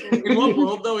matter. In what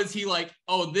world though is he like,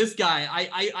 oh, this guy,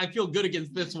 I feel good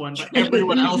against this one, but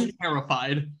everyone else is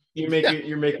terrified. You're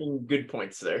making good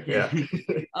points there. Yeah.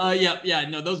 Yeah,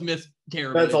 no, those miss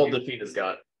terribly. That's all defeat has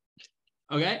got.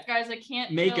 Okay. Guys, I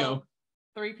can't Mako. kill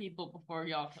 3 people before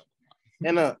y'all kill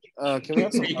And can we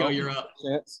have some Mako, you're up.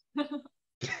 chance?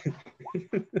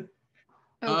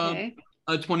 Okay.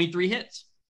 23 hits.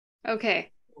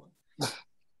 Okay.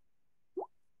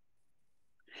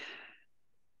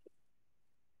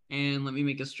 And let me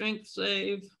make a strength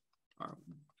save.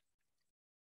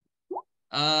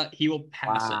 He will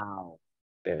pass it.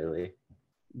 Barely.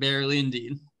 Barely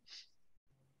indeed.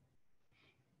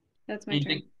 That's my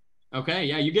turn. Okay,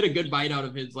 yeah, you get a good bite out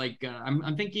of his like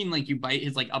I'm thinking like you bite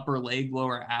his like upper leg,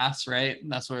 lower ass, right?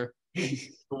 That's where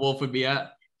the wolf would be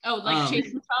at. Oh, like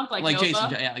Chase and Trump, like Chase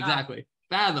Nova? and yeah, exactly.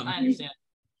 Fathom. I understand.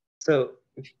 So,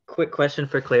 quick question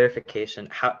for clarification: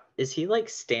 how is he like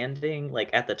standing like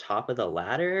at the top of the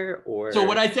ladder, or? So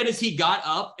what I said is he got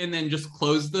up and then just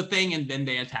closed the thing, and then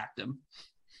they attacked him.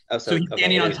 Oh, So he's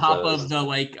standing it on was top closed. of the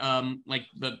like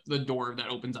the door that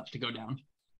opens up to go down.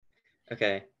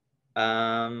 Okay.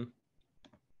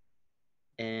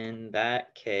 In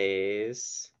that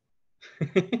case,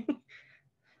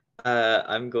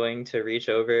 I'm going to reach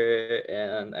over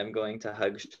and I'm going to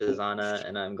hug Shazana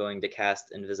and I'm going to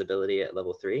cast invisibility at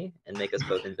level 3 and make us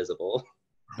both invisible.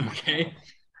 Okay.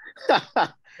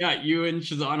 Yeah, you and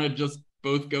Shazana just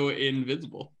both go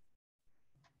invisible.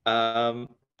 And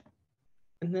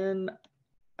then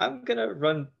I'm gonna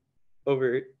run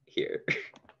over here.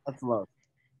 That's love,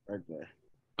 right there.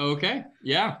 Okay.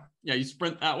 Yeah, you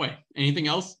sprint that way. Anything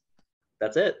else?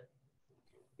 That's it.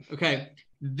 Okay.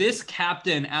 This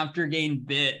captain, after getting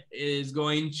bit, is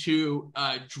going to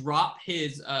drop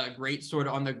his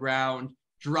greatsword on the ground,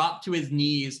 drop to his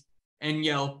knees, and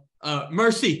yell,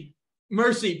 "Mercy!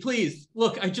 Mercy, please!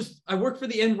 Look, I work for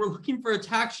the inn. We're looking for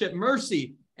attack ship.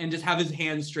 Mercy!" And just have his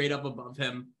hands straight up above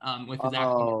him with his axe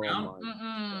on the ground.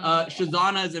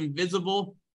 Shazana is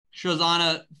invisible.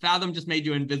 Shazana, Fathom just made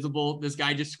you invisible. This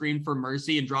guy just screamed for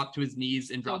mercy and dropped to his knees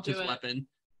and dropped his weapon.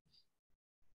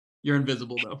 You're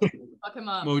invisible though. Fuck him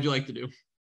up. What would you like to do?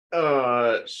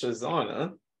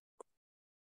 Shazana.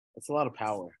 That's a lot of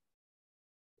power.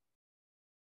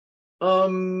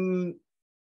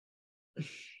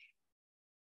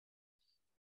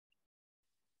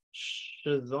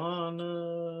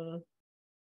 Shazana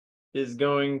is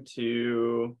going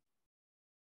to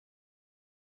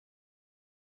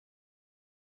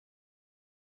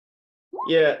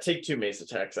take 2 mace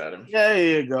attacks at him.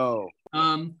 There you go.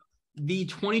 The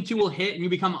 22 will hit and you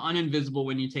become uninvisible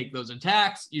when you take those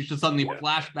attacks. You should suddenly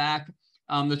flash back.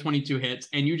 The 22 hits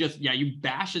and you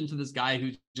bash into this guy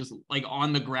who's just like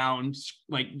on the ground,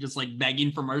 like just like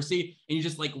begging for mercy, and you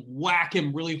just like whack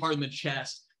him really hard in the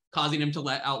chest, causing him to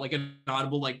let out like an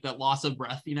audible, like that loss of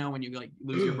breath, you know, when you like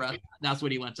lose your breath. That's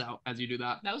what he lets out as you do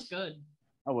that. That was good.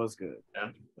 That was good. Yeah,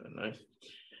 nice.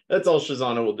 That's all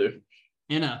Shazana will do.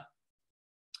 Anna.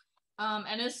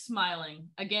 Anna's smiling.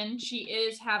 Again, she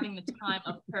is having the time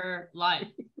of her life.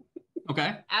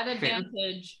 Okay. At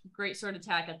advantage, great sword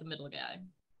attack at the middle guy.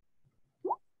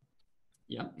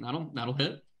 Yeah, that'll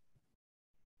hit.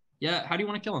 Yeah, how do you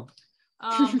want to kill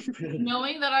him?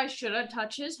 Knowing that I shouldn't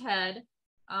touch his head,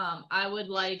 I would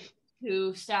like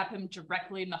to stab him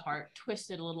directly in the heart, twist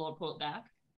it a little and pull it back.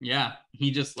 Yeah, he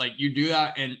just like you do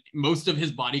that, and most of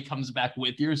his body comes back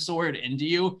with your sword into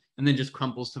you, and then just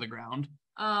crumples to the ground.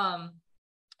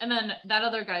 And then that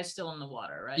other guy's still in the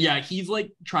water, right? Yeah, he's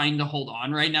like trying to hold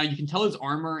on right now. You can tell his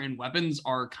armor and weapons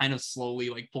are kind of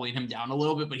slowly like pulling him down a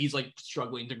little bit, but he's like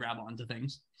struggling to grab onto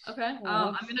things. Okay.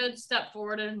 I'm gonna step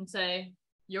forward and say,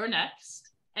 "You're next,"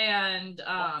 and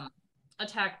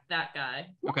attack that guy.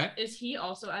 Okay. Is he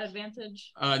also at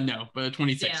advantage? No, but a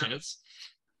 26 Damn. hits.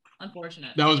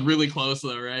 Unfortunate. That was really close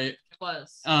though, right? It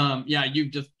was. Yeah,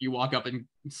 you walk up and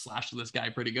slash this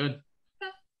guy pretty good.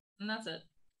 Okay. And that's it.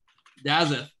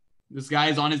 Dazeth, this guy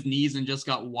is on his knees and just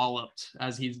got walloped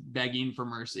as he's begging for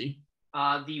mercy.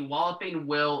 The walloping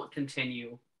will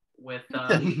continue with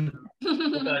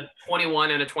a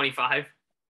 21 and a 25.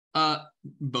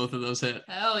 Both of those hit.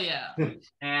 Hell yeah.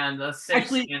 And the 6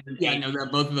 Actually, and an yeah, 8. no,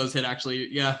 that both of those hit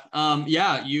actually. Yeah.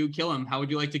 Yeah, you kill him. How would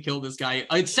you like to kill this guy?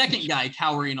 Second guy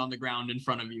cowering on the ground in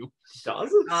front of you.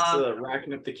 Dawson's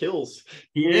racking up the kills.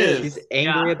 He is. He's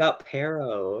angry about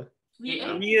Pero.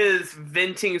 He is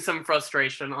venting some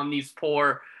frustration on these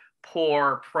poor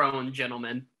poor prone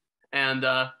gentleman. And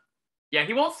yeah,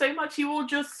 he won't say much. He will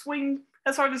just swing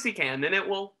as hard as he can, and it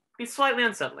will be slightly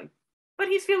unsettling. But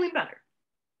he's feeling better.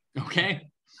 Okay.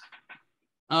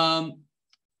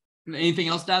 Anything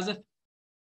else, Dazeth?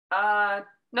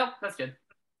 Nope, that's good.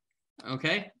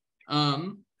 Okay. Let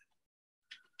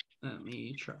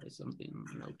me try something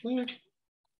real quick.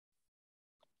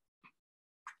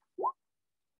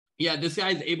 Yeah, this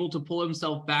guy's able to pull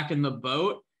himself back in the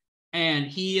boat, and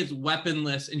he is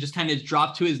weaponless and just kind of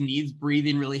dropped to his knees,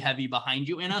 breathing really heavy behind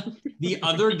you, Anna. The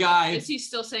other guy... Is he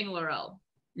still saying Laurel?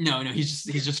 No, he's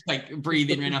just like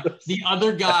breathing right now. The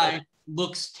other guy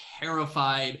looks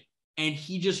terrified, and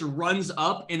he just runs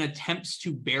up and attempts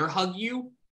to bear hug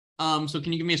you. So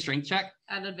can you give me a strength check?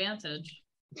 At advantage.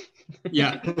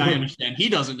 Yeah, I understand. He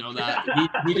doesn't know that.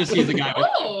 He just sees a guy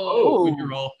with, with your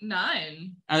roll.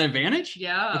 9. At advantage?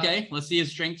 Yeah. Okay, let's see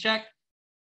his strength check.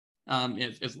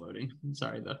 It's loading.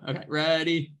 Sorry though. Okay,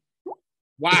 ready.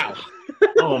 Wow.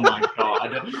 Oh my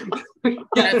god.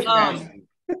 Yeah,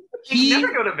 You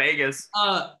never go to Vegas.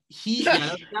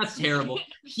 That's terrible.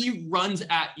 He runs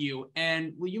at you,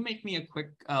 and will you make me a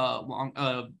quick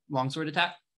long sword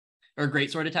attack? Or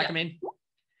great sword attack, I mean?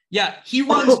 Yeah, he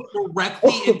runs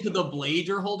directly into the blade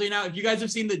you're holding out. If you guys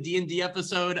have seen the D&D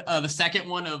episode, the second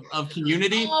one of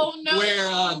Community, where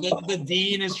the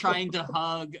dean is trying to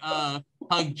hug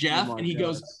Jeff, and he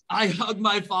goes, "I hug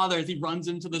my father," as he runs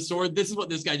into the sword. This is what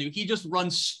this guy do. He just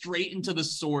runs straight into the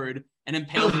sword and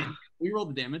impales him. We roll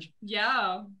the damage.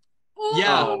 Yeah.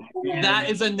 Yeah, that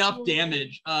is enough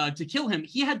damage to kill him.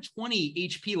 He had 20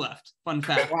 HP left, fun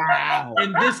fact. Wow.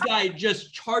 And this guy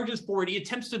just charges forward. He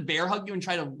attempts to bear hug you and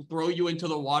try to throw you into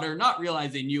the water, not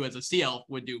realizing you as a sea elf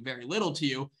would do very little to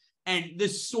you. And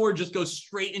this sword just goes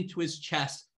straight into his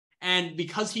chest. And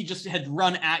because he just had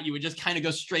run at you, it just kind of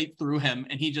goes straight through him.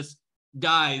 And he just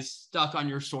dies stuck on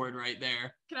your sword right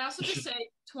there. Can I also just say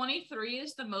 23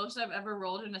 is the most I've ever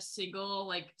rolled in a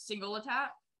single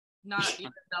attack? Not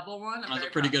even double one. That was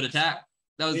a pretty good attack.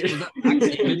 That was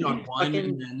accident on one,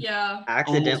 and then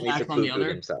accidentally to on the other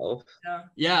himself.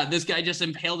 Yeah, this guy just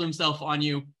impaled himself on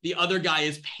you. The other guy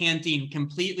is panting,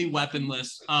 completely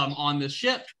weaponless, on the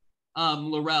ship.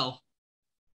 Laurel.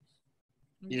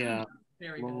 Yeah,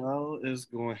 Laurel is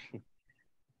going.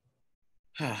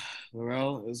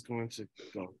 Laurel is going to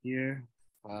go here.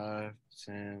 5,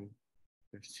 10,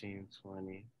 15,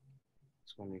 20,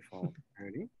 25,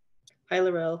 30. Hi,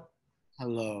 Laurel.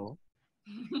 Hello.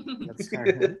 Let's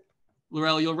start.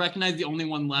 Laurel, you'll recognize the only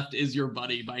one left is your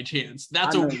buddy by chance.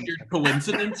 That's a weird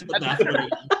coincidence, but that's what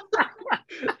it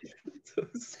is. So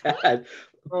sad.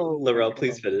 Oh, Laurel,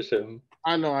 please finish him.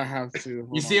 I know I have to.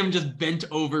 You see him just bent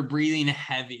over, breathing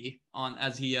heavy on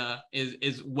as he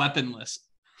is weaponless.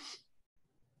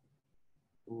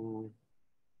 Ooh.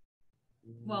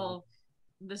 Well,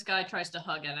 this guy tries to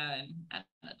hug Anna, and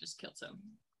Anna just kills him.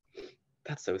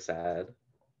 That's so sad.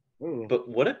 Ooh. But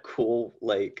what a cool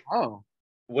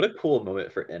what a cool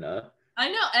moment for Inna. I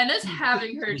know Enna's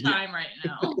having her time right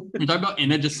now. You're talking about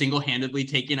Inna just single-handedly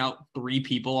taking out 3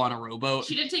 people on a rowboat.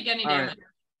 She didn't take any damage.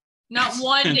 Not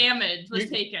one damage was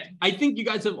taken. I think you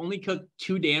guys have only took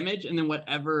 2 damage, and then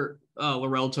whatever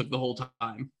Laurel took the whole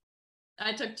time.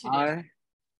 I took 2 damage.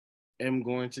 I am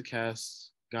going to cast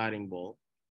Guiding Bolt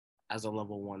as a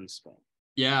level 1 spell.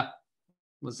 Yeah.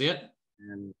 Let's see it.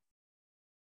 And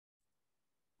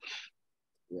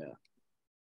yeah.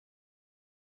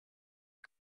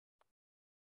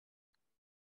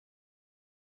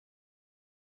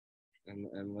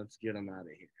 And let's get him out of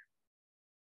here.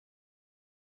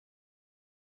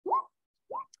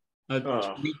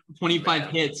 25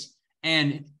 hits,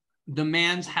 and the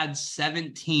man's had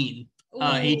 17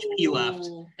 HP left.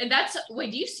 And that's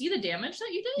wait, do you see the damage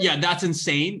that you did? Yeah, that's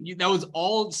insane. That was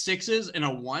all 6s and a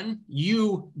 1.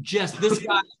 This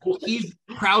guy, he's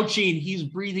crouching, he's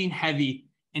breathing heavy,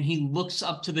 and he looks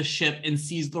up to the ship and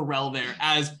sees Laurel there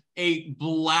as a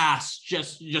blast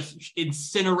just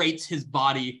incinerates his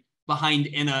body behind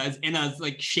Inna, as Inna's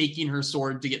like shaking her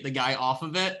sword to get the guy off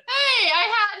of it. Hey, I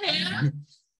had him.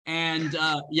 And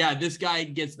this guy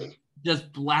gets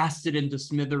just blasted into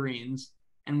smithereens.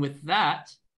 And with that,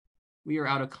 we are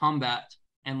out of combat,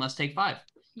 and let's take 5.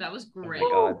 That was great.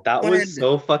 Oh my god, that was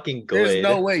so fucking good. There's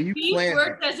no way you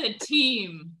worked as a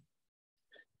team.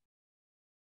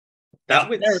 That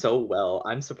went so well.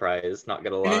 I'm surprised, not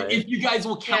gonna lie. If you guys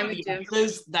will count the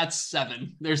X's, that's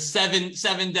 7. There's 7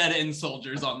 dead end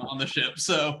soldiers on the ship.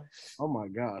 So. Oh my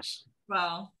gosh.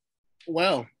 Wow.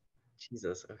 Well.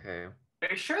 Jesus. Okay. Are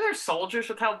you sure they're soldiers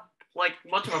with how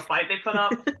much of a fight they put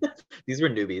up? These were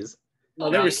newbies. No,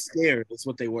 they were scared. That's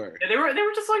what they were. Yeah, they were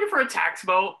just looking for a tax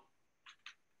boat.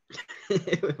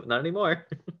 Not anymore.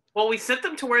 Well, we sent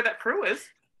them to where that crew is.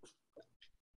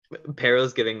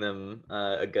 Pero's giving them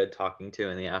a good talking to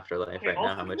in the afterlife Okay, right now.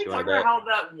 also, How can much we you talk want to bet? about how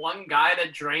that one guy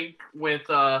that drank with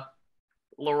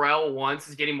Laurel once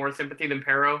is getting more sympathy than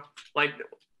Pero? Like,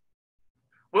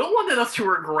 Will wanted us to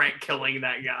regret killing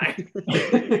that guy.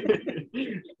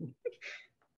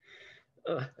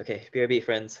 Okay, BRB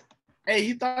friends. Hey,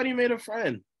 he thought he made a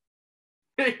friend.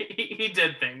 he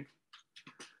did think.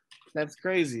 That's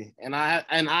crazy. And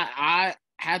I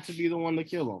had to be the one to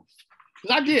kill him.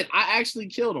 Because I did. I actually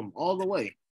killed him all the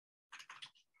way.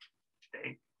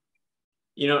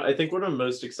 You know, I think what I'm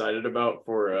most excited about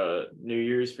for New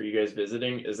Year's for you guys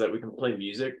visiting is that we can play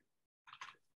music,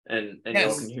 and Yes.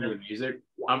 y'all can hear the music.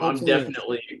 I'm Hopefully.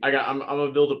 definitely I'm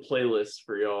gonna build a playlist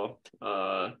for y'all.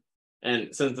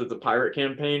 And since it's a pirate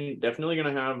campaign, definitely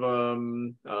gonna have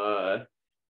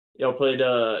y'all played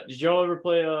did y'all ever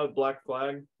play Black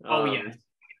Flag? Oh yes.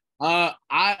 I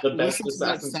The best listened to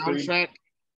that Assassin's Creed. soundtrack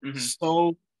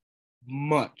so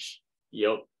much.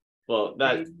 Yep. Well,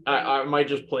 that I might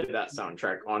just play that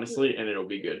soundtrack honestly, and it'll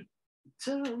be good.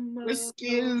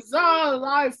 Whiskey is the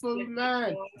life of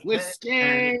man.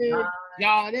 Whiskey,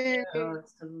 Johnny.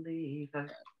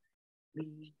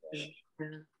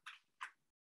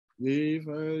 Leave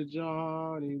her,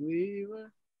 Johnny, leave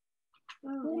her.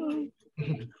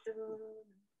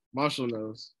 Marshall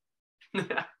knows.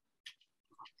 My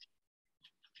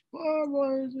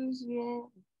voice is long.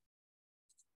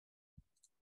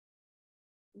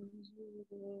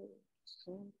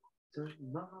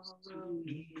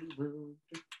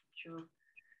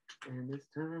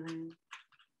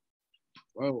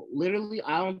 Well, literally,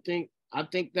 I think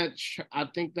that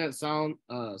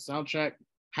soundtrack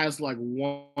has like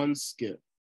one skip.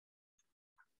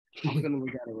 I'm gonna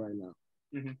look at it right now.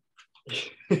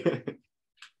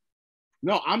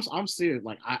 No, I'm serious.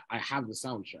 Like I have the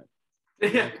soundtrack.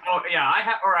 Oh yeah, I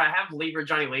have Lever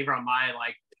Johnny Lever on my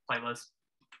like playlist.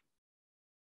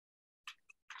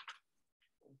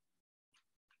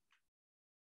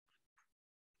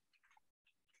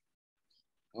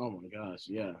 Oh my gosh,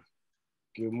 yeah.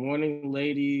 Good morning,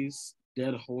 ladies.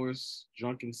 Dead horse,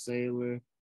 drunken sailor,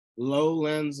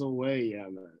 lowlands away, yeah,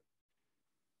 man.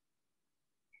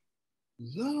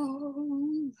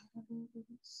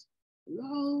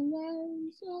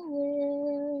 Lowlands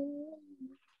away.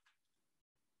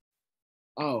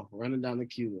 Oh, running down the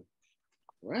Cuba.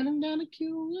 Running down the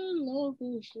Cuba,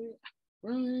 local shit.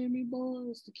 Running me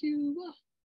boys to Cuba.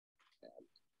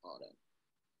 All that.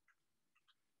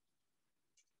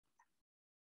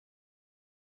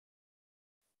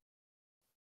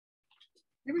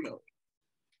 Here we go.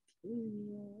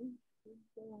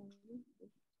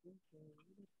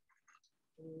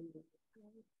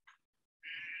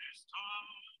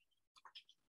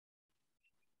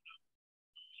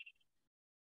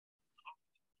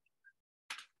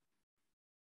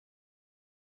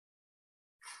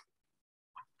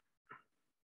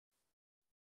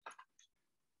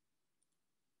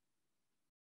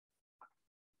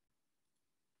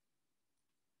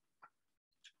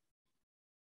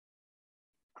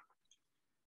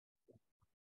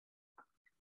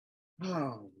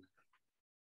 Oh.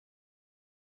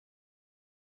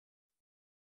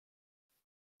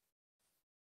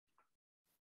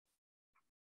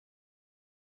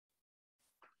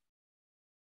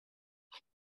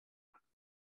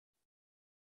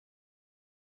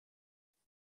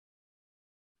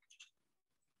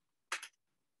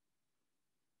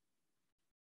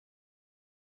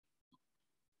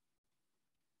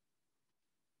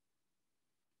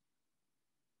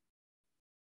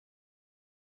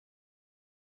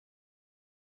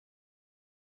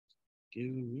 Give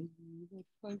me the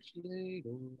punch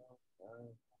later.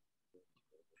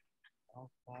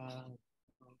 I'll find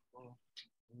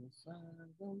inside the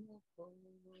phone.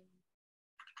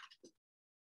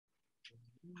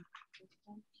 The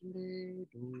punch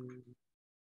later.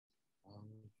 I'll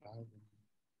find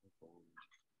the phone.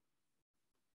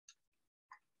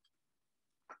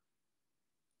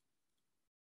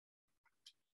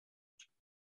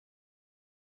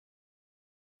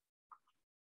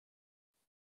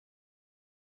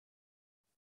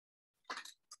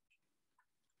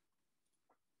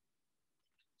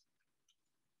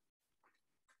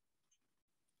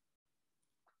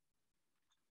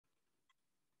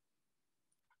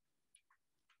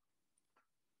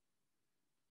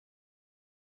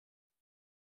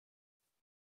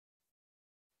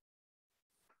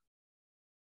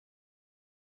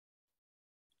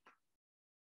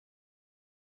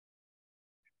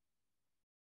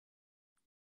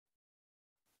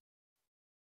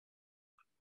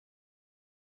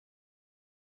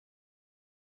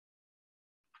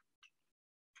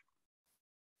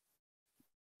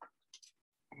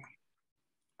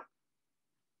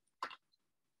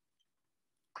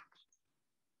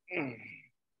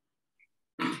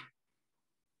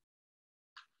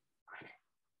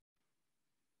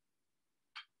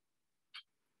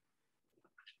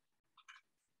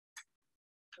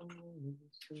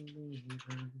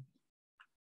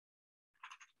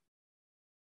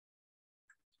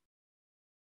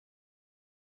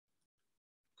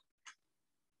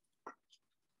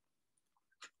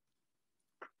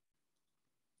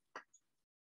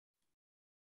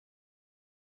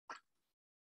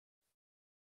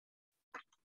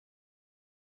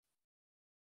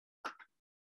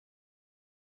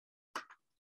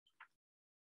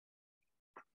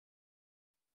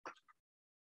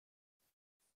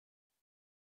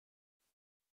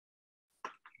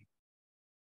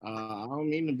 I don't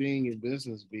mean to be in your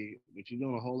business, B, but you're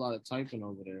doing a whole lot of typing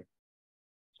over there.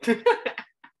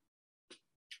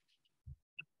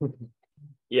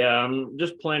 Yeah, I'm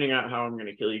just planning out how I'm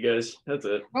gonna kill you guys. That's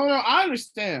it. No, I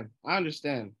understand. I'm just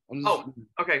Oh,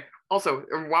 okay. Also,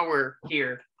 while we're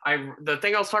here, the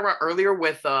thing I was talking about earlier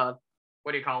with what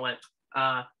do you call it?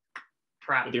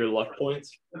 Trap. With your luck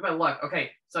points. With my luck. Okay,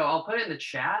 so I'll put it in the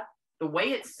chat. The way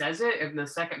it says it in the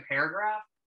second paragraph,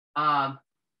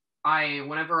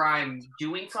 whenever I'm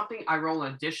doing something, I roll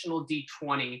an additional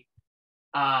d20,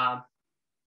 and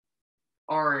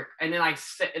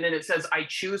then it says I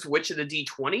choose which of the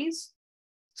d20s.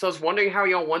 So I was wondering how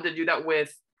y'all wanted to do that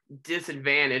with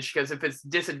disadvantage, because if it's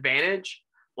disadvantage,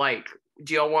 like,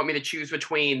 do y'all want me to choose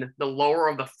between the lower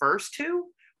of the first two,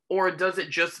 or does it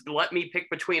just let me pick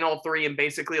between all three and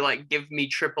basically like give me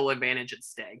triple advantage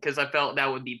instead? Because I felt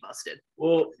that would be busted.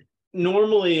 Well,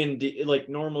 normally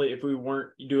if we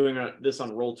weren't doing this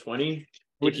on Roll20,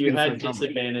 if you had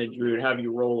disadvantage, we would have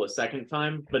you roll a second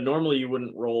time, but normally you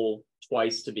wouldn't roll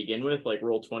twice to begin with, like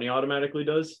Roll20 automatically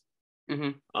does. Mm-hmm.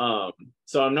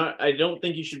 So I don't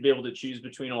think you should be able to choose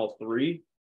between all three.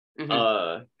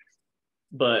 Mm-hmm.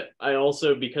 But I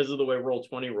also, because of the way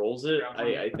Roll20 rolls it,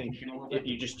 I think if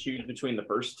you just choose between the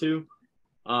first two,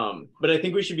 but I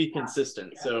think we should be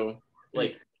consistent. So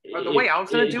like, the way I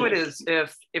was going to do it is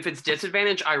if it's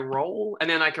disadvantage, I roll, and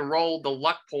then I can roll the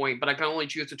luck point, but I can only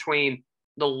choose between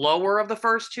the lower of the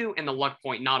first two and the luck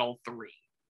point, not all three.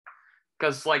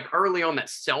 Because like early on that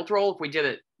stealth roll,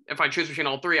 if I choose between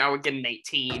all three, I would get an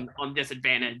 18 on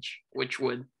disadvantage, which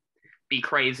would be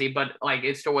crazy, but like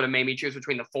it still would have made me choose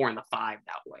between the 4 and the 5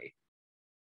 that way.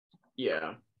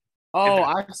 Yeah. Oh,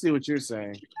 I see what you're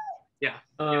saying. Yeah.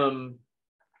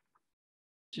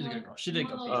 She's gonna go. She did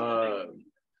go.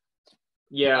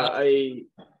 Yeah,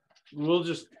 we'll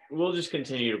just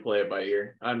continue to play it by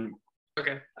ear.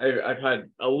 Okay. I've had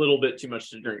a little bit too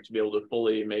much to drink to be able to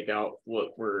fully make out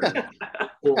what we're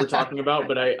talking about,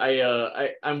 but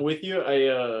I'm with you.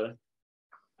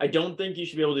 I don't think you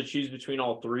should be able to choose between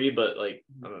all three, but like,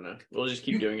 I don't know. We'll just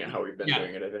keep doing it how we've been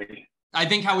doing it, I think. I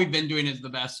think how we've been doing is the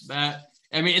best bet.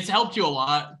 I mean, it's helped you a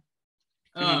lot.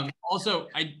 Also,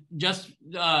 I just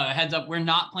heads up, we're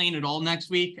not playing at all next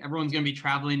week. Everyone's going to be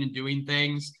traveling and doing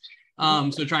things.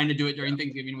 So trying to do it during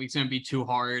Thanksgiving week's going to be too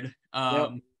hard.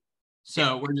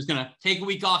 So we're just going to take a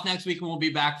week off next week, and we'll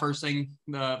be back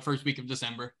the first week of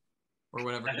December or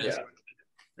whatever it is. Yeah.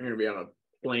 I'm going to be on a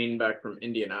plane back from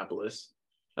Indianapolis.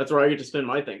 That's where I get to spend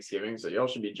my Thanksgiving, so y'all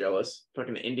should be jealous.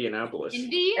 Fucking Indianapolis.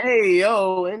 Hey,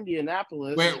 yo,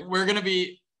 Indianapolis. We're going to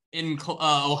be in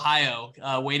Ohio,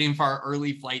 waiting for our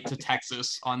early flight to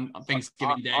Texas on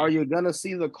Thanksgiving Day. Are you going to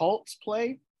see the Colts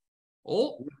play?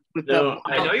 Oh. No,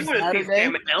 I know you want to see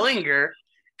Sam Ellinger.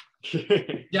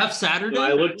 Jeff Saturday? No,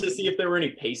 I looked to see if there were any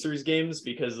Pacers games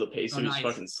because the Pacers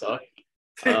fucking suck.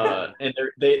 And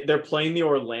they're playing the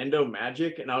Orlando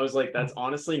Magic, and I was like, that's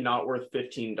honestly not worth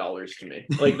 $15 to me.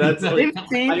 Like that's like,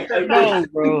 15? No,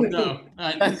 bro. No,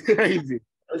 that's crazy.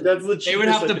 That's the they would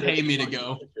have to pay me to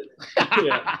go.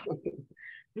 Yeah,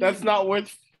 that's not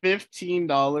worth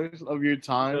 $15 of your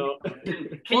time. No.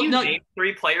 Can you name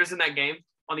 3 players in that game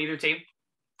on either team?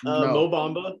 Mo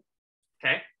Bamba.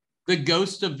 Okay. The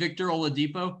ghost of Victor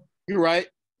Oladipo. You're right.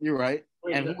 Wait,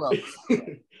 and who else?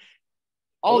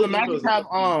 Oh, the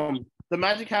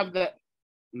Magic have that.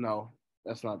 No,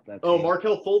 that's not that. Oh,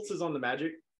 Markelle Fultz is on the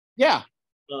Magic. Yeah.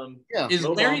 Yeah. Is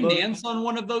Mo Larry Bamba. Nance on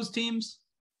one of those teams?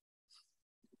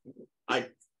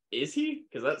 Is he?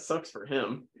 Because that sucks for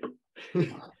him.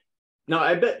 No,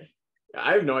 I bet.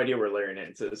 I have no idea where Larry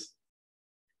Nance is.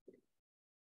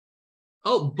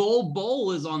 Oh,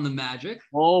 Bull is on the Magic.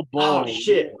 Oh, Oh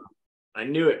shit! I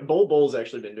knew it. Bull's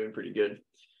actually been doing pretty good.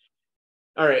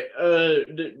 All right.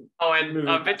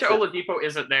 Victor Oladipo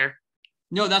isn't there.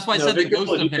 No, that's why I said Victor the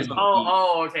ghost of Oladipo's him.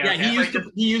 Okay. Yeah,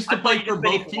 okay. he used to play for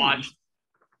both teams. Watched.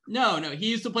 No, he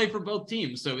used to play for both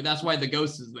teams, so that's why the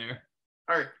ghost is there.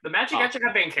 All right, the Magic actually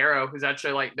have Banchero, who's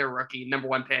actually like their rookie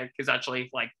 #1 pick, who's actually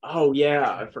like. Oh yeah,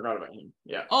 I forgot about him.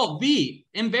 Yeah. Oh,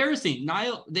 embarrassing.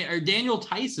 Daniel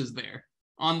Tice is there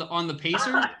on the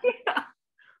Pacers.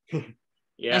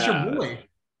 Yeah, That's your boy.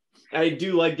 I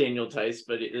do like Daniel Tice,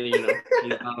 but he's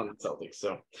not on the Celtics.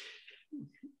 So,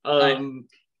 all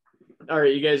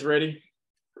right, you guys ready?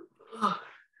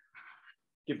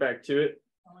 Get back to it.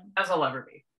 As I'll ever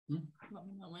be.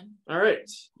 All right,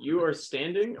 you are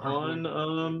standing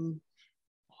on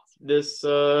this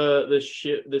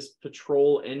ship, this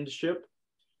patrol end ship,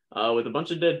 with a bunch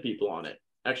of dead people on it.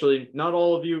 Actually, not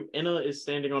all of you. Enna is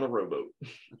standing on a rowboat.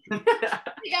 Hey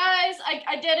guys,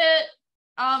 I did it.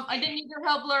 I didn't need your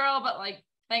help, Laurel, but like,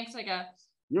 thanks, I guess.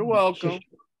 You're welcome.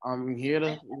 I'm here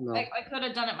to, I could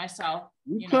have done it myself.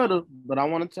 You could have, but I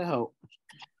wanted to help.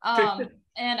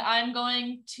 And I'm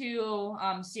going to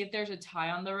see if there's a tie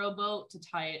on the rowboat to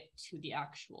tie it to the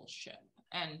actual ship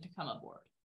and to come aboard.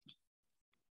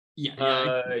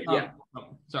 Yeah. Yeah.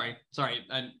 Sorry.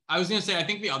 I was gonna say I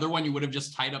think the other one you would have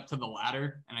just tied up to the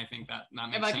ladder, and I think that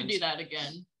makes If I sense. can do that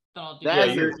again, then I'll do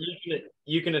That's that. Yeah,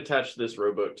 you can attach this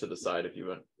rowboat to the side if you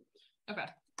want. Okay,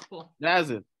 cool.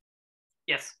 Nazin,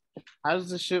 Yes. how does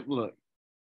the ship look?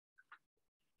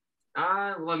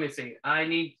 Let me see. I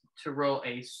need to roll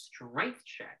a strength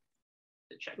check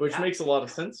to check Which that. makes a lot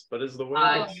of sense, but is the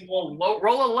way. You will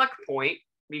roll a luck point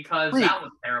because Wait. that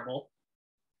was terrible.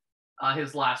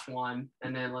 His last one,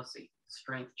 and then let's see,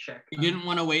 strength check. You didn't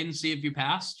want to wait and see if you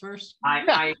passed first? I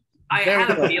Very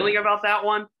had a good. feeling about that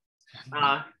one.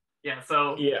 Yeah.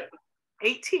 So Yeah.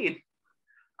 18.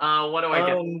 What do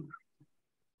I get?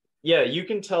 Yeah, you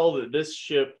can tell that this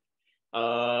ship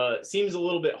seems a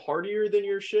little bit hardier than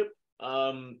your ship.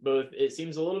 Both it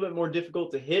seems a little bit more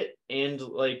difficult to hit and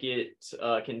like it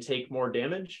can take more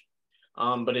damage.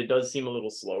 But it does seem a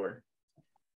little slower.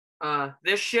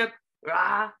 This ship,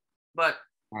 but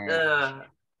Well,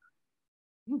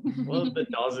 the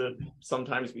Daza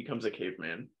sometimes becomes a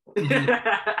caveman.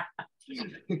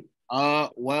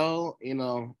 Well,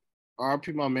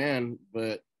 RP my man,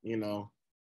 but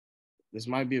this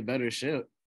might be a better ship.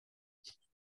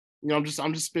 I'm just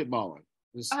spitballing.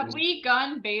 Have we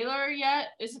gunned Baylor yet?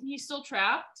 Isn't he still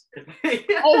trapped?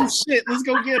 Oh shit, let's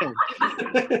go get him.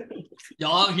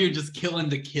 Y'all out here just killing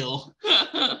to kill.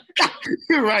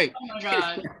 You're right. Oh my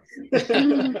god.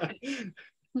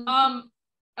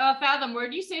 Fathom, where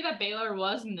do you say that Baylor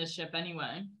was in this ship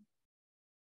anyway?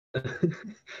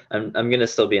 I'm gonna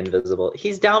still be invisible.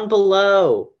 He's down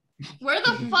below. Where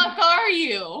the fuck are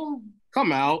you?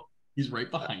 Come out. He's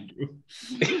right behind you.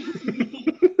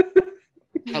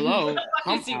 Hello. Fuck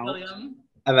Come you, out. William.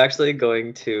 I'm actually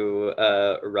going to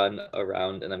run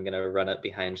around, and I'm gonna run up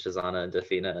behind Shazana and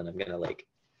Dafina, and I'm gonna like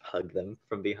hug them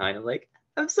from behind. I'm like,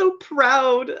 I'm so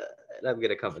proud, and I'm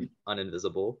gonna come on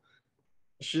invisible.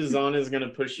 Shazana is gonna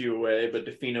push you away, but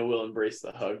Dafina will embrace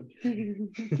the hug.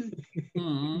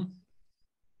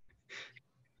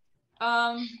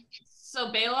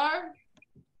 So Baylor?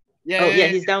 Yeah. Oh yeah,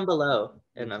 he's down below,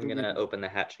 and I'm gonna open the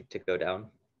hatch to go down.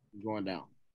 Going down.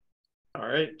 All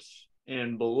right,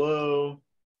 and below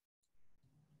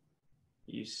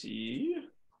you see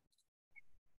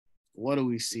What do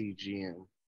we see, GM?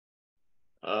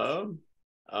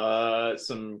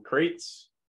 some crates,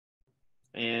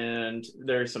 and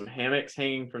there's some hammocks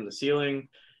hanging from the ceiling,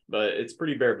 but it's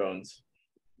pretty bare bones.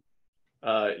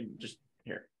 Just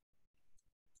here,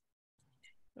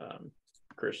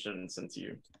 Christian, since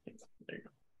you there you go.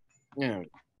 Yeah.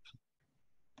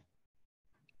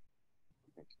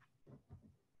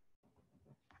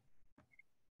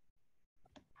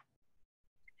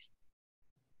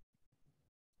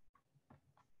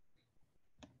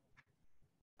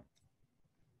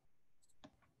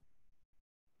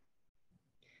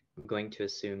 I'm going to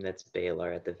assume that's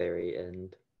Baylor at the very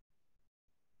end.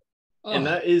 And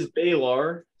that is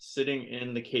Baylor sitting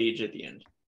in the cage at the end.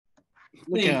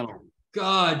 Look Thank at him.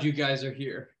 God, you guys are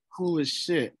here. Cool as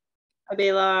shit. Hi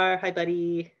Baylor, hi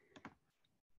buddy.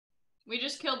 We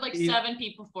just killed like He's- 7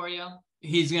 people for you.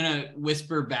 He's gonna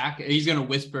whisper back. He's gonna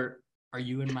whisper, "Are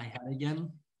you in my head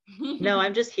again?" No,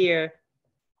 I'm just here.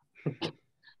 But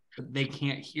they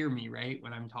can't hear me, right?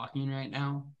 When I'm talking right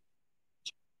now.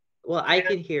 Well, I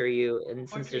can hear you, and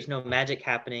since there's no magic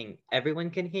happening,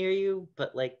 everyone can hear you,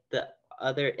 but like the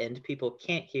other end people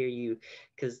can't hear you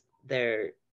because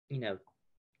they're,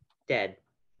 dead.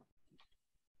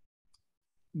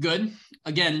 Good.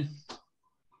 Again,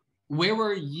 where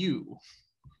were you?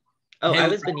 Oh, Hey, I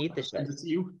was beneath the shed. It's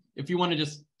you. If you want to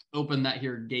just open that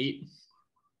here gate.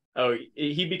 Oh,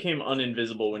 he became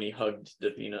uninvisible when he hugged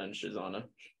Dafina and Shazana.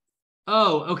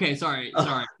 Oh, okay. Sorry.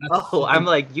 That's- Oh, I'm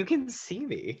like, you can see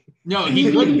me. No,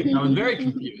 he wouldn't. I was very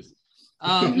confused.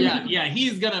 Yeah.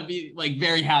 He's gonna be like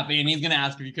very happy, and he's gonna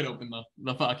ask if you could open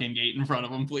the fucking gate in front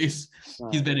of him, please.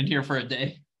 He's been in here for a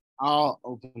day. I'll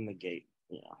open the gate.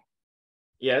 Yeah.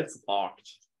 Yeah, it's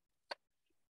locked.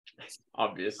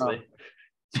 Obviously.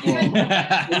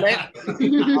 Well,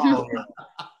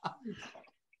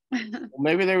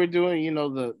 maybe they were doing,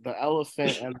 the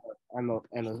elephant and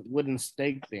the wooden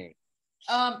stake thing.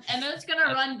 Emma's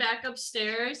gonna run back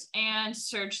upstairs and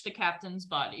search the captain's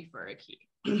body for a key.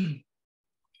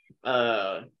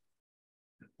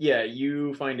 Yeah,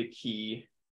 you find a key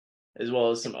as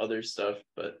well as some other stuff,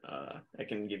 but I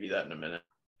can give you that in a minute.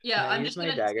 Yeah, Can I I'm use just my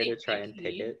gonna dagger to take try the and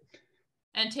pick key it?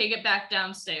 and take it back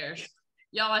downstairs.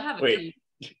 Y'all, I have a Wait.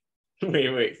 key.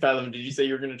 Wait, Fathom, did you say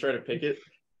you were gonna try to pick it?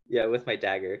 Yeah, with my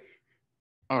dagger.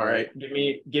 All right. Give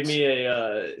me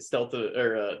a stealth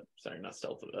sorry, not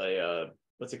stealth,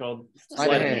 what's it called?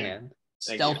 Sleight of hand. hand.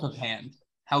 Stealth of hand.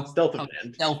 How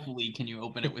hand. stealthily can you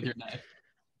open it with your knife?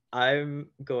 I'm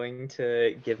going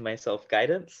to give myself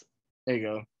guidance, There you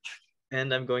go.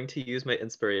 and I'm going to use my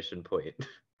inspiration point.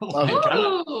 Okay.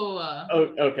 Ooh.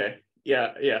 Oh, okay.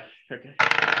 Yeah, okay.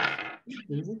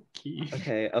 There's a key.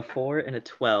 Okay, a 4 and a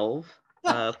 12.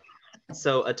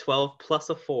 So a 12 plus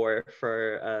a 4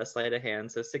 for sleight of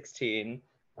hand, so 16.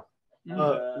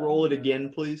 Roll it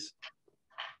again, please.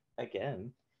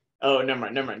 Again. Oh, never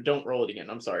mind. Don't roll it again.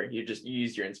 I'm sorry. You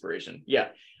used your inspiration. Yeah.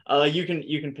 You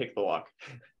can pick the lock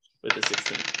with the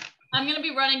 16. I'm gonna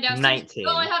be running downstairs. 19.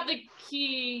 Oh, I have the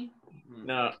key.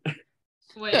 No.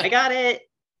 Wait. I got it.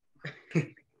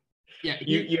 Yeah,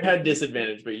 You had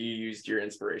disadvantage, but you used your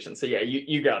inspiration. So yeah,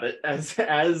 you got it. As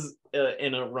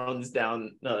Inna runs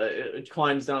down,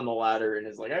 climbs down the ladder and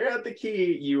is like, I got the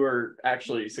key. You are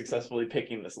actually successfully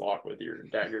picking this lock with your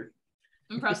dagger.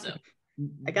 Impressive.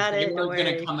 I got it. We're Don't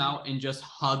gonna worry. come out and just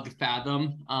hug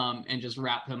Fathom, and just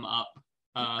wrap him up.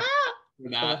 For I'm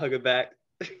gonna that. hug it back.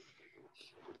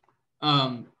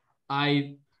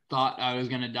 I thought I was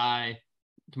gonna die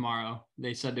tomorrow.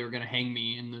 They said they were gonna hang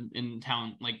me in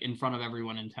town, like in front of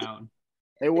everyone in town.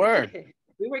 They were. Okay.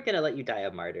 We weren't gonna let you die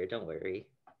a martyr. Don't worry.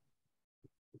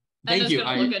 Thank Emma's you.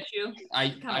 gonna look at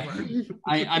you.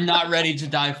 I'm not ready to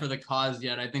die for the cause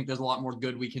yet. I think there's a lot more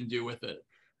good we can do with it.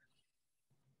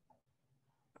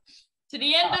 To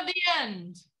the end of the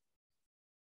end.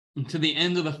 To the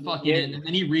end of the fucking end. And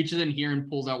then he reaches in here and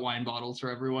pulls out wine bottles for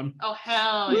everyone. Oh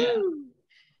hell yeah.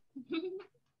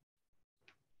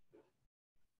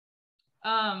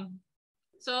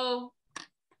 So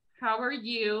how are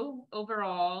you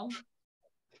overall?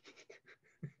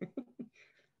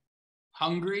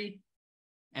 Hungry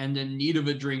and in need of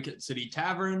a drink at City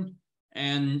Tavern.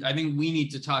 And I think we need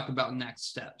to talk about next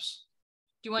steps.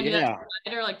 Do you want to do that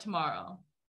tonight or like tomorrow?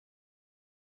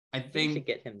 I We think should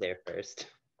get him there first.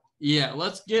 yeah,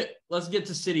 let's get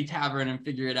to City Tavern and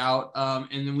figure it out.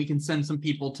 And then we can send some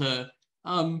people to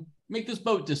make this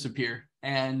boat disappear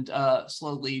and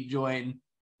slowly join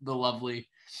the lovely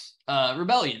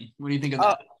rebellion. What do you think of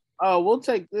that? Oh, we'll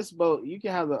take this boat. You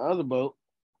can have the other boat.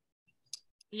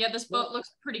 Yeah, this boat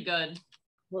looks pretty good.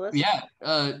 Well, that's Yeah,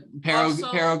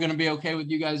 Also- Pero gonna be okay with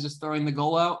you guys just throwing the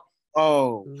goal out?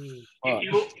 Oh,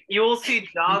 You will see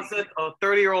Dawson, a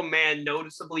 30-year-old man,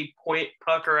 noticeably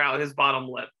pucker out his bottom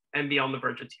lip and be on the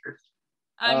verge of tears.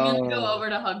 I'm gonna go over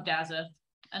to hug Dazeth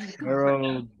and comfort Arrow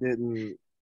him. didn't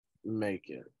make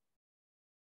it.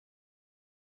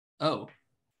 Oh.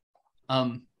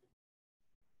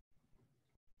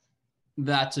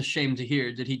 That's a shame to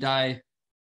hear. Did he die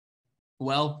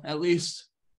well, at least?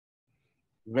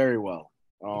 Very well.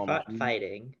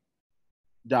 fighting.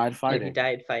 Died Like, fighting. he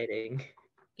died fighting.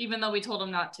 Even though we told him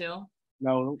not to.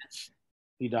 No,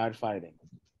 he died fighting.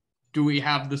 Do we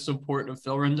have the support of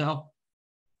Phil Rendell?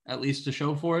 At least to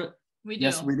show for it? We do.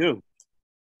 Yes, we do.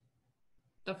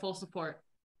 The full support.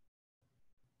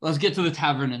 Let's get to the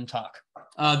tavern and talk.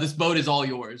 This boat is all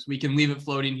yours. We can leave it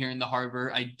floating here in the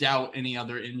harbor. I doubt any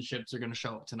other inn ships are going to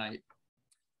show up tonight.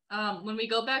 When we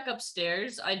go back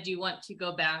upstairs, I do want to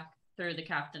go back through the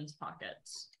captain's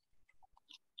pockets.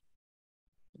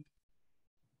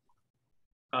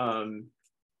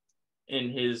 In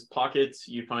his pockets,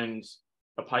 you find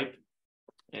a pipe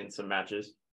and some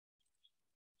matches.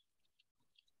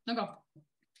 Okay.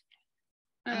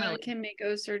 Can we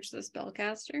go search the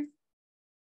spellcaster?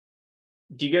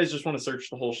 Do you guys just want to search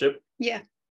the whole ship? Yeah.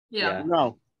 Yeah.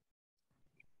 No.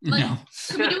 Like, No.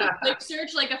 Can we do a quick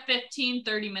search, like a 15,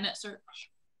 30-minute search?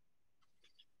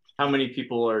 How many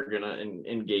people are gonna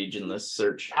engage in this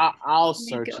search? I'll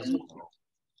search go. as well.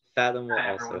 Fathom will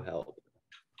also Everyone. help.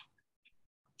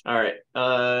 All right.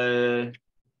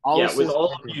 All Yeah, this with is-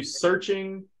 all of you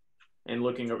searching and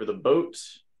looking over the boat,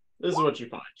 this is what you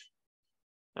find.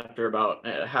 After about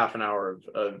half an hour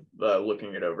of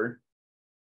looking it over.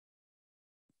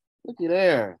 Looky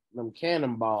there, them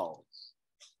cannonballs.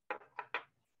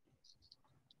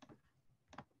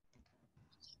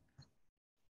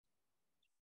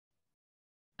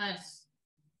 Nice.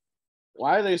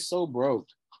 Why are they so broke?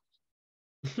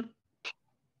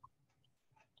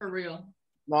 For real.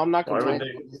 No, I'm not Why would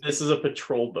complaining. they? This is a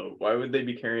patrol boat. Why would they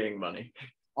be carrying money?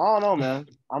 I don't know, man.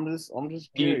 I'm just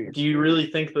curious. Do you really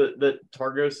think that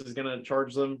Targos is gonna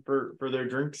charge them for their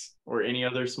drinks or any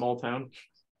other small town?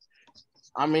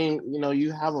 I mean,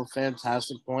 you have a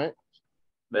fantastic point.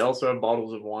 They also have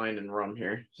bottles of wine and rum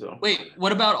here. So Wait,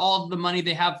 what about all of the money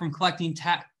they have from collecting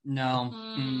tax? No.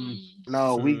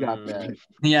 No, we got that.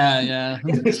 Yeah.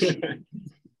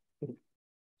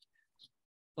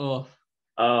 Oh.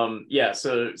 Yeah,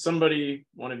 so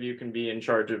one of you can be in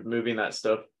charge of moving that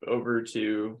stuff over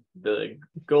to the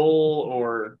goal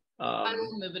or I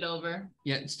will move it over.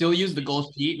 Yeah, still use the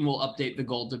gold sheet and we'll update the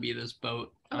goal to be this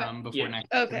boat before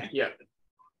next. Okay. Yeah.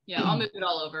 Yeah, I'll move it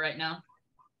all over right now.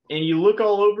 And you look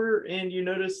all over and you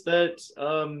notice that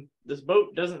this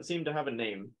boat doesn't seem to have a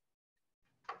name.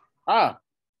 Ah.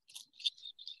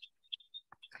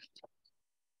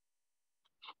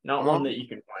 Not one that you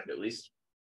can find, at least.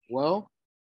 Well,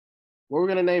 what are we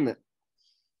gonna name it?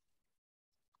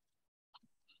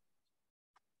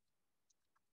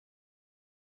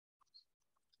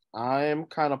 I am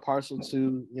kind of partial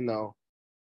to,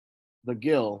 the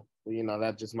Gill. But,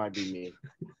 that just might be me.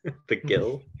 The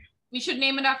Gill. We should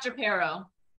name it after Pero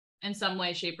in some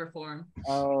way, shape, or form.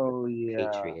 Oh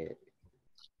yeah. Patriot.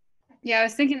 Yeah, I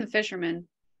was thinking the fisherman.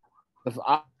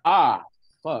 Fuck.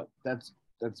 That's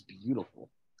beautiful.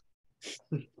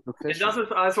 It does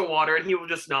his eyes with water, and he will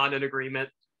just nod in agreement.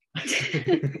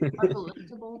 Are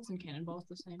ballista bolts and cannonballs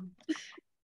the same?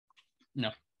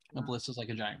 No, the ballista's like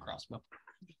a giant crossbow.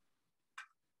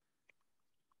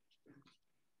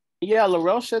 Yeah,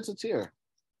 Laurel sheds a tear.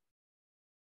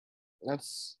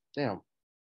 That's damn.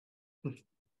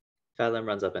 Fathom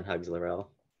runs up and hugs Laurel.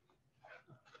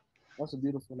 That's a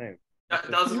beautiful name.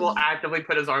 Does will actively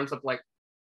put his arms up like.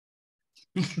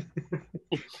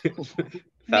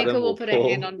 Mako will put a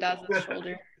hand on Daz's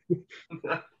shoulder.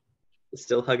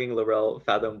 Still hugging Laurel,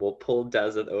 Fathom will pull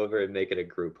Dazeth over and make it a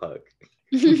group hug.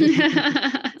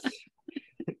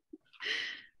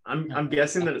 I'm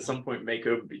guessing that at some point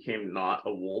Mako became not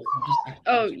a wolf.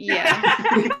 Oh yeah.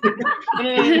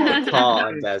 Paw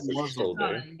on Dazeth's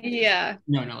shoulder. Yeah.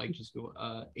 No, like just go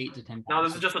 8 to 10. No,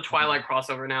 this is just a Twilight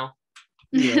crossover now.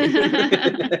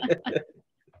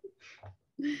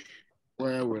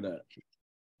 Where we're at.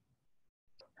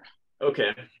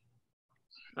 Okay.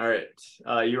 All right.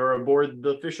 You are aboard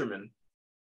the fisherman.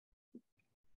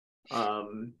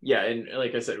 Yeah, and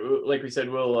like we said, we'll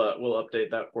update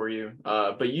that for you.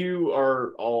 But you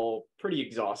are all pretty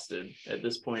exhausted at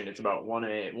this point. It's about 1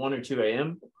 or 2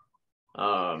 a.m.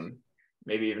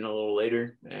 Maybe even a little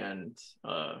later, and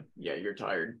yeah, you're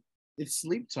tired. It's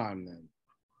sleep time then.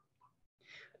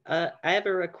 I have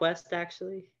a request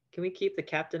actually. Can we keep the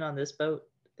captain on this boat?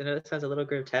 I know it sounds a little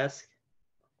grotesque.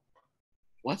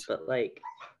 What? But like,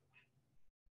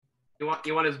 You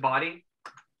want his body?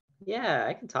 yeah,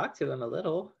 I can talk to him a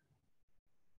little.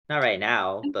 Not right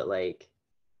now, but like,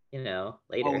 later.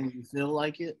 Oh, you feel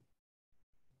like it?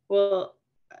 Well,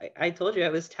 I told you I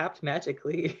was tapped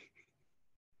magically.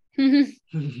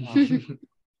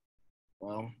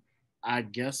 Well, I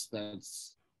guess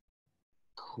that's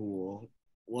cool.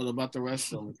 What about the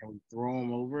rest of them? Can we throw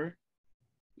them over?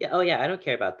 Yeah. Oh yeah, I don't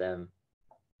care about them.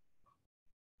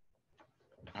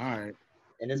 All right.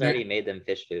 And has already made them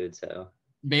fish food, so.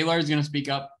 Baylor is gonna speak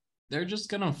up. They're just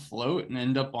gonna float and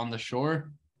end up on the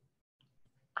shore.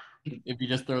 If you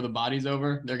just throw the bodies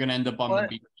over, they're gonna end up on the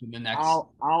beach in the next.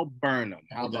 I'll burn them.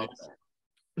 How about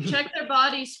that? Check their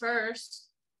bodies first.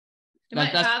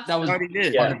 That was already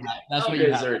did. part of that. That's what You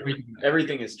you guys have. are,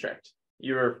 everything is checked.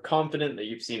 You are confident that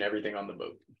you've seen everything on the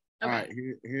boat. All right.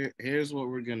 Here's what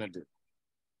we're gonna do.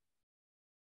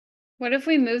 What if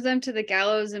we move them to the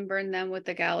gallows and burn them with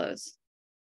the gallows?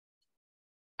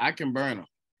 I can burn them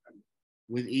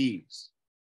with ease.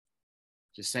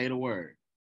 Just say the word,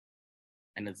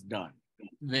 and it's done.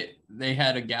 They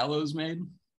had a gallows made.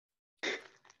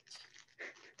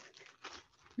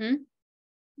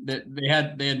 They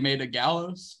had made a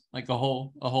gallows, like a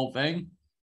whole thing.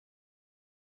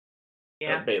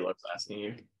 Yeah. Balog's asking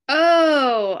you.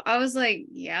 Oh, I was like,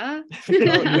 yeah.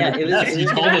 Yeah, it was He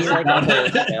told gonna us be like a about whole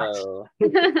it. show.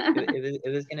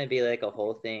 It was gonna be like a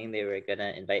whole thing. They were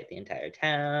gonna invite the entire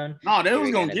town. No, they was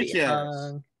were gonna get be your ass.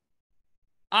 hung.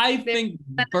 I think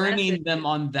burning them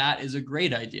on that is a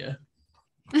great idea.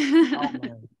 Oh,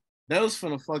 man. That was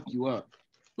finna fuck you up.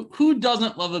 Who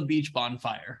doesn't love a beach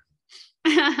bonfire?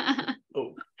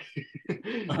 Oh.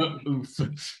 Oof.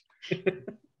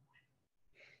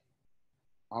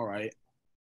 All right.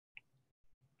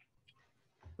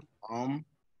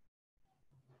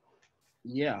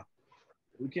 Yeah,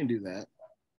 we can do that.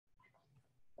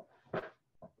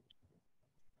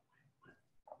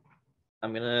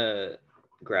 I'm gonna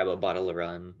grab a bottle of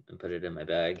rum and put it in my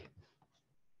bag.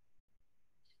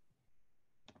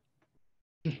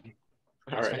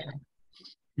 All right.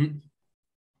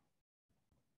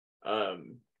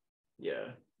 Yeah.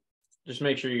 Just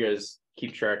make sure you guys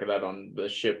keep track of that on the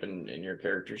ship and in your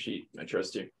character sheet. I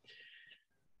trust you.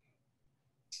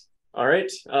 All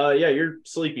right. Yeah, you're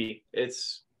sleepy.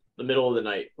 It's the middle of the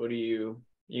night. What are you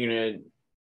gonna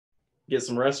get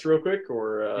some rest real quick,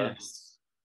 or Yes.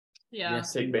 Yeah.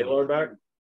 Yes. take Baylor back?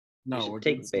 No, We should we're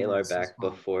take getting some Baylor rest. It's back fine.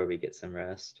 before we get some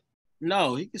rest.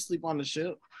 No, he can sleep on the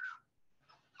ship.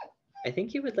 I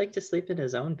think he would like to sleep in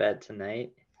his own bed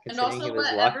tonight, And considering also he was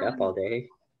let locked everyone- up all day.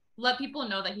 Let people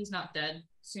know that he's not dead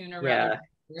sooner Yeah. rather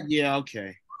than later. Yeah,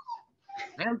 okay.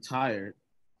 I'm tired.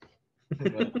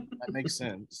 But that makes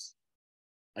sense,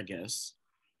 I guess.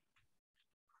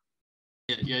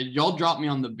 Yeah, y'all drop me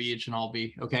on the beach and I'll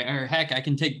be okay. Or heck, I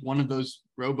can take one of those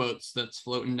rowboats that's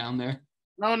floating down there.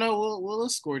 No, we'll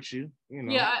escort you. You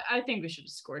know. Yeah, I think we should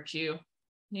escort you.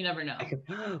 You never know.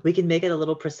 We can make it a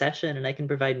little procession, and I can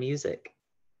provide music.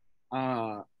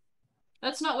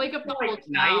 Let's not wake up the Like whole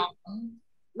night? town.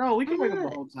 No, we can wake up the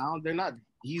whole town.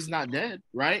 He's not dead,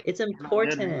 right? It's He's not dead,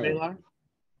 important. Baylor?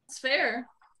 That's fair.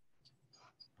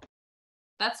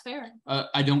 That's fair.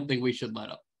 I don't think we should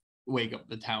wake up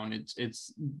the town.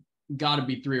 It's got to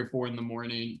be 3 or 4 in the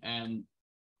morning, and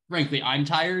frankly, I'm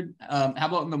tired. How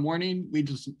about in the morning we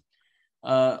just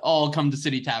all come to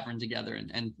City Tavern together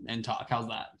and talk? How's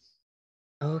that?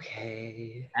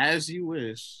 Okay. As you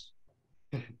wish.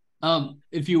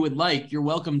 If you would like, you're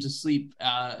welcome to sleep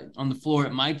on the floor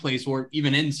at my place or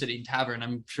even in City Tavern.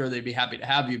 I'm sure they'd be happy to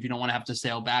have you if you don't want to have to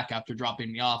sail back after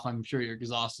dropping me off. I'm sure you're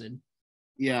exhausted.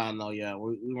 Yeah, no, yeah,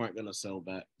 we weren't gonna sail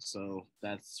back, so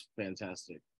that's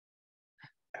fantastic.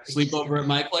 Sleep over at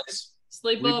my place.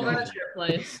 Sleep We over got at it. your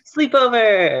place.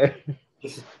 Sleepover.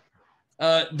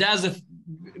 Daz,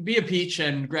 be a peach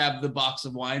and grab the box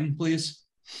of wine, please.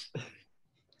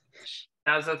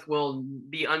 Azeth will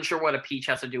be unsure what a peach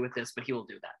has to do with this, but he will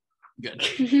do that.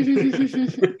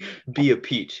 Good. Be a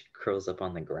peach. Curls up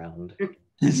on the ground.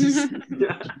 Just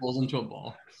rolls into a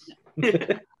ball.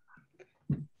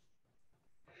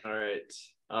 All right.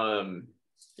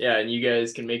 Yeah, and you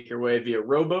guys can make your way via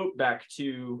rowboat back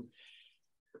to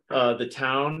the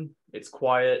town. It's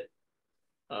quiet.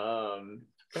 Kind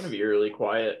of eerily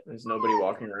quiet. There's nobody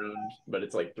walking around, but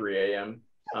it's like 3 a.m.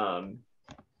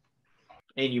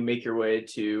 And you make your way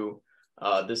to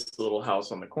this little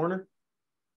house on the corner.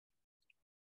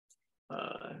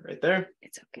 Right there.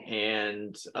 It's okay.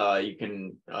 And you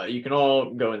can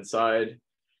all go inside.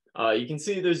 You can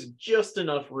see there's just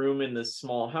enough room in this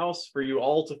small house for you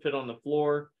all to fit on the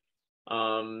floor.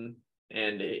 And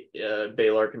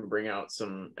Baylor can bring out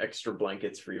some extra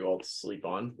blankets for you all to sleep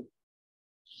on.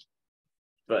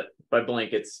 But by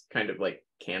blankets, kind of like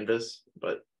canvas,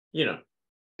 but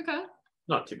Okay.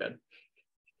 not too bad.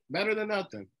 Better than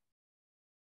nothing.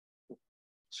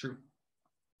 True.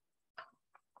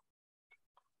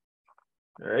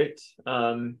 All right.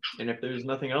 And if there's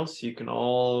nothing else, you can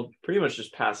all pretty much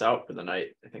just pass out for the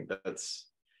night. I think that's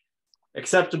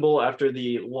acceptable after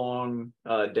the long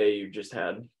day you just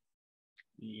had.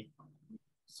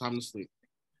 It's time to sleep.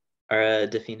 Are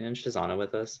Defina and Shazana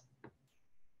with us?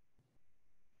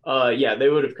 Yeah, they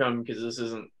would have come because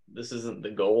this isn't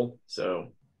the goal, so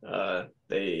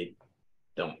they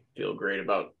don't feel great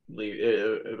about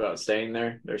staying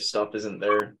there. Their stuff isn't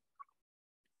there.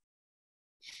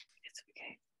 It's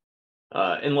okay.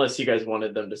 Unless you guys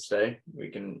wanted them to stay, we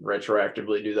can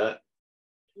retroactively do that.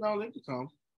 No, they can come.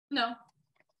 No.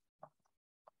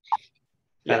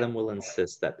 Yeah. Adam will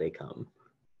insist that they come.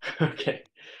 Okay.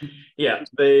 Yeah,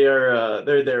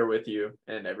 they're there with you,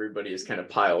 and everybody is kind of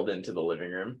piled into the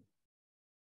living room.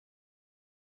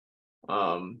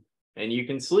 And you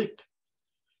can sleep.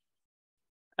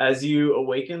 As you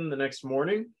awaken the next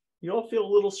morning, you all feel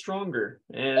a little stronger,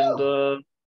 and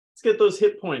let's get those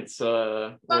hit points.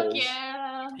 Fuck rolls.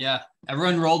 yeah. Yeah.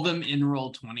 Everyone roll them in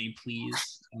roll 20,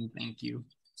 please. And thank you.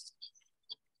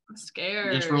 I'm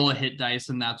scared. Just roll a hit dice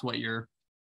and that's what your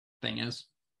thing is.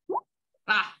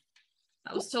 Ah,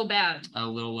 that was so bad. A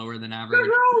little lower than average.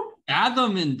 Add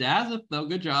them in Dazeth though.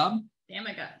 Good job. Damn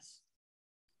it, guys.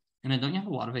 And I don't you have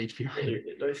a lot of HP. Here,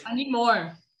 hit dice. I need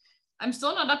more. I'm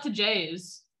still not up to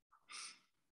Jay's.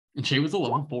 And Shay was a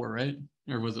level 4, right?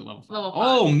 Or was it level 5? Level 5.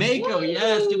 Oh, Mako,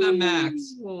 yes, do that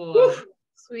max. Ooh.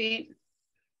 Sweet.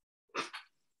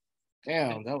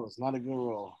 Damn, that was not a good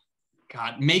roll.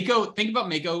 God, Mako, think about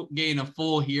Mako getting a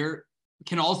full here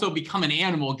can also become an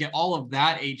animal, get all of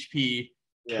that HP,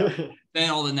 Yeah. then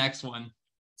all the next one.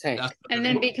 Tank. That's And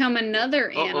then become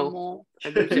another Uh-oh. animal.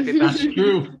 that's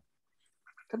true.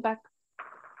 Come back.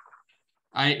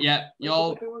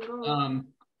 Y'all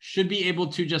should be able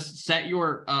to just set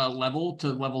your level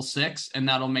to level 6, and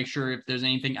that'll make sure if there's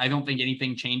anything. I don't think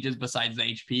anything changes besides the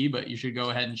HP, but you should go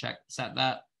ahead and set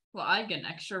that. Well, I get an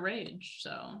extra rage,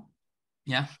 so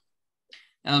Yeah.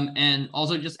 And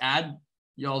also just add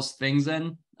y'all's things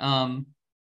in.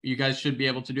 You guys should be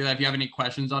able to do that. If you have any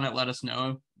questions on it, let us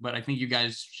know. But I think you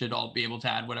guys should all be able to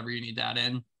add whatever you need to add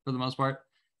in for the most part.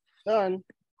 Done.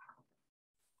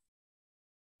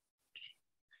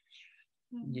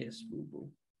 Yes, boo-boo.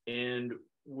 And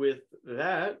with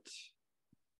that,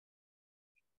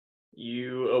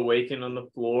 you awaken on the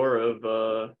floor of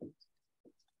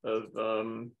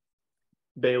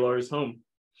Balar's home.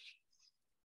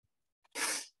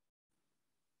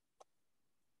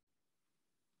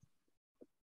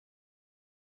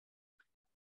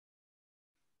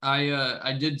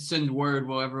 I did send word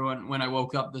when I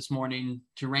woke up this morning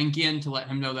to Rankian to let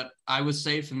him know that I was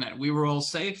safe and that we were all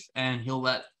safe, and he'll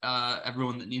let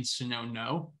everyone that needs to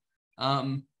know.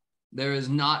 There is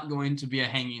not going to be a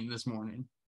hanging this morning.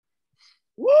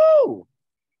 Woo!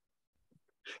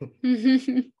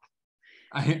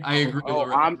 I agree.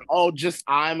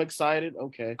 I'm excited.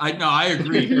 Okay. I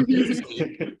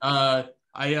agree.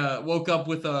 I woke up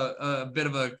with a bit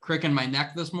of a crick in my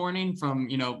neck this morning from,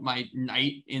 my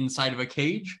night inside of a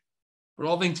cage. But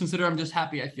all things considered, I'm just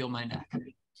happy I feel my neck.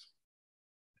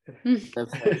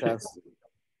 That's fantastic.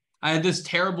 I had this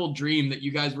terrible dream that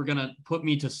you guys were going to put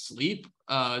me to sleep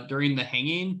during the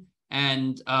hanging.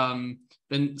 And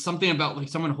then something about like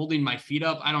someone holding my feet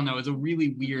up. I don't know. It's a really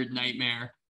weird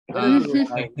nightmare.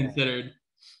 Considered.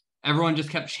 Everyone just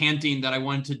kept chanting that I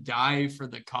wanted to die for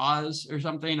the cause or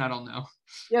something. I don't know.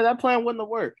 Yeah, that plan wouldn't have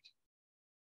worked.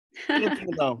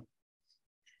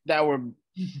 That were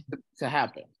to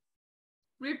happen.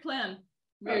 weird plan.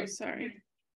 Oh, sorry.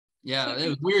 Yeah, it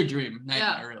was a weird dream.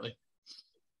 Nightmare, really.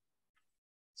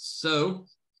 So,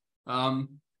 a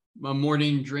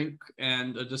morning drink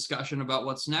and a discussion about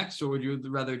what's next, or would you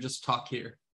rather just talk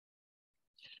here?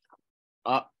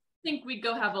 I think we'd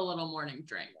go have a little morning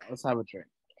drink. Let's have a drink.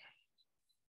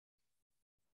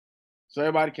 So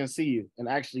everybody can see you and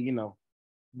actually,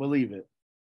 believe it.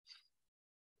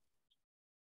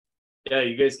 Yeah,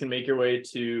 you guys can make your way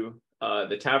to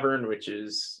the tavern, which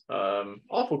is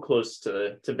awful close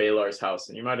to Balar's house,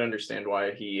 and you might understand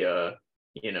why he,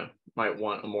 might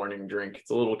want a morning drink.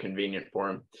 It's a little convenient for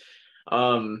him.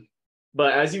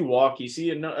 But as you walk, you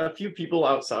see a few people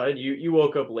outside. You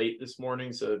woke up late this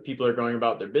morning, so people are going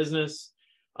about their business.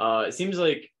 It seems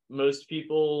like most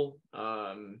people,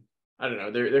 I don't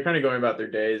know, they're kind of going about their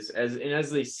days.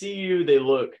 As they see you, they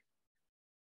look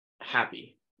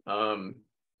happy.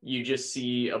 You just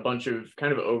see a bunch of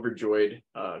kind of overjoyed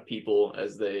people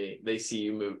as they see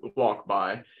you walk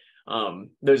by.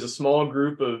 There's a small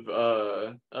group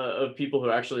of people who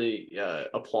actually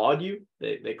applaud you.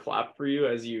 They clap for you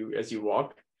as you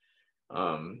walk.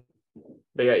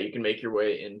 But yeah, you can make your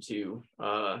way into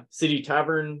City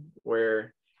Tavern,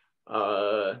 where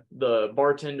the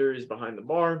bartender is behind the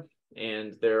bar,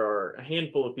 and there are a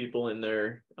handful of people in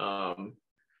there.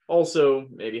 Also,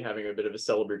 maybe having a bit of a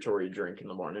celebratory drink in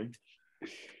the morning.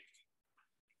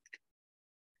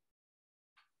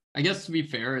 I guess to be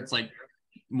fair, it's like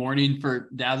morning for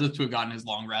Dazza to have gotten his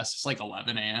long rest. It's like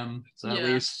 11 a.m. So at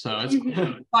least, so it's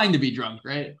fine to be drunk,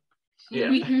 right? Yeah.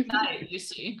 Night, you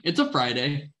see. It's a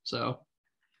Friday, so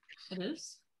It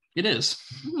is. it is.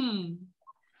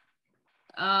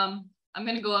 I'm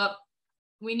gonna go up.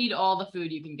 We need all the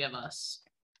food you can give us.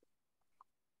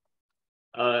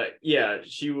 Yeah,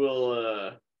 she will.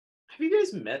 Have you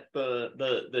guys met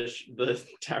the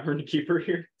tavern keeper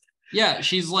here? Yeah,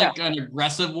 she's like an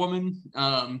aggressive woman.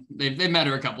 They've met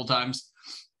her a couple times.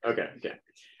 Okay.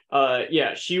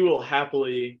 Yeah, she will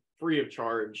happily, free of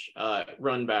charge,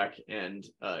 run back and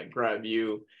grab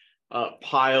you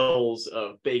piles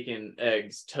of bacon,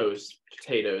 eggs, toast,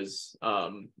 potatoes.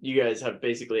 You guys have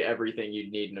basically everything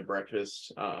you'd need in a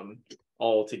breakfast,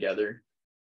 all together.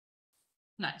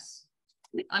 Nice.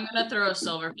 I'm gonna throw a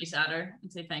silver piece at her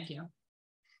and say thank you.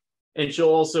 And she'll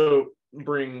also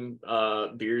bring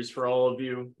beers for all of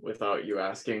you without you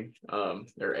asking.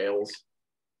 They're ales.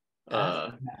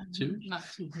 Two. Not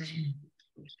too great.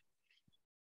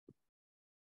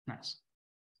 Nice.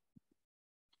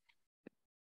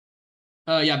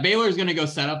 Yeah, Baylor's gonna go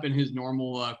set up in his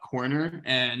normal corner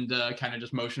and kind of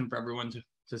just motion for everyone to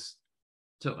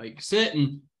like sit,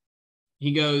 and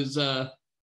he goes,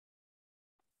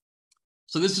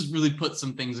 So this has really put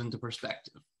some things into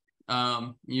perspective.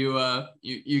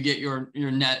 You get your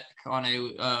neck on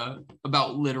a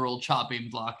about literal chopping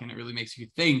block, and it really makes you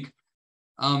think.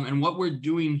 And what we're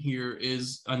doing here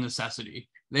is a necessity.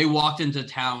 They walked into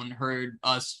town, heard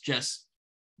us just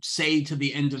say to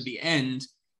the end of the end,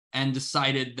 and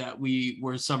decided that we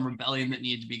were some rebellion that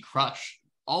needed to be crushed.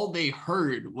 All they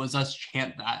heard was us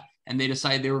chant that, and they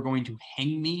decided they were going to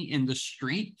hang me in the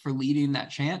street for leading that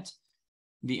chant.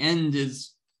 The end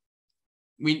is,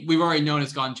 we've already known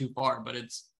it's gone too far, but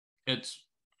it's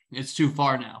too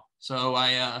far now. So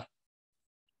I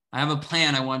have a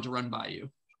plan I want to run by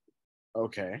you.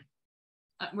 Okay.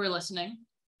 We're listening.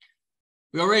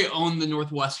 We already own the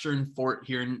northwestern fort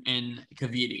here in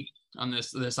Kaviti on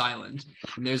this island.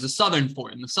 And there's a southern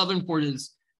fort, and the southern fort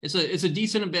is it's a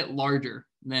decent a bit larger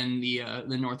than the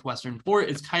northwestern fort.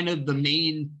 It's kind of the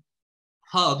main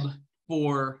hub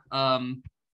for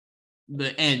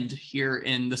the end here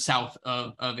in the south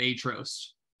of Aetros.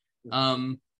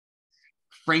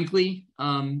 Frankly,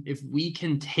 if we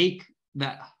can take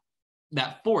that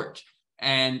fort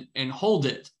and hold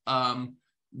it,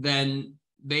 then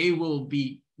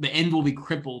the end will be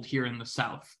crippled here in the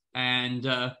south.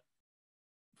 And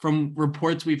from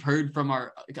reports we've heard from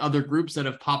our other groups that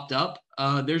have popped up,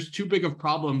 there's too big of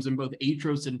problems in both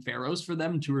Aetros and Pharos for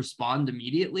them to respond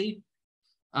immediately.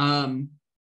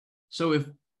 So if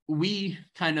we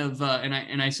kind of,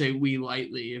 and I say we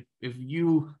lightly, if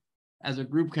you as a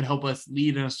group could help us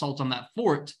lead an assault on that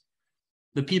fort,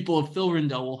 the people of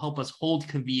Filrindel will help us hold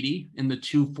Kaviti in the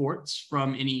two forts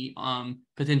from any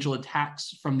potential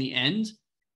attacks from the end.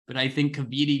 But I think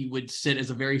Kaviti would sit as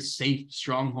a very safe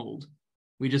stronghold.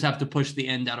 We just have to push the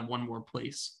end out of one more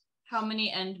place. How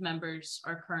many end members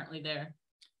are currently there?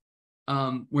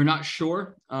 We're not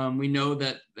sure. We know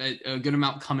that a good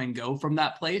amount come and go from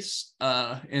that place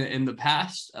in the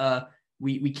past.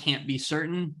 We can't be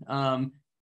certain.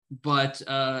 But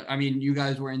I mean, you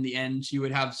guys were in the end. You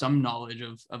would have some knowledge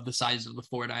of the size of the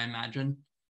fort, I imagine.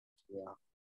 Yeah.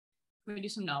 Can we do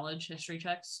some knowledge history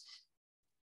checks?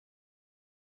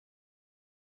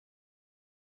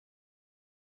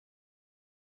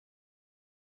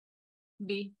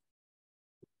 B.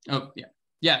 Oh, yeah.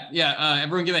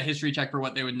 Everyone give a history check for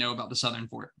what they would know about the southern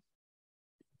fort.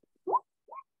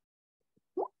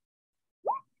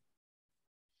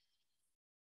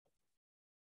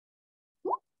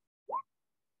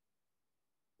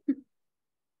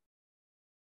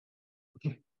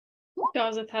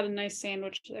 Dazeth had a nice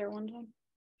sandwich there one time.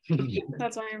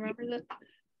 That's why I remembered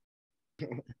it.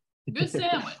 Good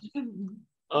sandwich.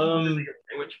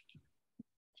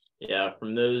 Yeah,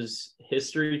 from those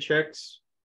history checks,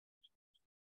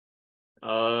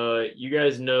 you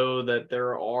guys know that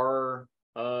there are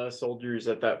soldiers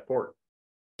at that fort.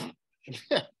 They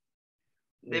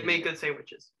make good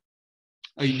sandwiches.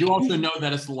 You do also know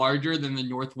that it's larger than the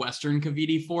northwestern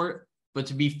Kaviti fort, but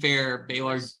to be fair,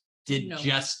 Baylor did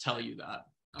just tell you that.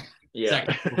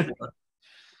 Yeah.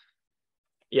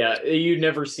 Yeah, you've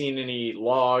never seen any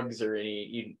logs or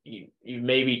any, you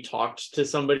maybe talked to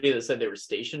somebody that said they were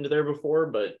stationed there before,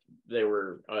 but they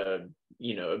were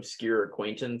obscure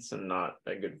acquaintance and not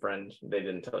a good friend. They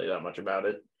didn't tell you that much about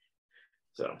it.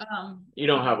 So you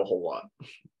don't have a whole lot.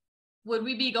 Would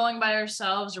we be going by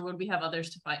ourselves, or would we have others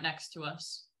to fight next to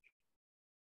us?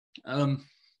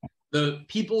 The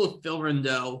people of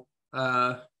Filrindel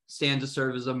stand to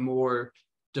serve as a more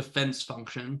defense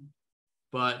function,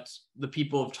 but the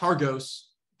people of Targos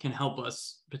can help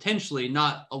us potentially.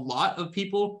 Not a lot of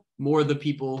people, more the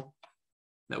people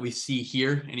that we see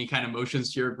here, any kind of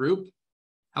motions to your group.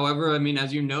 However, I mean,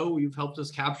 as you know, you've helped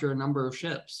us capture a number of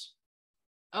ships.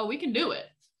 Oh, we can do it.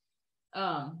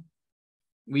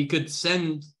 We could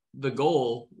send the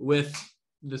goal with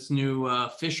this new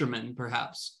fisherman,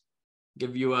 perhaps.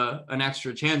 Give you an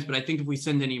extra chance, but I think if we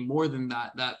send any more than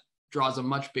that, that draws a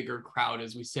much bigger crowd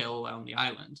as we sail around the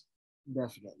island.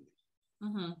 Definitely.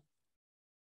 Mm-hmm.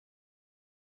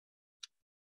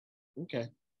 Okay.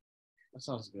 That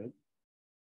sounds good.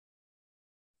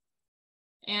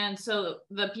 And so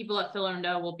the people at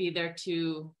Filrindel will be there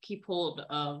to keep hold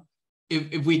of.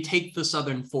 If we take the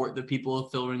southern fort, the people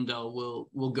of Filrindel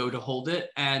will go to hold it,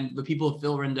 and the people of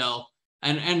Filrindel,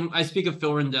 and I speak of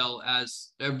Filrindel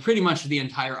as pretty much the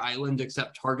entire island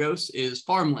except Targos is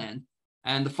farmland,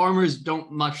 and the farmers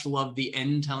don't much love the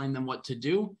end telling them what to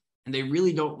do, and they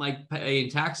really don't like paying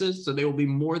taxes, so they will be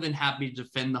more than happy to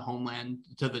defend the homeland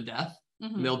to the death.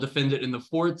 Mm-hmm. They'll defend it in the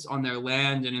forts, on their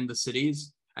land, and in the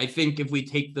cities. I think if we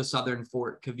take the southern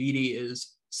fort, Kaviti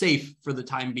is safe for the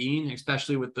time being,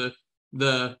 especially with the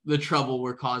trouble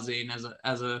we're causing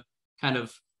as a kind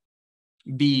of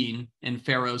being in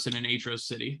Pharos and in Aetros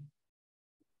City.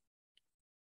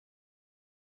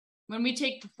 When we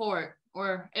take the fort,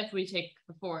 or if we take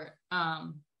the fort,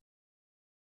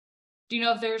 do you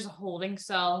know if there's a holding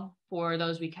cell for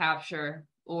those we capture,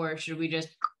 or should we just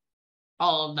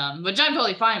all of them? Which I'm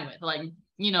totally fine with. Like,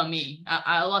 you know me,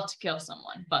 I love to kill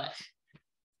someone, but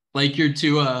like your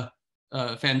two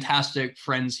fantastic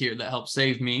friends here that helped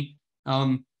save me.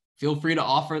 Feel free to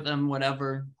offer them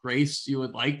whatever grace you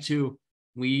would like to.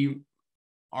 We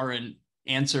are an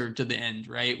answer to the end,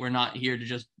 right? We're not here to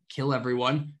just kill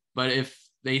everyone, but if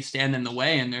they stand in the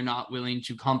way and they're not willing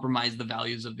to compromise the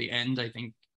values of the end, I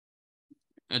think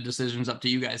a decision's up to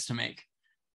you guys to make.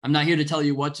 I'm not here to tell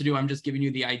you what to do. I'm just giving you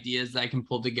the ideas that I can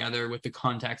pull together with the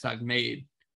contacts I've made.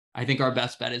 I think our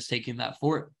best bet is taking that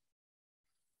fort.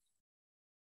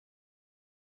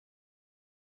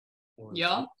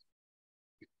 yeah.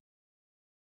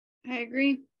 I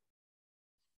agree.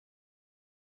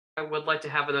 I would like to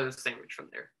have another sandwich from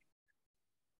there.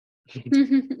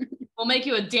 We'll make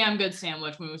you a damn good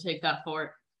sandwich when we take that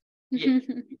fort. Yeah.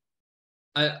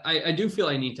 I do feel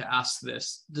I need to ask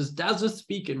this. Does Dazza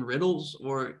speak in riddles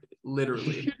or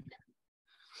literally?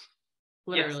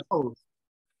 Literally. Oh,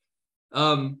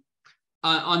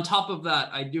 On top of that,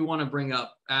 I do want to bring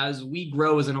up, as we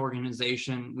grow as an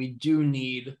organization, we do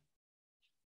need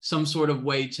some sort of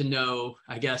way to know,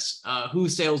 I guess, who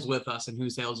sails with us and who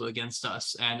sails against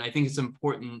us. And I think it's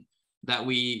important that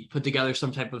we put together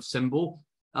some type of symbol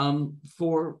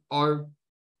for our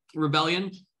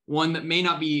rebellion, one that may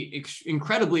not be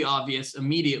incredibly obvious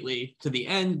immediately to the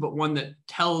end, but one that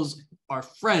tells our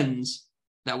friends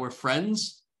that we're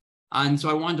friends. And so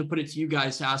I wanted to put it to you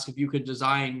guys to ask if you could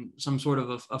design some sort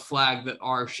of a flag that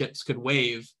our ships could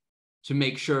wave to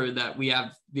make sure that we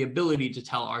have the ability to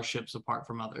tell our ships apart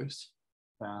from others.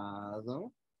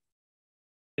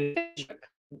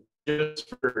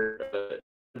 Just for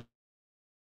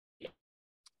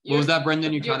What was that,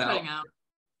 Brendan? You You're cut cutting out.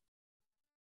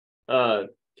 out.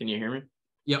 can you hear me?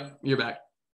 Yep, you're back.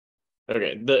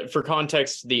 Okay. For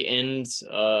context, the ends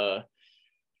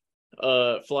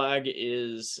flag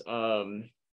is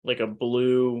like a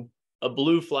blue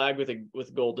flag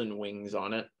with golden wings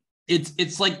on it.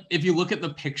 It's like, if you look at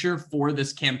the picture for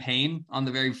this campaign on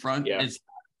the very front, Yeah.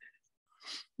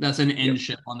 that's an end Yep.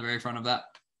 ship on the very front of that.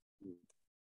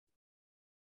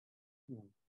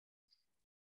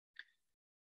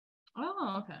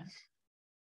 Oh, okay.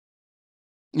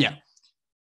 Yeah.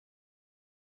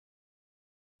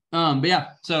 But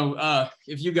yeah, so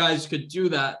if you guys could do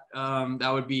that, that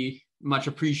would be much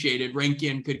appreciated.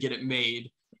 Rankin could get it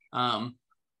made.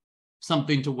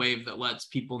 Something to wave that lets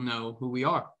people know who we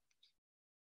are.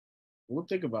 we'll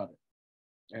think about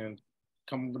it and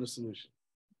come up with a solution.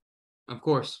 Of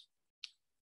course.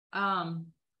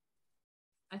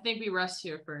 I think we rest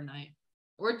here for a night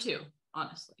or two,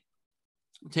 honestly.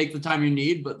 Take the time you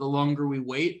need, but the longer we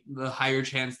wait, the higher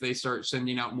chance they start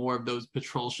sending out more of those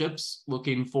patrol ships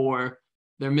looking for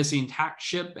their missing tax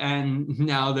ship, and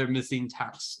now their missing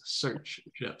tax search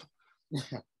ship.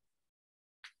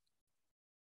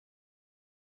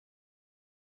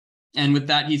 And with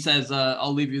that, he says,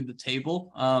 I'll leave you the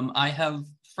table. I have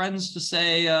friends to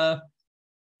say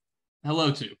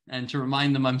hello to, and to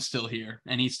remind them I'm still here.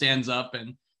 And he stands up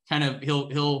and kind of,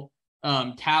 he'll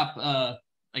tap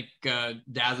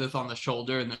Dazeth on the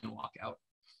shoulder and then walk out.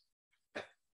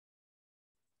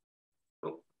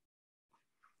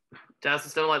 Daz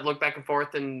is still like look back and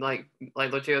forth and like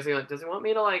look to you, like, does he want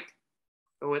me to like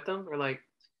go with him or like?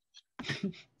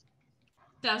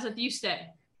 Dazeth, you stay.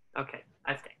 Okay,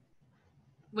 I stay.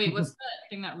 Wait, what's the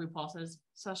thing that RuPaul says?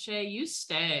 Sashay, you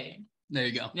stay. There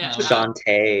you go. Yeah.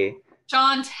 Shantae.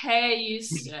 Shantae, you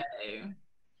stay.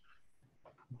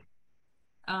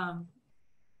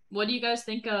 What do you guys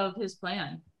think of his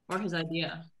plan or his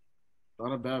idea?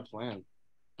 Not a bad plan.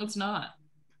 It's not.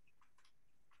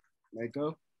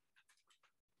 Mako?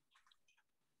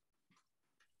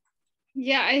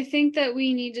 Yeah, I think that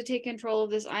we need to take control of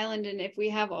this island, and if we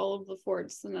have all of the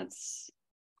forts, then that's,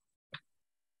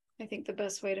 I think, the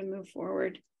best way to move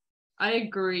forward. I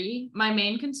agree. My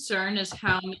main concern is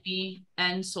how many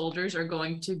end soldiers are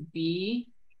going to be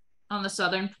on the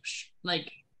southern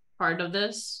part of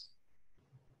this,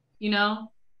 Yeah.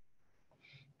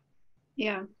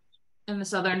 in the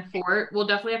southern fort. We'll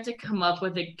definitely have to come up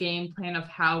with a game plan of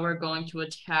how we're going to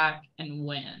attack and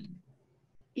win.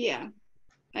 Yeah,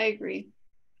 I agree.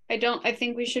 I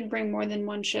think we should bring more than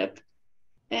one ship.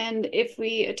 And if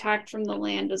we attacked from the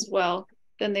land as well,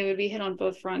 then they would be hit on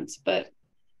both fronts, but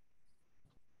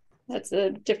that's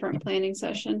a different planning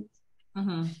session.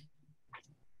 Mm-hmm.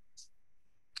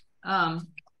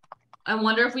 I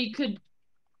wonder if we could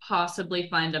possibly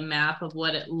find a map of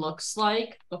what it looks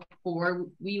like before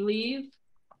we leave.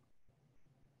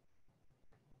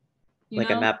 You Like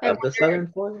know? a map of the southern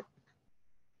fort?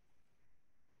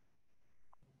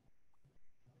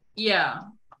 Yeah.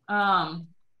 Or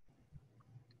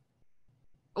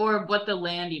what the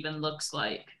land even looks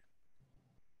like.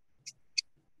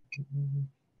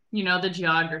 You know, the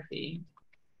geography.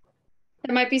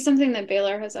 It might be something that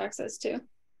Baylor has access to.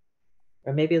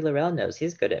 Or maybe Laurel knows.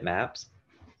 He's good at maps.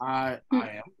 I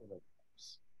am.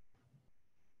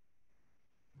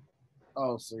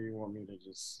 Oh, so you want me to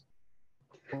just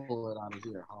pull it out of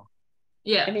here, huh?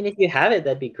 Yeah. I mean, if you have it,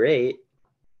 that'd be great.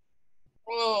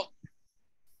 Well,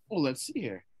 let's see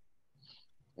here.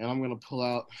 And I'm gonna pull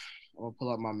out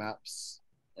my maps,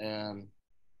 and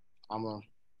I'm gonna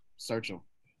search them.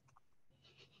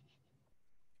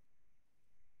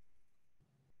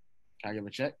 Can I give a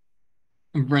check?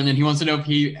 Brendan, he wants to know if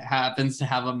he happens to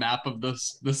have a map of the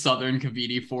southern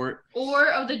Kaviti fort. Or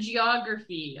of the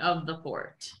geography of the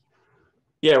fort.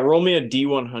 Yeah, roll me a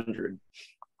D100.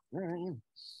 All right,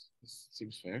 this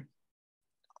seems fair.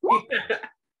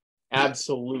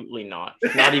 Absolutely not.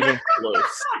 Not even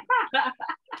close.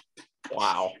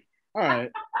 Wow. All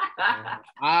right.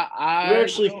 You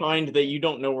actually find that you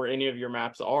don't know where any of your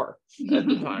maps are at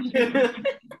the time.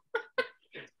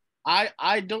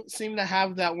 I don't seem to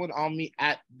have that one on me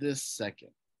at this second.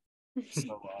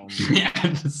 So,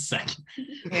 At the second.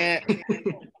 yeah,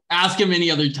 Ask him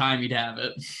any other time he'd have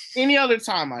it. any other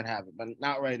time I'd have it, but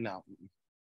not right now.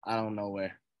 I don't know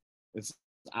where. It's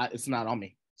not on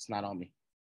me. It's not on me.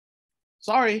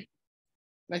 Sorry.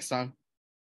 Next time.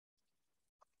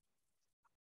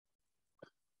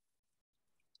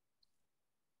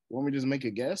 Want me to just make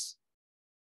a guess?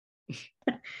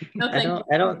 No, thank you.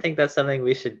 I don't think that's something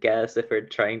we should guess if we're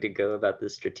trying to go about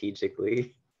this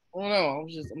strategically. Oh no,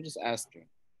 I'm just asking.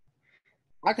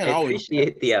 I can I always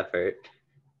appreciate the effort.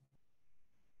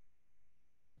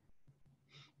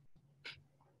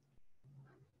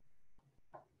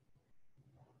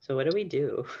 So what do we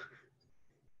do?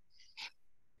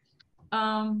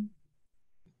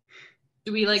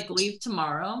 Do we like leave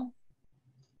tomorrow?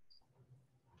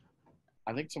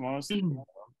 I think tomorrow's tomorrow.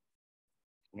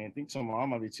 I mean, I think tomorrow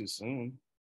might be too soon.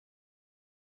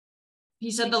 He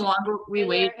said the longer we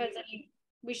wait.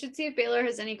 We should see if Baylor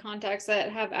has any contacts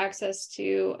that have access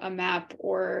to a map,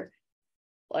 or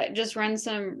like just run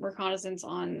some reconnaissance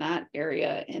on that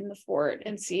area in the fort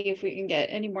and see if we can get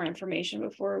any more information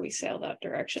before we sail that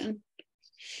direction.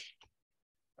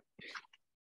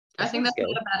 I think that's good.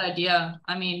 not a bad idea.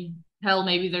 I mean, hell,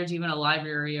 maybe there's even a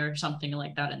library or something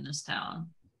like that in this town.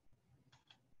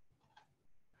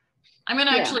 I'm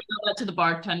gonna actually go that to the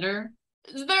bartender.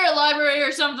 Is there a library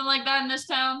or something like that in this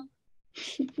town?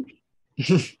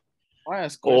 There's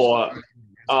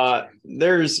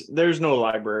no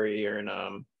library here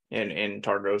in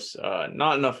Targos.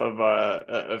 Not enough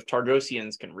of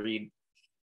Targosians can read.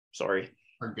 Sorry.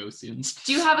 Targosians.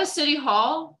 Do you have a city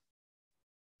hall?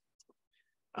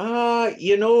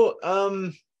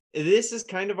 This is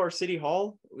kind of our city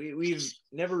hall. We've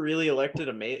never really elected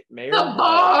a mayor. The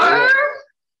bar?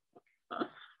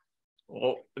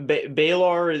 Well,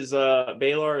 Baylor is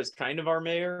kind of our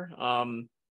mayor.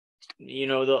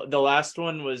 The last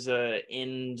one was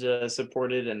Ind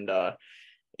supported, and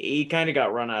he kind of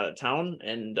got run out of town,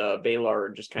 and Baylor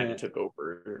just kind of took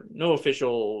over. No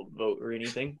official vote or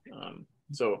anything.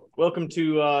 So welcome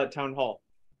to town hall.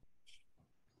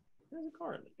 There's a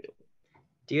car in the field.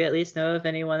 Do you at least know of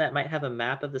anyone that might have a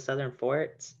map of the southern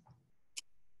forts?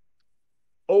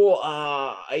 Oh,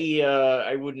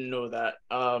 I wouldn't know that.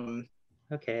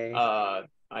 Okay.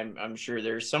 I'm sure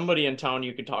there's somebody in town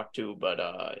you could talk to, but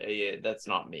that's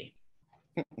not me.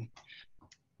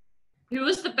 Who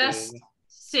was the best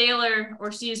sailor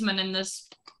or seaman in this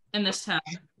town?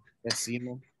 Best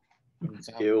seaman.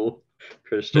 You,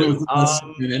 Christian. Who's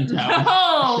in town?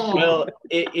 No! Well,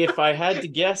 if I had to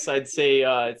guess, I'd say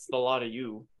it's the lot of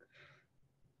you.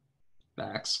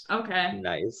 Facts. Okay,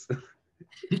 Nice.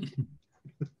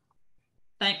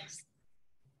 thanks.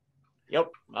 Yep.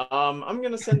 I'm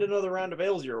gonna send another round of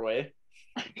ales your way.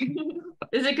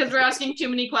 Is it because we're asking too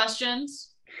many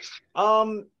questions?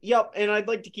 Yep. And I'd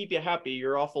like to keep you happy.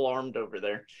 You're awful armed over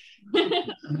there.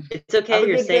 It's okay, Have a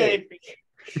you're good safe.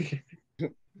 day.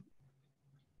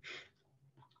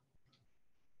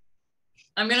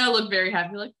 I'm gonna look very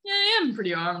happy, like, yeah, I am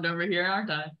pretty armed over here, aren't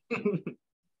I?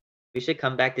 We should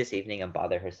come back this evening and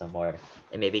bother her some more,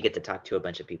 and maybe get to talk to a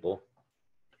bunch of people.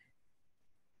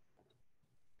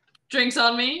 Drinks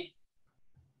on me?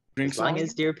 Drinks As long on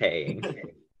as you're paying.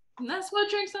 And that's what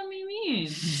drinks on me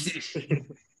means.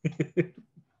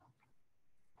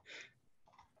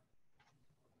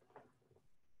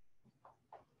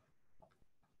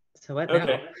 So what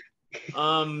Okay.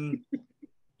 now?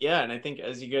 Yeah, and I think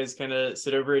as you guys kind of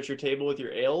sit over at your table with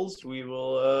your ales, we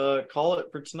will call it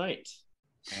for tonight.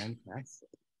 Fantastic.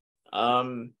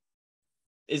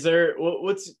 Is there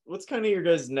what's kind of your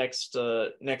guys' next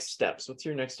steps? What's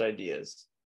your next ideas?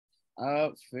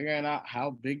 Figuring out how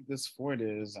big this fort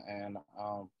is and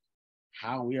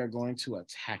how we are going to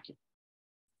attack it.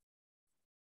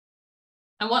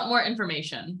 I want more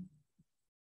information.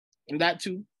 And that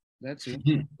too.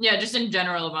 Yeah, just in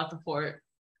general about the fort.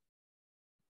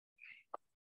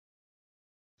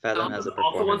 Fathom has a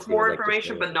also performance. wants he would more like to information,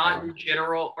 share but with not Fathom. in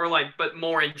general, but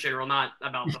more in general, not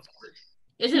about the fort.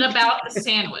 Is it about the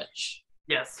sandwich?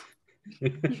 Yes.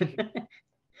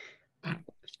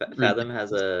 Fathom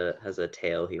has a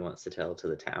tale he wants to tell to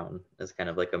the town as kind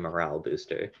of like a morale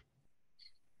booster.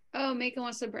 Oh, Mako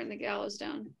wants to burn the gallows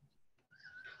down.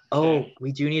 Oh,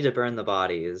 we do need to burn the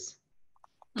bodies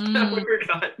Mm. We're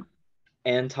done.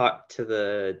 and talk to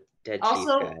the dead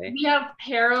Also, chief guy. we have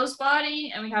Pero's body,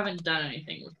 and we haven't done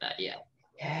anything with that yet.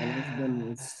 And it's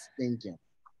been stinking.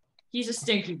 He's a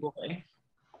stinky boy.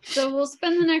 So we'll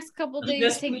spend the next couple This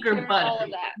days taking stinker care of butt. all of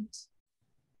that.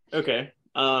 Okay.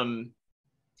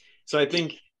 So I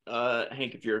think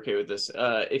Hank, if you're okay with this,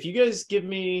 if you guys give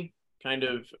me kind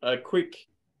of a quick,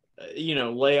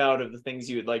 layout of the things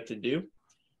you would like to do.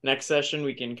 Next session,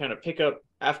 we can kind of pick up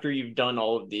after you've done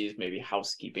all of these, maybe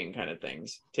housekeeping kind of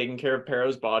things, taking care of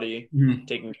Pero's body,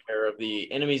 taking care of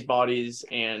the enemy's bodies,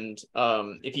 and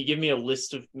if you give me a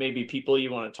list of maybe people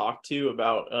you want to talk to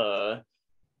about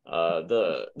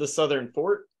the southern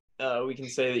fort, we can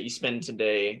say that you spend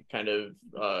today kind of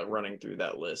running through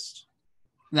that list.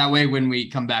 That way, when we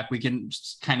come back, we can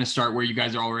just kind of start where you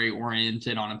guys are already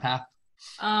oriented on a path.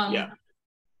 Yeah.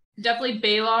 Definitely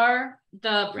Balar, the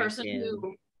Right person in.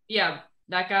 who,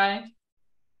 that guy.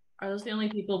 Are those the only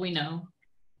people we know?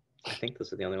 I think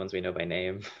those are the only ones we know by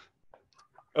name.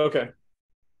 Okay.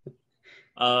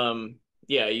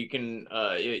 Yeah, you can.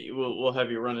 We'll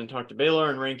have you run and talk to Balar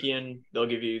and Rankian. They'll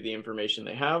give you the information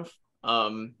they have.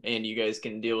 And you guys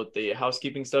can deal with the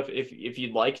housekeeping stuff. If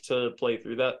you'd like to play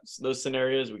through those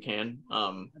scenarios, we can.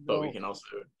 But we can also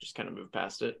just kind of move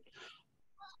past it.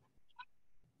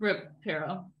 Rip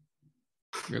Pero.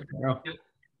 Rip Pero.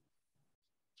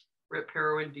 Rip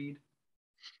Pero indeed.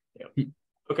 Yep.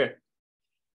 Okay.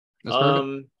 That's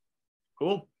perfect.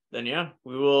 Cool. Then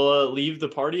we will leave the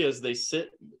party as they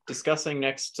sit discussing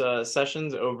next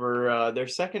sessions over their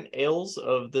second ales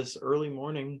of this early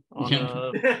morning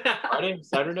on Friday,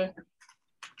 Saturday?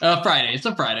 Friday. It's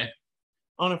a Friday.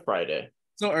 On a Friday.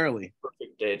 So early.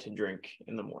 Perfect day to drink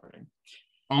in the morning.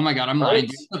 Oh my god, I'm lying.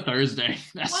 It's a Thursday.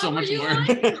 That's so much work.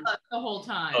 The whole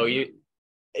time. Oh, you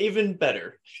even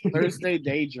better. Thursday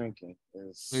day drinking.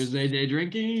 Thursday day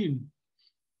drinking.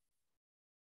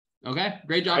 Okay,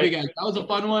 great job, you guys. That was a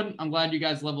fun one. I'm glad you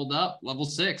guys leveled up. Level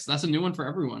 6. That's a new one for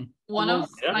everyone. One of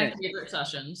my favorite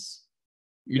sessions.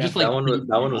 Just that one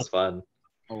was fun.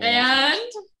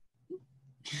 And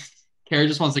Kara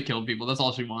just wants to kill people. That's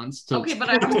all she wants. Okay, but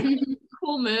I have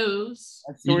cool moves.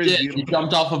 You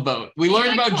jumped off a boat. We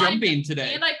learned about jumping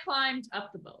today. And I climbed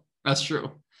up the boat. That's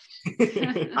true.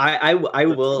 I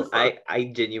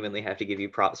genuinely have to give you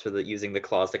props for using the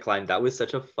claws to climb. That was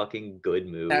such a fucking good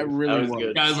move. That really was.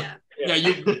 Good. Guys,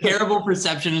 you terrible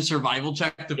perception and survival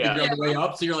check to figure out the way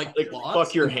up. So you're like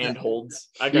fuck your handholds.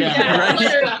 I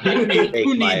got Who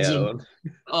needs my them? own.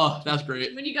 Oh, that's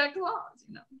great. When you got claws,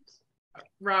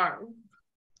 Rawr.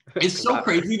 It's so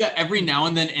crazy that every now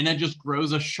and then Inna just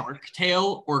grows a shark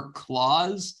tail or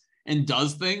claws and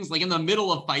does things like in the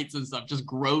middle of fights and stuff, just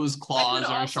grows claws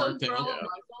or a shark tail.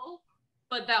 Muzzle,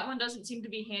 but that one doesn't seem to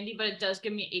be handy, but it does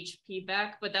give me HP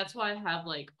back. But that's why I have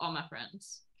all my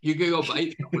friends. You could go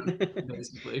bite someone,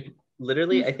 basically.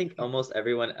 Literally, I think almost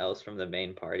everyone else from the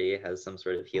main party has some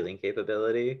sort of healing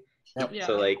capability. Yep.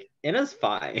 So Inna's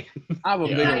fine. I have a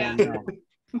bigger one now.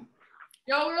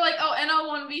 Yo, we were like, oh,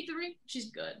 NL1v3? She's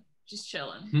good. She's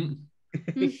chilling.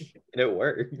 And it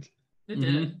worked. It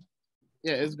did.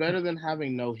 Yeah, it's better than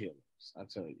having no healers, I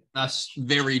tell you. That's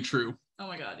very true. Oh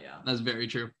my god, yeah. That's very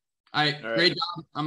true. All right. Great job.